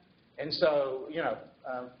 And so,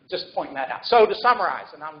 just pointing that out. So to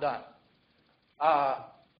summarize, and I'm done.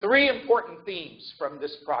 3 important themes from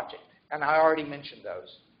this project, and I already mentioned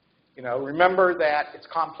those. Remember that it's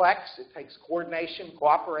complex. It takes coordination,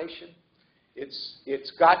 cooperation.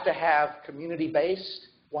 It's got to have community-based.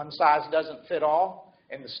 One size doesn't fit all.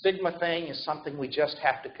 And the stigma thing is something we just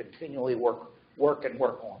have to continually work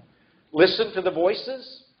on. Listen to the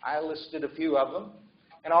voices. I listed a few of them.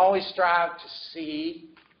 And always strive to see,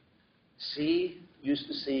 use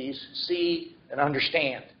the C's, see and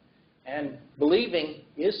understand. And believing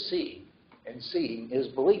is seeing, and seeing is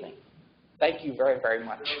believing. Thank you very, very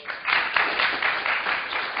much.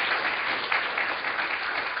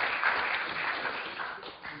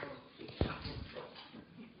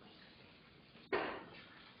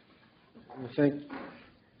 I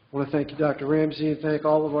want to thank you, Dr. Ramsey, and thank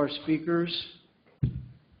all of our speakers.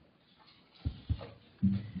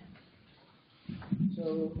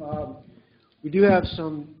 So we do have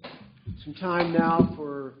some time now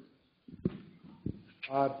for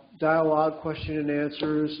dialogue, question and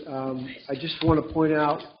answers. I just want to point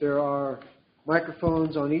out there are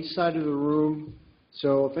microphones on each side of the room.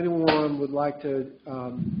 So if anyone would like to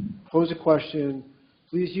pose a question,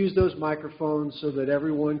 please use those microphones so that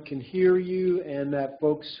everyone can hear you and that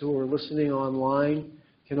folks who are listening online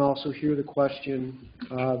can also hear the question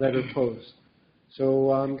that are posed.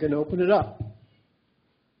 So I'm going to open it up.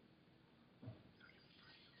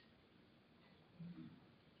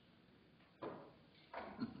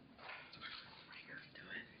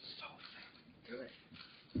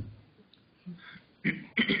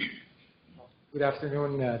 Good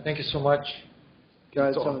afternoon. Thank you so much.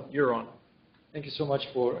 Guys, You're on. Thank you so much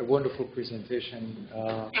for a wonderful presentation.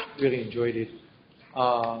 Really enjoyed it.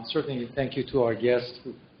 Certainly thank you to our guests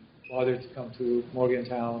who bothered to come to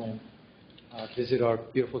Morgantown and visit our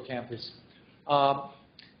beautiful campus. I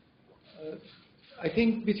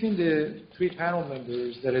think between the three panel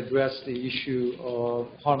members that addressed the issue of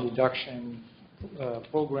harm reduction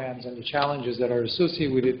programs and the challenges that are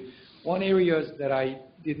associated with it, one area that I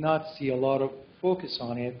did not see a lot of focus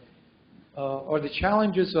on it are the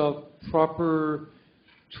challenges of proper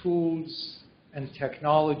tools and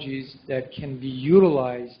technologies that can be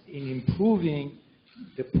utilized in improving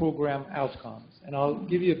the program outcomes. And I'll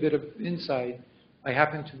give you a bit of insight. I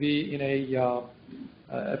happen to be in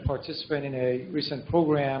a participant in a recent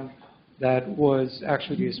program that was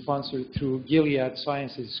actually sponsored through Gilead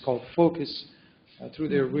Sciences. It's called Focus, through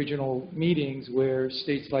their regional meetings where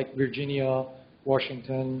states like Virginia,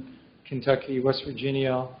 Washington, Kentucky, West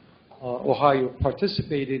Virginia, Ohio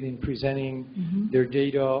participated in presenting their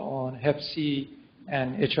data on Hep C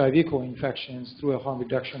and HIV co-infections through a harm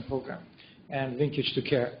reduction program and linkage to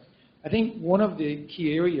care. I think one of the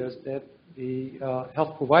key areas that the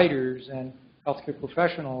health providers and healthcare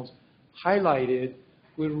professionals highlighted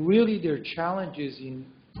were really their challenges in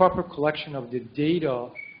proper collection of the data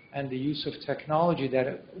and the use of technology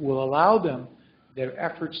that will allow them their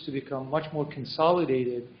efforts to become much more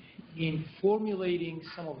consolidated in formulating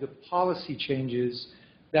some of the policy changes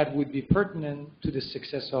that would be pertinent to the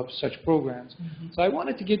success of such programs. So I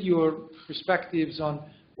wanted to get your perspectives on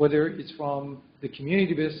whether it's from the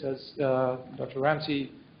community base, as Dr.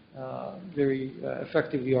 Ramsey very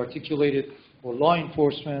effectively articulated, or law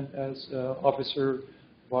enforcement, as Officer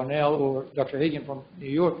Barnell or Dr. Hagan from New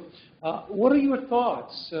York. What are your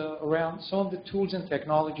thoughts around some of the tools and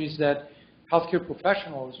technologies that healthcare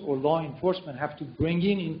professionals or law enforcement have to bring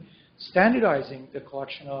in standardizing the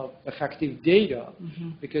collection of effective data?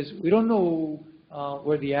 Because we don't know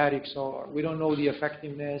where the addicts are. We don't know the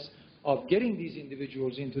effectiveness of getting these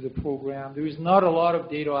individuals into the program. There is not a lot of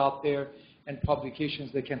data out there and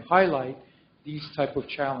publications that can highlight these type of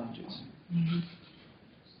challenges.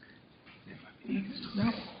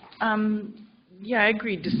 Yeah, I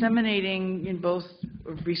agree. Disseminating in both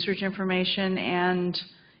research information and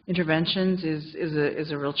interventions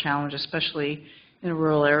is a real challenge, especially in a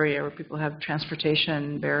rural area where people have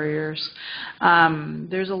transportation barriers.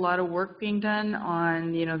 There's a lot of work being done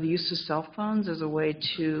on, the use of cell phones as a way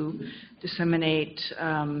to disseminate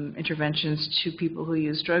interventions to people who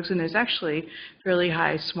use drugs, and there's actually fairly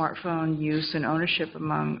high smartphone use and ownership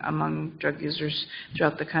among drug users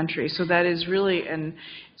throughout the country. So that is really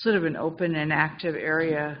sort of an open and active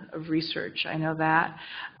area of research. I know that.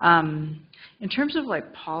 In terms of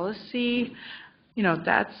policy,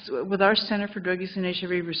 that's with our Center for Drug Use and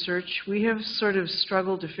HIV Research, we have sort of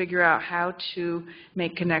struggled to figure out how to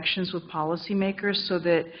make connections with policymakers so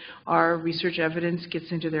that our research evidence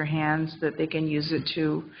gets into their hands, that they can use it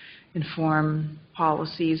to inform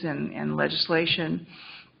policies and legislation.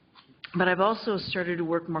 But I've also started to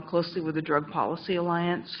work more closely with the Drug Policy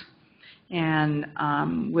Alliance and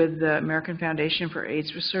with the American Foundation for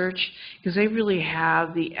AIDS Research, because they really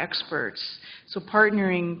have the experts. So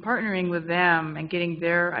partnering with them and getting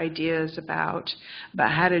their ideas about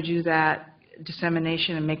how to do that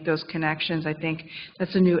dissemination and make those connections, I think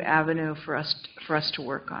that's a new avenue for us to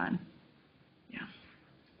work on. Yeah.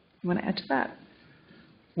 You want to add to that?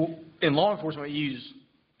 Well, in law enforcement,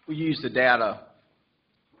 we use the data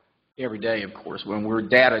every day, of course, when we're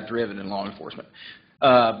data-driven in law enforcement.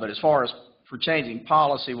 But as far as for changing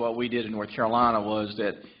policy, what we did in North Carolina was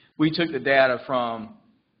that we took the data from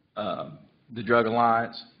the Drug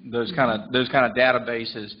Alliance, those kind of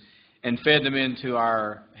databases, and fed them into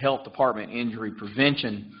our health department injury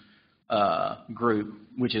prevention group,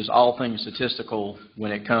 which is all things statistical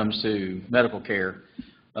when it comes to medical care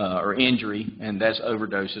or injury, and that's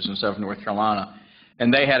overdoses and stuff in North Carolina.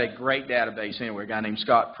 And they had a great database anyway. A guy named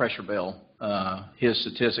Scott Pressurebell, his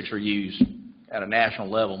statistics are used at a national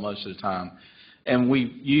level most of the time. And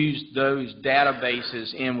we used those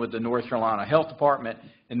databases in with the North Carolina Health Department,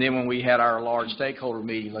 and then when we had our large stakeholder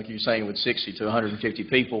meeting, like you were saying, with 60 to 150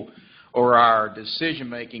 people, or our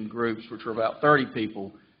decision-making groups, which were about 30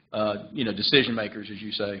 people, decision makers, as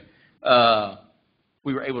you say,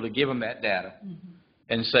 we were able to give them that data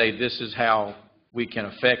and say, this is how we can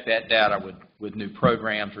affect that data with new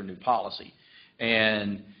programs or new policy.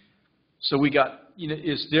 And so we got,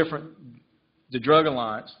 it's different. The Drug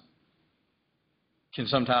Alliance can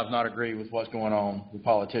sometimes not agree with what's going on with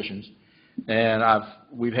politicians. And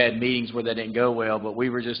we've had meetings where that didn't go well, but we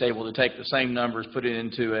were just able to take the same numbers, put it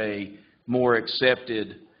into a more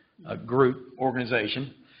accepted group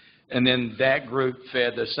organization, and then that group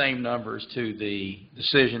fed the same numbers to the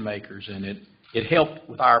decision makers, and it helped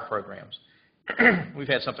with our programs. We've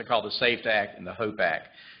had something called the SAFE Act and the HOPE Act,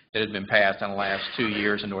 that had been passed in the last 2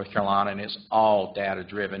 years in North Carolina, and it's all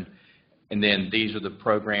data-driven. And then these are the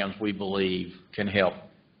programs we believe can help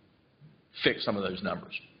fix some of those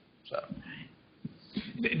numbers. So.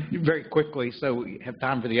 Very quickly, so we have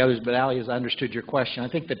time for the others, but Ali, as I understood your question, I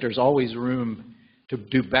think that there's always room to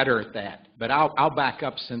do better at that. But I'll back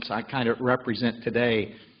up, since I kind of represent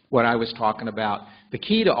today what I was talking about. The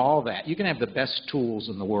key to all that, you can have the best tools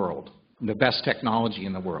in the world, the best technology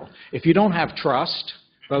in the world. If you don't have trust,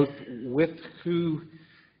 both with who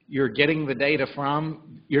you're getting the data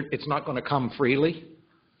from, it's not going to come freely.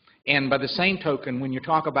 And by the same token, when you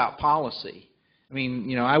talk about policy, I mean,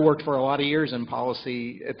 you know, I worked for a lot of years in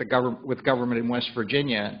policy at the with government in West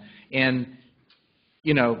Virginia, and,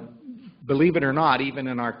 you know, believe it or not, even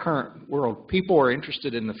in our current world, people are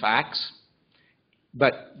interested in the facts,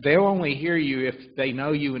 but they'll only hear you if they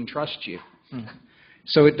know you and trust you.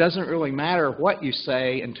 So it doesn't really matter what you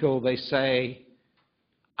say until they say,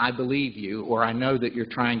 I believe you, or I know that you're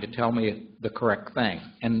trying to tell me the correct thing.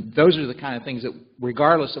 And those are the kind of things that,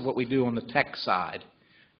 regardless of what we do on the tech side,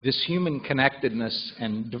 this human connectedness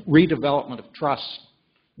and redevelopment of trust,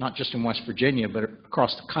 not just in West Virginia, but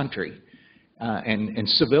across the country, and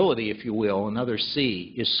civility, if you will, another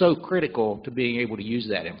C, is so critical to being able to use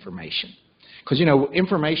that information. Because, you know,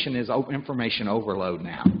 information is information overload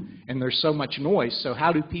now, and there's so much noise. So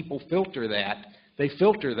how do people filter that? They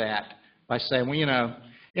filter that by saying, well, you know,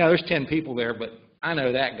 there's 10 people there, but I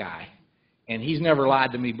know that guy, and he's never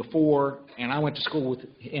lied to me before, and I went to school with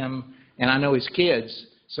him, and I know his kids,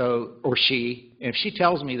 so, or she, and if she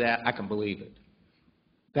tells me that, I can believe it.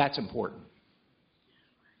 That's important.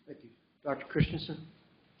 Thank you. Dr. Christensen?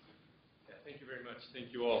 Yeah, thank you very much.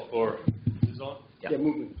 Thank you all for, is this on? Yeah,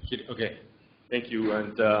 move it. Okay. Thank you,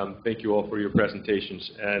 and thank you all for your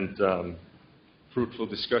presentations and fruitful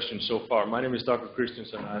discussion so far. My name is Dr.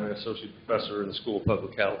 Christensen. I'm an associate professor in the School of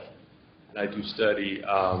Public Health, and I do study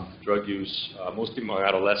drug use, mostly among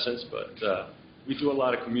adolescents, but we do a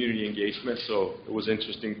lot of community engagement, so it was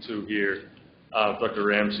interesting to hear Dr.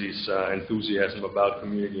 Ramsey's enthusiasm about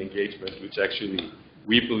community engagement, which actually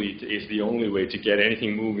we believe is the only way to get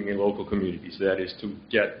anything moving in local communities. That is to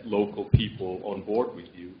get local people on board with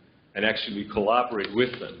you and actually collaborate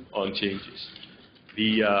with them on changes.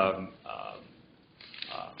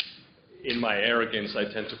 In my arrogance, I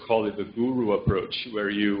tend to call it the guru approach,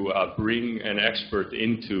 where you bring an expert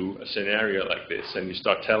into a scenario like this and you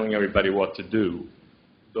start telling everybody what to do.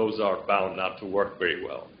 Those are bound not to work very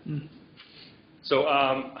well. So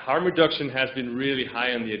harm reduction has been really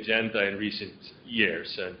high on the agenda in recent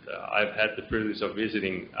years, and I've had the privilege of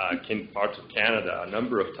visiting parts of Canada a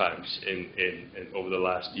number of times over the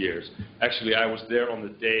last years. Actually, I was there on the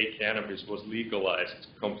day cannabis was legalized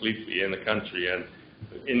completely in the country, and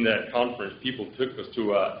in that conference, people took us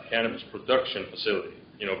to a cannabis production facility,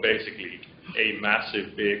 you know, basically a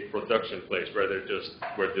massive, big production place where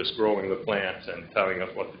we're just growing the plants and telling us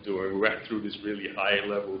what to do. And we went through this really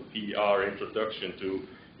high-level PR introduction to,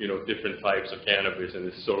 you know, different types of cannabis and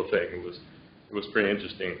this sort of thing. It was pretty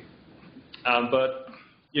interesting. But,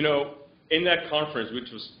 you know, in that conference,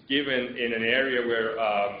 which was given in an area where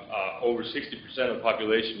over 60% of the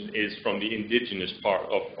population is from the indigenous part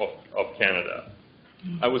of Canada,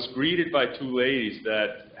 I was greeted by two ladies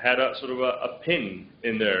that had a sort of a pin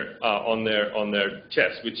in their on their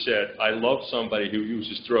chest, which said, "I love somebody who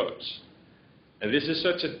uses drugs." And this is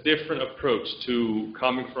such a different approach to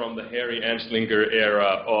coming from the Harry Anslinger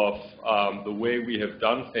era of the way we have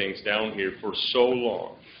done things down here for so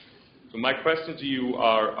long. So my question to you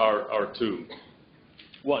are two.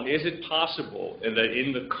 One, is it possible that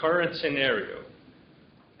in the current scenario,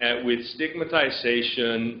 with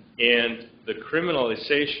stigmatization and the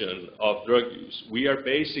criminalization of drug use, we are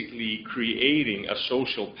basically creating a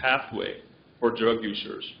social pathway for drug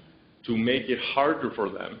users to make it harder for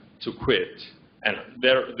them to quit, and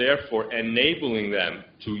therefore enabling them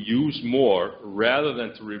to use more rather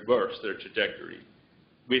than to reverse their trajectory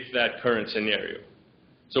with that current scenario?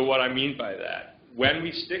 So what I mean by that, when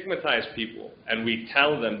we stigmatize people and we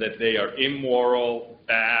tell them that they are immoral,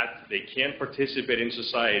 bad, they can't participate in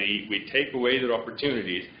society, we take away their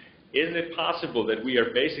opportunities, isn't it possible that we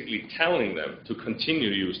are basically telling them to continue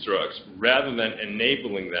to use drugs rather than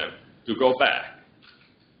enabling them to go back?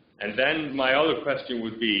 And then my other question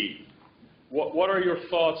would be, what are your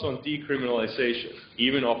thoughts on decriminalization,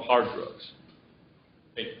 even of hard drugs?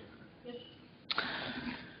 Thank you.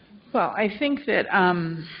 Well, I think that,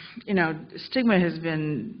 you know, stigma has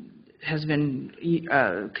been has been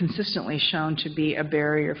consistently shown to be a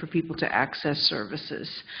barrier for people to access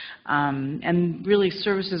services. And really,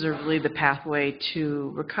 services are really the pathway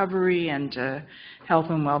to recovery and to health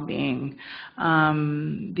and well-being.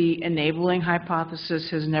 The enabling hypothesis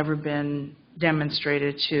has never been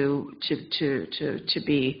demonstrated to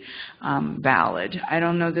be valid. I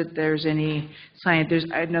don't know that there's any I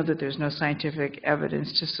know that there's no scientific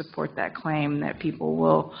evidence to support that claim that people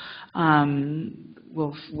will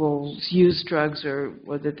use drugs or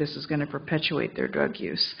that this is going to perpetuate their drug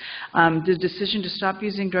use. The decision to stop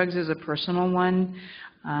using drugs is a personal one.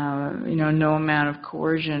 No amount of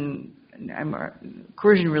coercion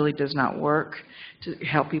really does not work to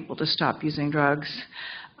help people to stop using drugs.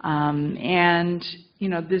 I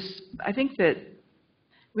think that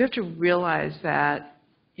we have to realize that,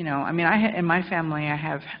 in my family, I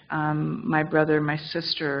have my brother, my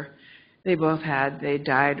sister. They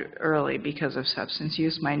died early because of substance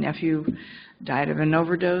use. My nephew died of an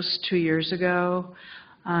overdose 2 years ago.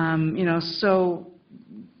 So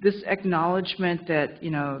this acknowledgement that,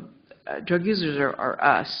 drug users are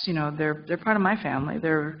us. They're part of my family.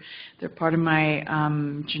 They're part of my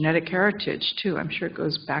genetic heritage too. I'm sure it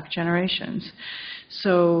goes back generations.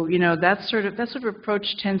 So that sort of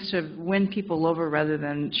approach tends to win people over rather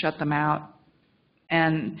than shut them out.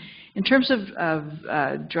 And in terms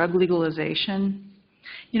of drug legalization,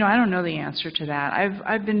 I don't know the answer to that.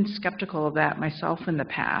 I've been skeptical of that myself in the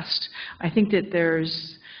past. I think that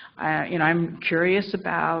there's, I'm curious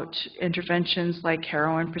about interventions like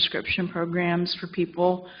heroin prescription programs for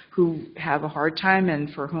people who have a hard time and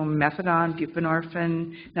for whom methadone,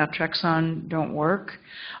 buprenorphine, naltrexone don't work.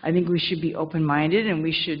 I think we should be open-minded, and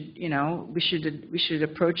we should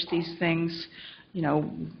approach these things,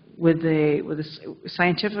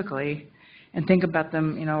 scientifically, and think about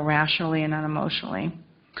them, rationally and unemotionally.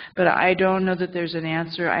 But I don't know that there's an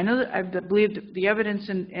answer. I believe that the evidence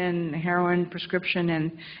in heroin prescription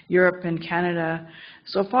in Europe and Canada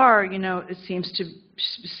so far, it seems to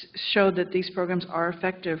show that these programs are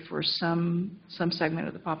effective for some segment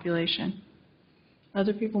of the population.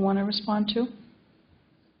 Other people want to respond to?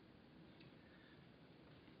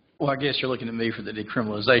 Well, I guess you're looking at me for the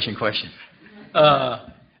decriminalization question.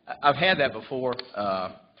 I've had that before.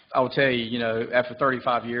 I will tell you, after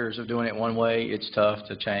 35 years of doing it one way, it's tough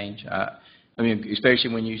to change.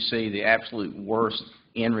 Especially when you see the absolute worst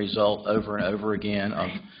end result over and over again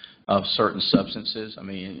of certain substances.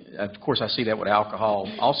 Of course, I see that with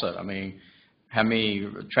alcohol also. How many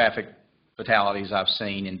traffic fatalities I've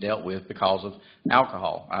seen and dealt with because of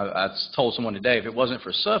alcohol. I told someone today, if it wasn't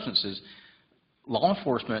for substances, law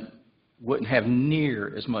enforcement wouldn't have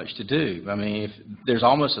near as much to do. If there's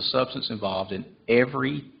almost a substance involved in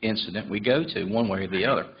every incident we go to, one way or the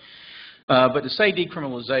other. But to say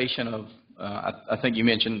decriminalization of, I think you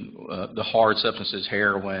mentioned the hard substances,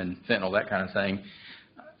 heroin, fentanyl, that kind of thing.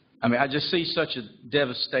 I just see such a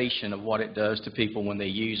devastation of what it does to people when they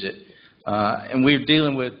use it. And we're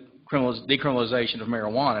dealing with decriminalization of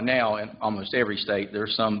marijuana now in almost every state.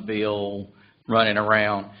 There's some bill running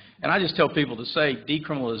around. And I just tell people to say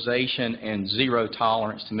decriminalization and zero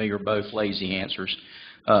tolerance to me are both lazy answers.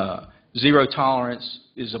 Zero tolerance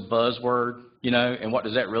is a buzzword, and what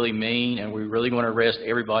does that really mean? And we really want to arrest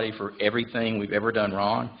everybody for everything we've ever done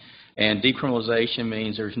wrong. And decriminalization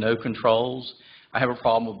means there's no controls. I have a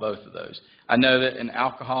problem with both of those. I know that in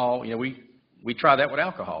alcohol, we try that with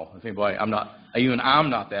alcohol. If anybody, I'm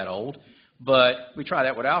not that old. But we try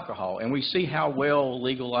that with alcohol, and we see how well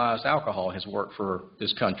legalized alcohol has worked for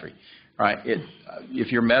this country, right?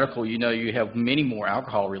 If you're medical, you have many more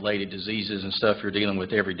alcohol-related diseases and stuff you're dealing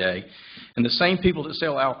with every day. And the same people that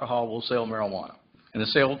sell alcohol will sell marijuana. And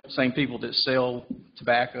the same people that sell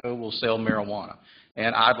tobacco will sell marijuana.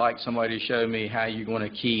 And I'd like somebody to show me how you're going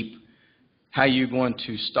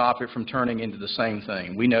to stop it from turning into the same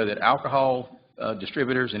thing. We know that alcohol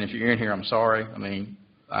distributors, and if you're in here, I'm sorry,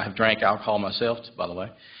 I have drank alcohol myself, by the way.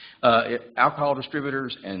 Alcohol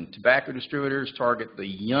distributors and tobacco distributors target the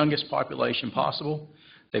youngest population possible.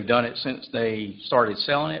 They've done it since they started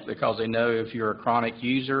selling it because they know if you're a chronic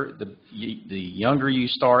user, the younger you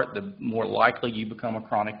start, the more likely you become a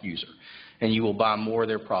chronic user, and you will buy more of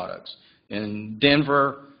their products. In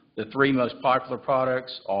Denver, the three most popular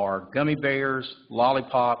products are gummy bears,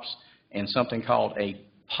 lollipops, and something called a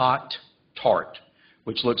pot tart,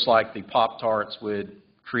 which looks like the Pop-Tarts with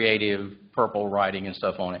creative purple writing and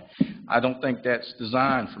stuff on it. I don't think that's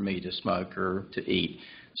designed for me to smoke or to eat.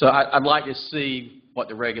 So I'd like to see what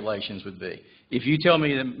the regulations would be. If you tell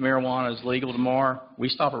me that marijuana is legal tomorrow, we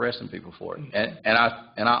stop arresting people for it. And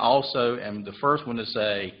I also am the first one to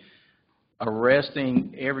say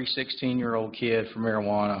arresting every 16-year-old kid for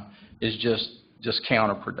marijuana is just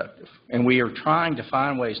counterproductive. And we are trying to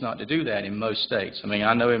find ways not to do that in most states. I mean,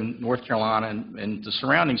 I know in North Carolina and the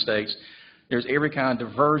surrounding states, there's every kind of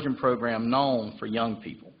diversion program known for young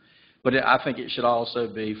people. But I think it should also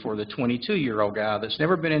be for the 22-year-old guy that's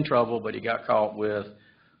never been in trouble, but he got caught with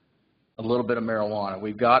a little bit of marijuana.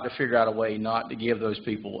 We've got to figure out a way not to give those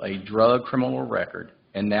people a drug criminal record,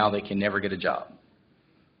 and now they can never get a job.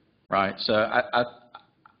 Right? So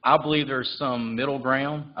I believe there's some middle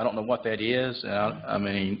ground. I don't know what that is. I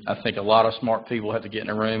mean, I think a lot of smart people have to get in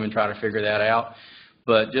a room and try to figure that out.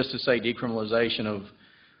 But just to say decriminalization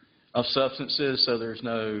of substances so there's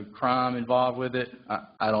no crime involved with it,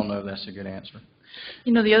 I don't know if that's a good answer.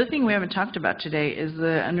 You know, the other thing we haven't talked about today is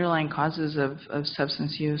the underlying causes of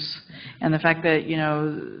substance use, and the fact that, you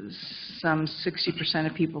know, some 60%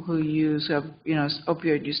 of people who use, you know,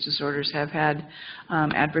 opioid use disorders have had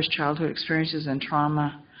adverse childhood experiences and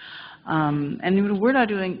trauma. And we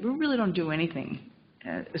really don't do anything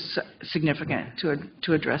significant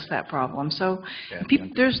to address that problem. So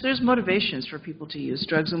there's motivations for people to use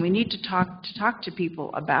drugs, and we need to talk to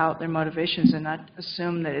people about their motivations and not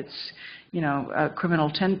assume that it's, you know, criminal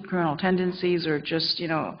tendencies or just, you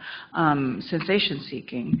know, sensation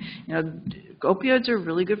seeking. You know, opioids are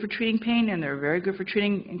really good for treating pain, and they're very good for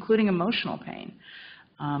treating, including emotional pain.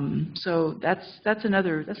 So that's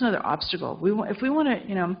another obstacle. If we want to,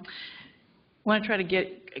 you know, try to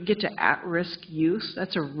get to at-risk use,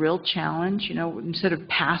 that's a real challenge. You know, instead of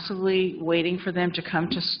passively waiting for them to come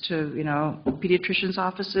to you know, pediatricians'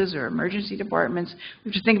 offices or emergency departments,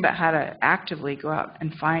 we have to think about how to actively go out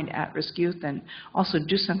and find at-risk youth and also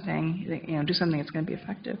do something that's going to be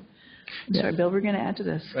effective. Sorry, Bill, we're going to add to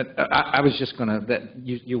this. But I was just going to,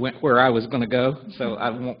 you went where I was going to go, so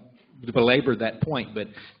I won't belabor that point. But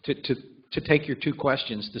to take your two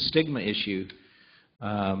questions, the stigma issue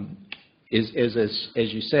is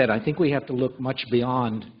as you said, I think we have to look much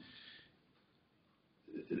beyond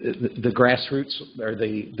the grassroots or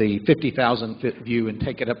the 50,000 view and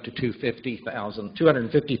take it up to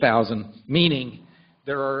 250,000, meaning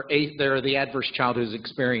there are the adverse childhood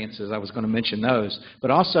experiences. I was going to mention those, but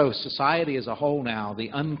also society as a whole now, the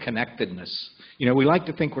unconnectedness. You know, we like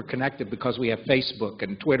to think we're connected because we have Facebook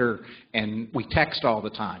and Twitter and we text all the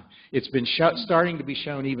time. It's been starting to be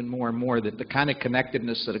shown even more and more that the kind of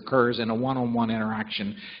connectedness that occurs in a one-on-one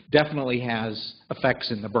interaction definitely has effects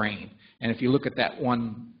in the brain. And if you look at that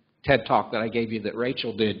one TED Talk that I gave you that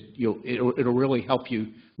Rachel did, it'll really help you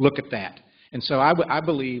look at that. And so I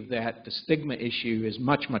believe that the stigma issue is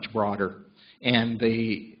much, much broader. And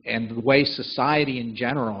the way society in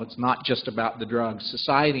general, it's not just about the drugs,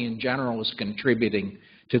 society in general is contributing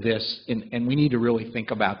to this, and we need to really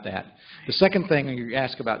think about that. The second thing you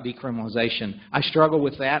ask about decriminalization, I struggle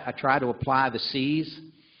with that. I try to apply the C's.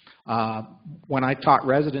 When I taught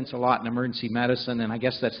residents a lot in emergency medicine, and I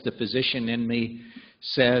guess that's the physician in me,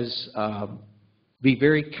 says be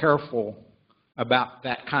very careful about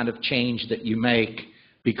that kind of change that you make,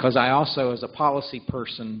 because I also, as a policy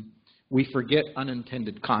person, we forget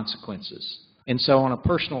unintended consequences. And so on a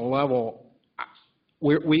personal level,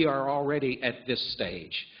 we are already at this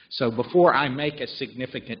stage. So before I make a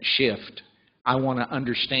significant shift, I want to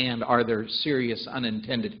understand, are there serious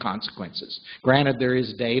unintended consequences? Granted, there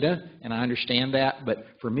is data, and I understand that, but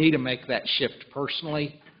for me to make that shift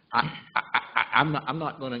personally, I'm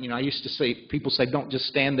not going to, you know, I used to say, people say, don't just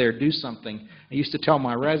stand there, do something. I used to tell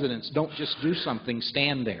my residents, don't just do something,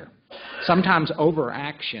 stand there. Sometimes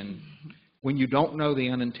overaction, when you don't know the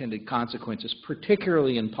unintended consequences,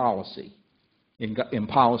 particularly in policy,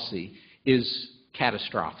 is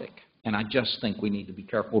catastrophic. And I just think we need to be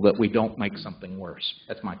careful that we don't make something worse.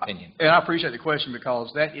 That's my opinion. And I appreciate the question,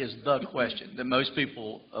 because that is the question that most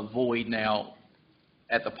people avoid now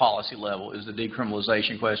at the policy level, is the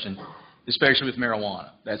decriminalization question, especially with marijuana.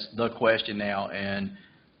 That's the question now. And,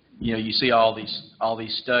 you know, you see all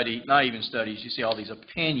these studies, not even studies, you see all these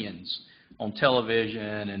opinions on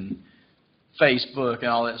television and Facebook and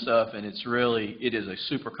all that stuff, and it is a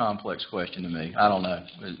super complex question to me. I don't know.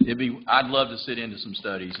 I'd love to sit into some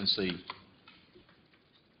studies and see.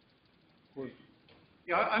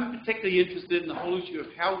 Yeah, I'm particularly interested in the whole issue of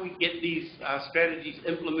how we get these strategies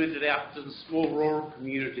implemented out to the small rural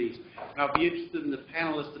communities. And I'll be interested in the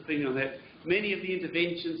panelists' opinion on that. Many of the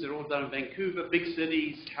interventions are all done in Vancouver, big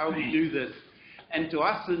cities, how we do this. And to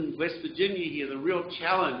us in West Virginia here, the real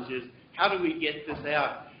challenge is how do we get this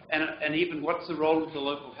out? And even what's the role of the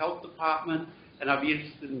local health department? And I'd be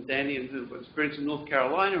interested in Danny and the experience in North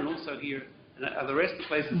Carolina and also here and the rest of the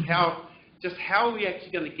places, how are we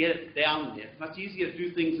actually going to get it down there? It's much easier to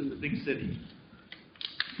do things in the big cities.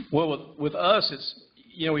 Well, with us, it's,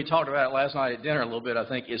 we talked about it last night at dinner a little bit, I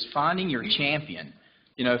think, is finding your champion.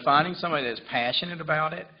 Finding somebody that's passionate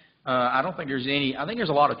about it. I don't think there's any, I think there's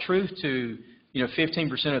a lot of truth to,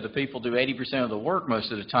 15% of the people do 80% of the work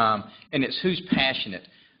most of the time, and it's who's passionate.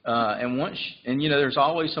 There's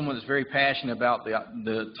always someone that's very passionate about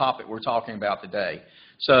the topic we're talking about today.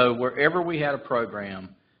 So wherever we had a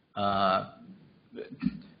program, the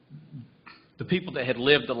people that had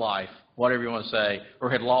lived a life, whatever you want to say,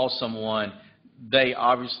 or had lost someone, they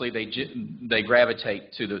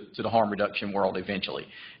gravitate to the harm reduction world eventually.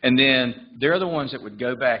 And then they're the ones that would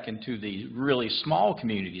go back into the really small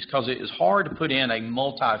communities, because it is hard to put in a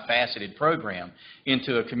multifaceted program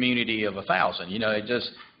into a community of 1,000. You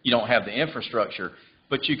don't have the infrastructure,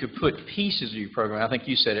 but you could put pieces of your program. I think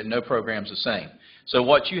you said it, no program's the same. So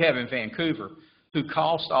what you have in Vancouver, who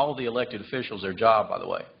cost all the elected officials their job, by the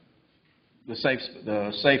way, the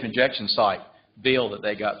safe injection site bill that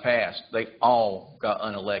they got passed, they all got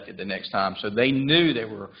unelected the next time. So they knew they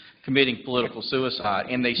were committing political suicide,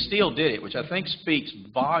 and they still did it, which I think speaks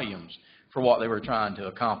volumes for what they were trying to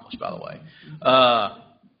accomplish, by the way.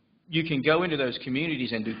 You can go into those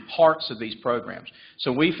communities and do parts of these programs.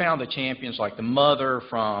 So we found the champions like the mother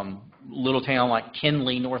from a little town like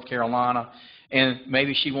Kinley, North Carolina, and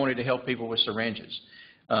maybe she wanted to help people with syringes.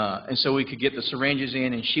 And so we could get the syringes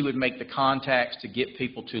in, and she would make the contacts to get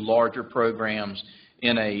people to larger programs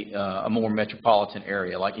in a more metropolitan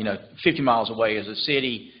area. Like, 50 miles away is a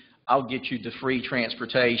city, I'll get you the free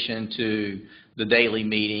transportation to the daily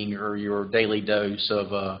meeting or your daily dose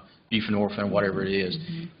of buprenorphine, whatever it is.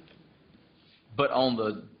 Mm-hmm. But on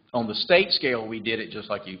the state scale, we did it just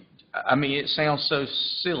like you. I mean, it sounds so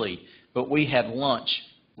silly, but we had lunch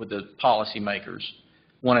with the policymakers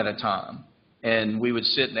one at a time. And we would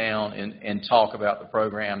sit down and talk about the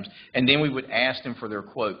programs, and then we would ask them for their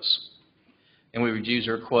quotes. And we would use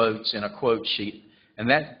their quotes in a quote sheet. And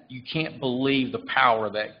that, you can't believe the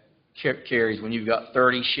power that carries when you've got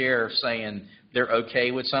 30 sheriffs saying they're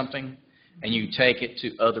okay with something, and you take it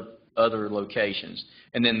to other locations.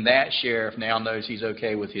 And then that sheriff now knows he's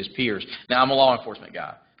okay with his peers. Now, I'm a law enforcement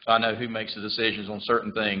guy, so I know who makes the decisions on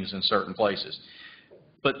certain things in certain places.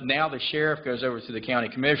 But now the sheriff goes over to the county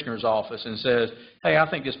commissioner's office and says, hey, I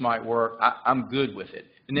think this might work. I'm good with it.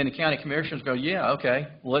 And then the county commissioners go, yeah, okay,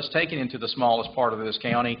 well, let's take it into the smallest part of this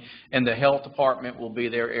county, and the health department will be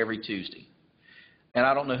there every Tuesday. And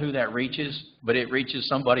I don't know who that reaches, but it reaches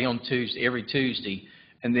somebody on Tuesday, every Tuesday,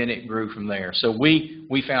 and then it grew from there. So we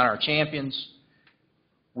found our champions.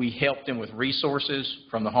 We helped them with resources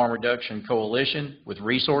from the Harm Reduction Coalition, with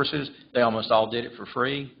resources. They almost all did it for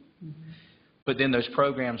free. Mm-hmm. But then those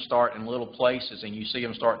programs start in little places, and you see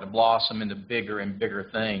them starting to blossom into bigger and bigger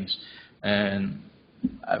things. And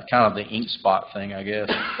kind of the ink spot thing, I guess.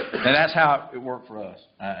 And that's how it worked for us.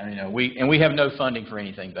 We have no funding for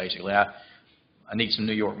anything, basically. I need some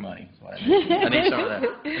New York money. I need some of that.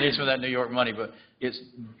 I need some of that New York money. But it's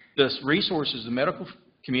the resources, the medical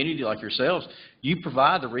community like yourselves, you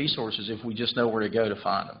provide the resources if we just know where to go to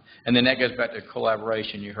find them. And then that goes back to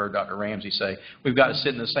collaboration. You heard Dr. Ramsey say, we've got to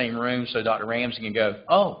sit in the same room so Dr. Ramsey can go,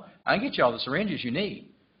 oh, I can get you all the syringes you need,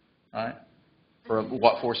 all right? For,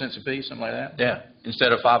 what, 4 cents a piece, something like that? Yeah.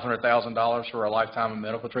 Instead of $500,000 for a lifetime of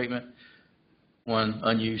medical treatment, one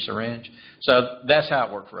unused syringe. So that's how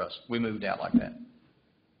it worked for us. We moved out like that.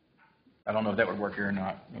 I don't know if that would work here or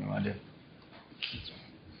not. No idea.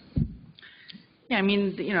 Yeah, I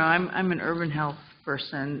mean, I'm an urban health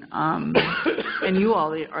person, and you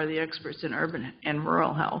all are the experts in urban and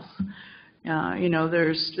rural health. You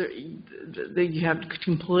have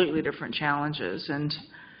completely different challenges, and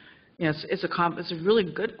it's a really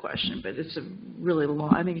good question, but it's a really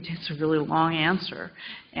long. I think it takes a really long answer,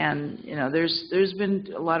 and there's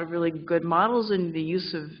been a lot of really good models in the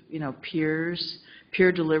use of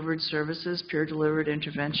peer-delivered services, peer-delivered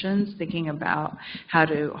interventions, thinking about how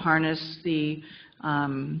to harness the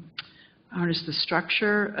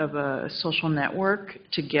structure of a social network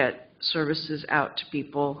to get services out to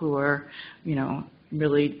people who are,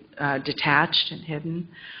 really detached and hidden.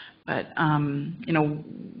 But,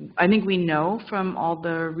 I think we know from all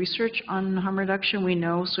the research on harm reduction, we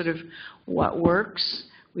know sort of what works.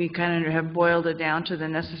 We kind of have boiled it down to the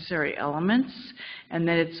necessary elements, and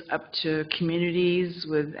then it's up to communities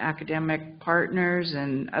with academic partners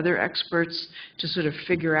and other experts to sort of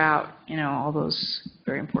figure out, all those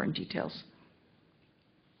very important details.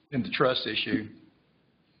 And the trust issue.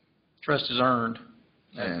 Trust is earned.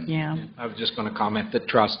 And yeah. I was just going to comment that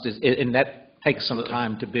trust is, and that takes some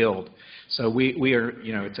time to build. So we are,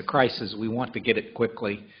 it's a crisis. We want to get it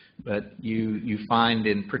quickly. But you find,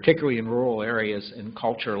 particularly in rural areas and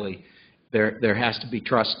culturally, there has to be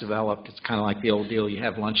trust developed. It's kind of like the old deal, you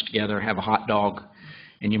have lunch together, have a hot dog,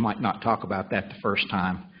 and you might not talk about that the first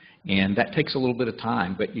time. And that takes a little bit of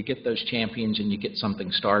time, but you get those champions and you get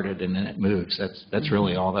something started and then it moves. That's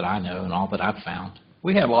really all that I know and all that I've found.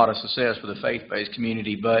 We have a lot of success with the faith-based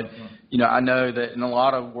community, but I know that in a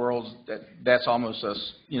lot of worlds that's almost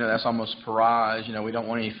that's almost pariah. We don't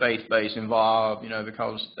want any faith-based involved,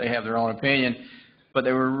 because they have their own opinion. But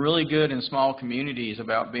they were really good in small communities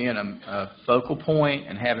about being a focal point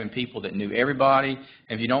and having people that knew everybody.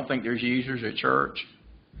 And if you don't think there's users at church,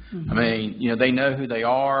 I mean, they know who they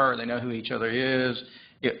are, they know who each other is.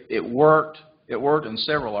 It worked. It worked in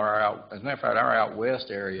several of our as a matter of fact, our out west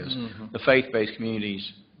areas. The faith-based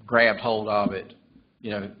communities grabbed hold of it,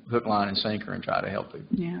 hook, line, and sinker, and tried to help people.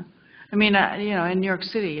 Yeah. I mean, in New York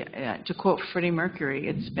City, to quote Freddie Mercury,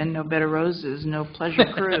 it's been no bed of roses, no pleasure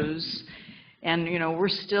cruise. And, we're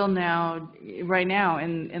still right now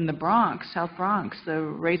in the Bronx, South Bronx, the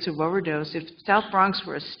rates of overdose. If South Bronx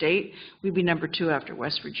were a state, we'd be number 2 after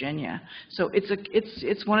West Virginia. So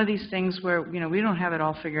it's one of these things where, we don't have it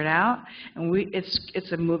all figured out, and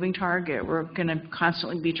it's a moving target. We're going to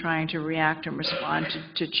constantly be trying to react and respond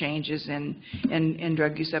to changes in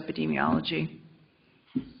drug use epidemiology.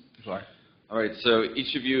 Sorry. All right, so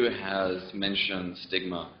each of you has mentioned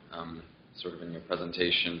stigma sort of in your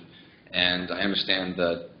presentation. And I understand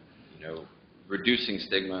that, reducing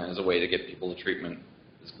stigma as a way to get people to treatment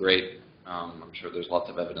is great. I'm sure there's lots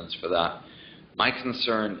of evidence for that. My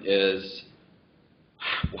concern is,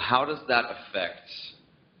 how does that affect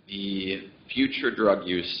the future drug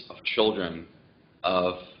use of children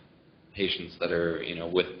of patients that are,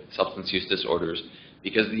 with substance use disorders?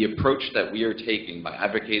 Because the approach that we are taking by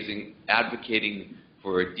advocating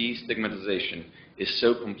for destigmatization is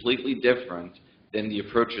so completely different than the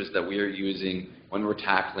approaches that we are using when we're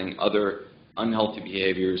tackling other unhealthy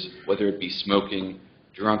behaviors, whether it be smoking,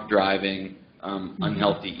 drunk driving,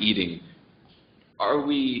 unhealthy eating.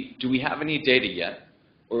 Do we have any data yet,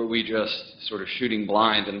 or are we just sort of shooting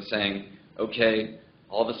blind and saying, okay,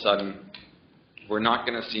 all of a sudden, we're not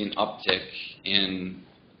going to see an uptick in,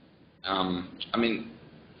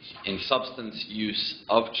 in substance use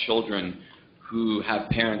of children who have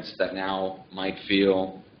parents that now might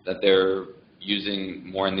feel that they're using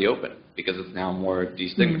more in the open because it's now more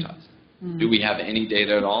destigmatized. Do we have any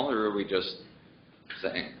data at all, or are we just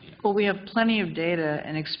saying? Well, we have plenty of data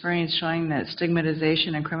and experience showing that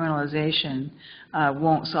stigmatization and criminalization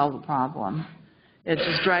won't solve the problem. It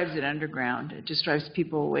just drives it underground. It just drives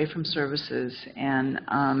people away from services, and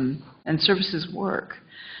services work.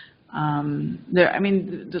 The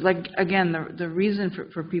reason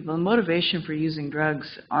for people, the motivation for using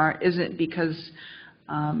drugs isn't because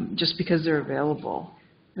just because they're available.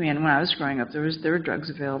 I mean, when I was growing up, there were drugs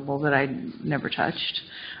available that I never touched.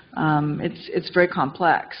 It's very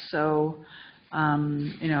complex. So,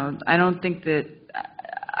 I don't think that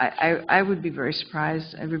I would be very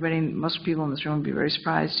surprised. Most people in this room would be very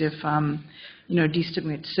surprised if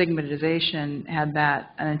destigmatization had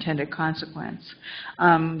that unintended consequence.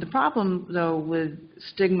 The problem, though, with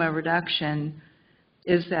stigma reduction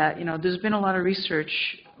is that there's been a lot of research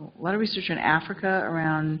in Africa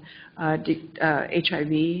around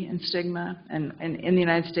HIV and stigma, and in the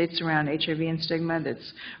United States around HIV and stigma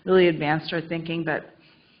that's really advanced our thinking. But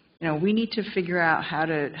we need to figure out how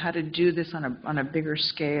to do this on a bigger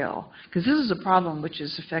scale, because this is a problem which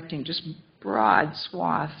is affecting just broad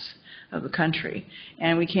swaths of the country,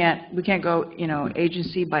 and we can't go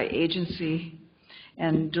agency by agency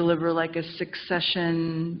and deliver like a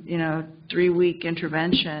succession 3-week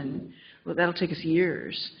intervention. Well, that'll take us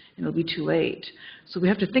years, and it'll be too late. So we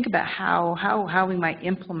have to think about how we might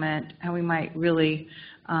implement, how we might really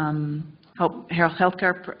help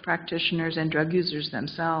healthcare practitioners and drug users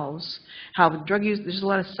themselves. There's a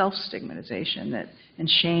lot of self-stigmatization and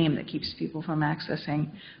shame that keeps people from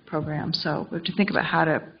accessing programs. So we have to think about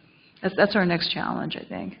that's our next challenge, I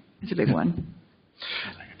think. It's a big one.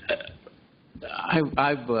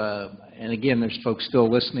 And again, there's folks still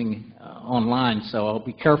listening online, so I'll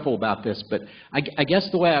be careful about this, but I guess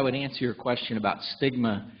the way I would answer your question about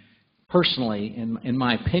stigma personally, in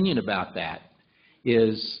my opinion about that,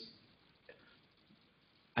 is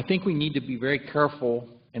I think we need to be very careful,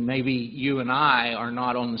 and maybe you and I are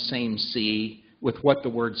not on the same sea with what the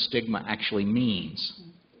word stigma actually means,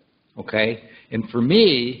 okay? And for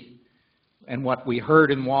me, and what we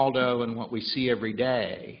heard in Waldo and what we see every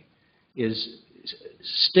day, is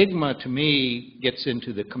stigma to me gets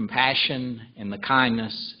into the compassion and the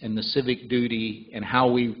kindness and the civic duty and how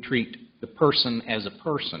we treat the person as a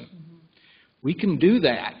person. We can do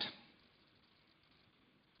that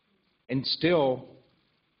and still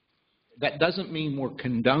that doesn't mean we're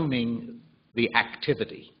condoning the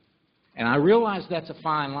activity. And I realize that's a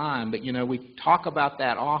fine line, but, you know, we talk about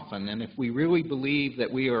that often, and if we really believe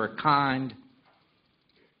that we are a kind,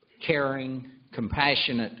 caring,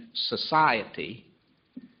 compassionate society,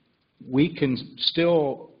 we can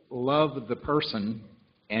still love the person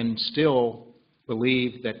and still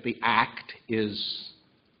believe that the act is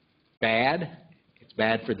bad. It's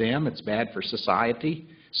bad for them. It's bad for society.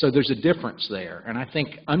 So there's a difference there. And I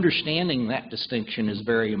think understanding that distinction is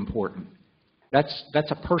very important. That's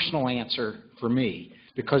a personal answer for me,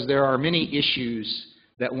 because there are many issues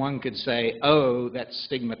that one could say, oh, that's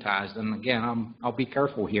stigmatized. And again, I'll be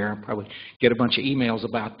careful here. I'll probably get a bunch of emails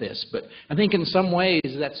about this. But I think in some ways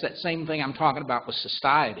that's that same thing I'm talking about with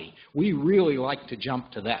society. We really like to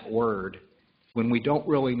jump to that word when we don't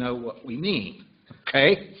really know what we mean,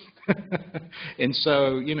 okay? And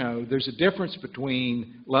so, you know, there's a difference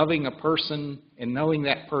between loving a person and knowing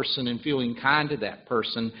that person and feeling kind to that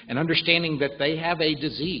person and understanding that they have a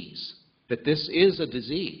disease, that this is a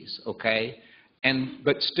disease, okay?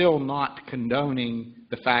 But still not condoning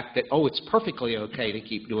the fact that, oh, it's perfectly okay to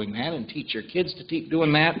keep doing that and teach your kids to keep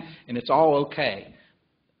doing that, and it's all okay.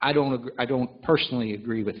 I don't personally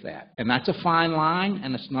agree with that. And that's a fine line,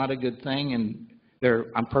 and it's not a good thing, and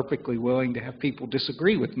I'm perfectly willing to have people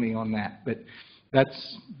disagree with me on that. But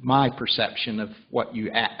that's my perception of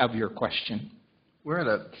your question.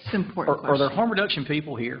 It's an important Are there question. harm reduction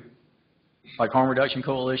people here? Like Harm Reduction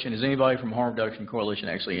Coalition? Is anybody from Harm Reduction Coalition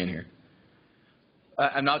actually in here?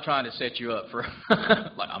 I'm not trying to set you up for,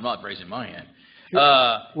 like, I'm not raising my hand.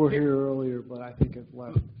 We're here earlier, but I think it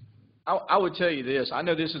left. I would tell you this. I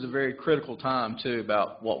know this is a very critical time, too,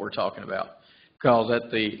 about what we're talking about. Because at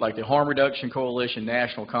the Harm Reduction Coalition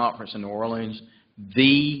National Conference in New Orleans,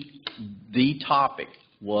 the topic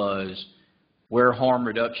was where harm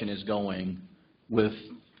reduction is going with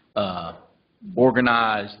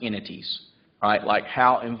organized entities, right? Like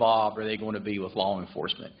how involved are they going to be with law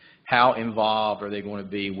enforcement? How involved are they going to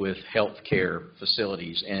be with health care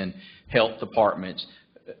facilities and health departments?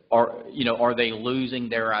 Are they losing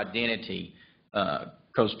their identity?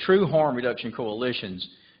 Because true harm reduction coalitions,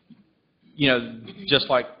 you know, just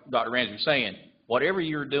like Dr. Ramsey was saying, whatever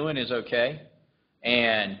you're doing is okay,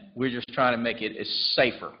 and we're just trying to make it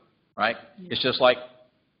safer, right? Yeah. It's just like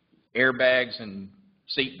airbags and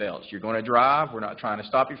seat belts. You're going to drive. We're not trying to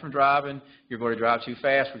stop you from driving. You're going to drive too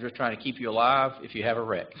fast. We're just trying to keep you alive if you have a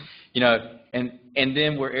wreck. You know, and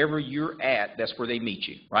then wherever you're at, that's where they meet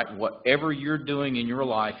you, right? Whatever you're doing in your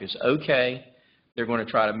life is okay. They're going to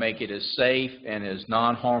try to make it as safe and as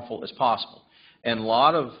non-harmful as possible. And a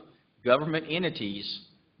lot of government entities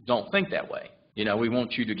don't think that way. You know, we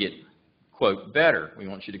want you to get, quote, better. We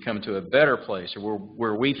want you to come to a better place, or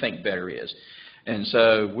where we think better is. And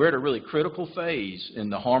so we're at a really critical phase in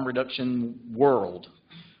the harm reduction world.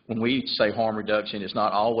 When we say harm reduction, it's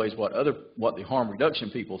not always what the harm reduction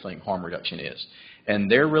people think harm reduction is. And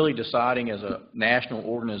they're really deciding as a national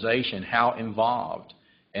organization how involved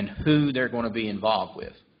and who they're going to be involved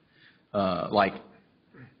with. Like,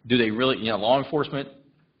 do they really, you know, law enforcement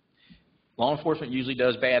usually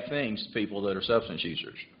does bad things to people that are substance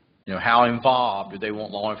users. You know, how involved do they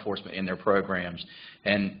want law enforcement in their programs?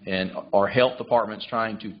 And are health departments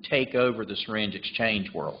trying to take over the syringe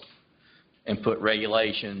exchange world and put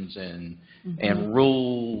regulations and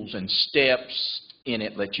rules and steps in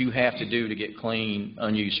it that you have to do to get clean,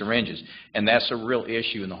 unused syringes? And that's a real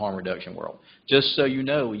issue in the harm reduction world. Just so you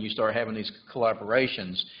know, when you start having these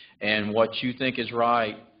collaborations and what you think is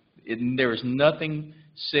right, there is nothing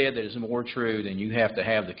said that is more true than you have to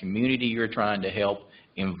have the community you're trying to help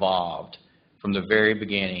involved from the very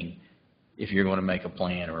beginning if you're going to make a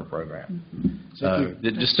plan or a program. So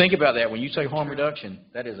just think about that. When you say harm reduction,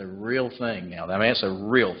 that is a real thing now. I mean, that's a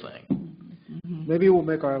real thing. Maybe we'll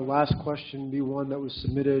make our last question be one that was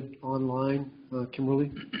submitted online.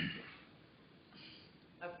 Kimberly?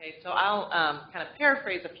 Okay, so I'll kind of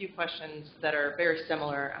paraphrase a few questions that are very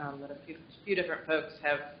similar that a few different folks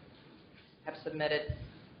have submitted.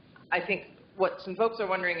 I think what some folks are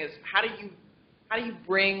wondering is how do you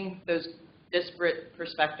bring those disparate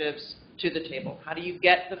perspectives to the table? How do you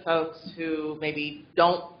get the folks who maybe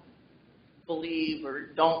don't believe or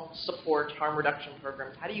don't support harm reduction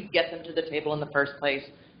programs, how do you get them to the table in the first place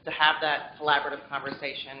to have that collaborative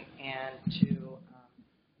conversation and to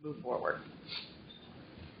move forward?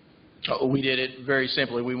 We did it very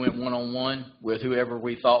simply. We went one-on-one with whoever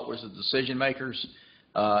we thought was the decision makers,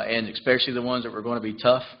 and especially the ones that were going to be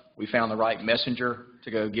tough. We found the right messenger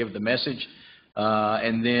to go give the message,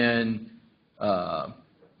 and then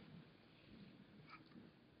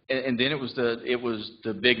and then it was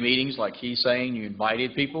the big meetings, like he's saying, you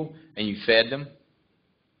invited people and you fed them.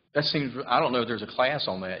 That seems, I don't know if there's a class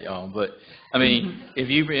on that, y'all, but, I mean, if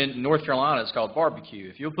you, in North Carolina, it's called barbecue.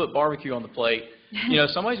 If you'll put barbecue on the plate, you know,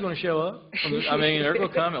 somebody's going to show up. I mean, they're going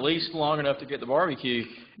to come at least long enough to get the barbecue.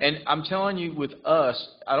 And I'm telling you, with us,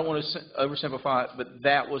 I don't want to oversimplify it, but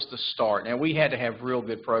that was the start. Now, we had to have real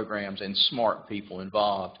good programs and smart people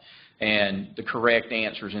involved and the correct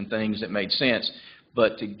answers and things that made sense.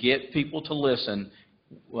 But to get people to listen,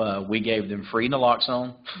 we gave them free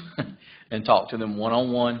naloxone and talked to them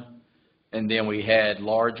one-on-one. And then we had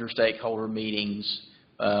larger stakeholder meetings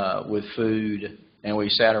with food, and we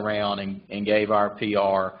sat around and gave our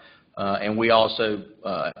PR. And we also,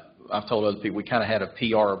 I've told other people, we kind of had a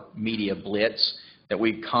PR media blitz that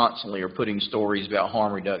we constantly are putting stories about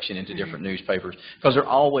harm reduction into different newspapers because they're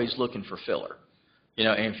always looking for filler. You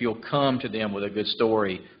know, and if you'll come to them with a good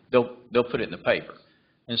story, they'll put it in the paper.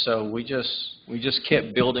 And so we just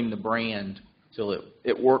kept building the brand till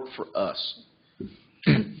it worked for us.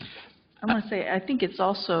 I want to say, I think it's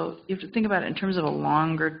also, you have to think about it in terms of a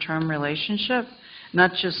longer-term relationship,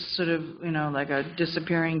 not just sort of, you know, like a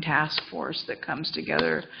disappearing task force that comes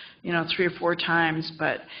together, you know, 3 or 4 times.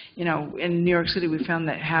 But, you know, in New York City, we found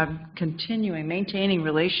that maintaining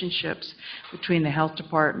relationships between the health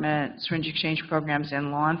department, syringe exchange programs,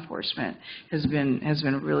 and law enforcement has been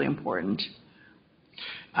really important.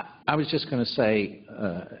 I was just going to say,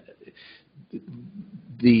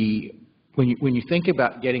 when you think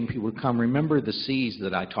about getting people to come, remember the C's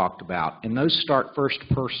that I talked about, and those start first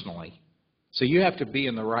personally. So you have to be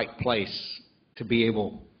in the right place to be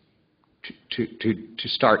able to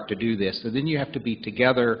start to do this. So then you have to be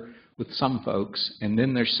together with some folks, and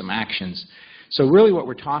then there's some actions. So really what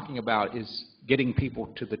we're talking about is getting people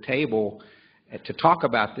to the table to talk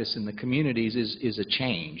about this in the communities is a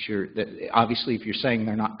change. Obviously, if you're saying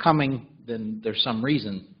they're not coming, then there's some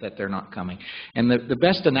reason that they're not coming. And the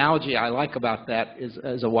best analogy I like about that is,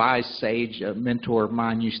 as a wise sage, a mentor of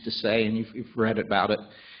mine used to say, and you've read about it,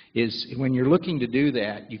 is when you're looking to do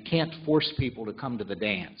that, you can't force people to come to the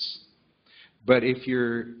dance. But if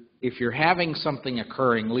you're having something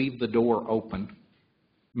occurring, leave the door open.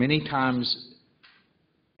 Many times,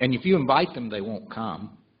 and if you invite them, they won't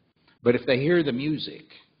come. But if they hear the music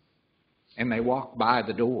and they walk by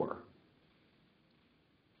the door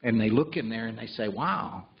and they look in there and they say,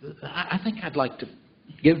 wow, I think I'd like to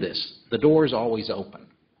give this, the door is always open.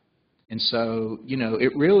 And so, you know,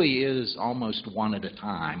 it really is almost one at a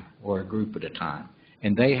time or a group at a time.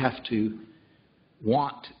 And they have to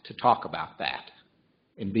want to talk about that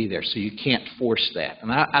and be there. So you can't force that.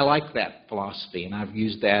 And I like that philosophy, and I've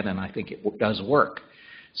used that, and I think it does work.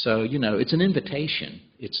 So, you know, it's an invitation.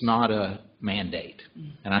 It's not a mandate.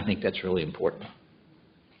 And I think that's really important.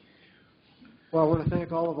 Well, I want to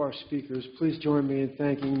thank all of our speakers. Please join me in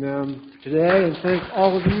thanking them today, and thank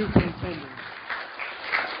all of you for attending.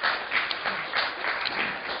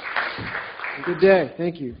 Good day.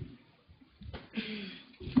 Thank you.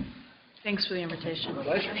 Thanks for the invitation.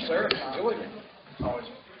 Pleasure, sir. Enjoyed it. Always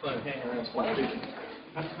fun hanging around small people.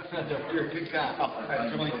 You're a good guy. I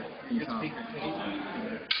enjoyed it. Good speaker.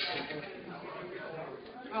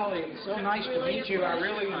 Ollie, it's so nice to meet you. I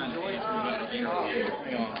really enjoyed it.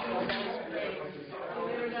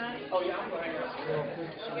 Oh, yeah, I'm going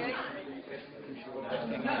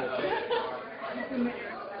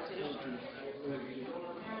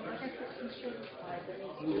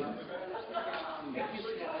to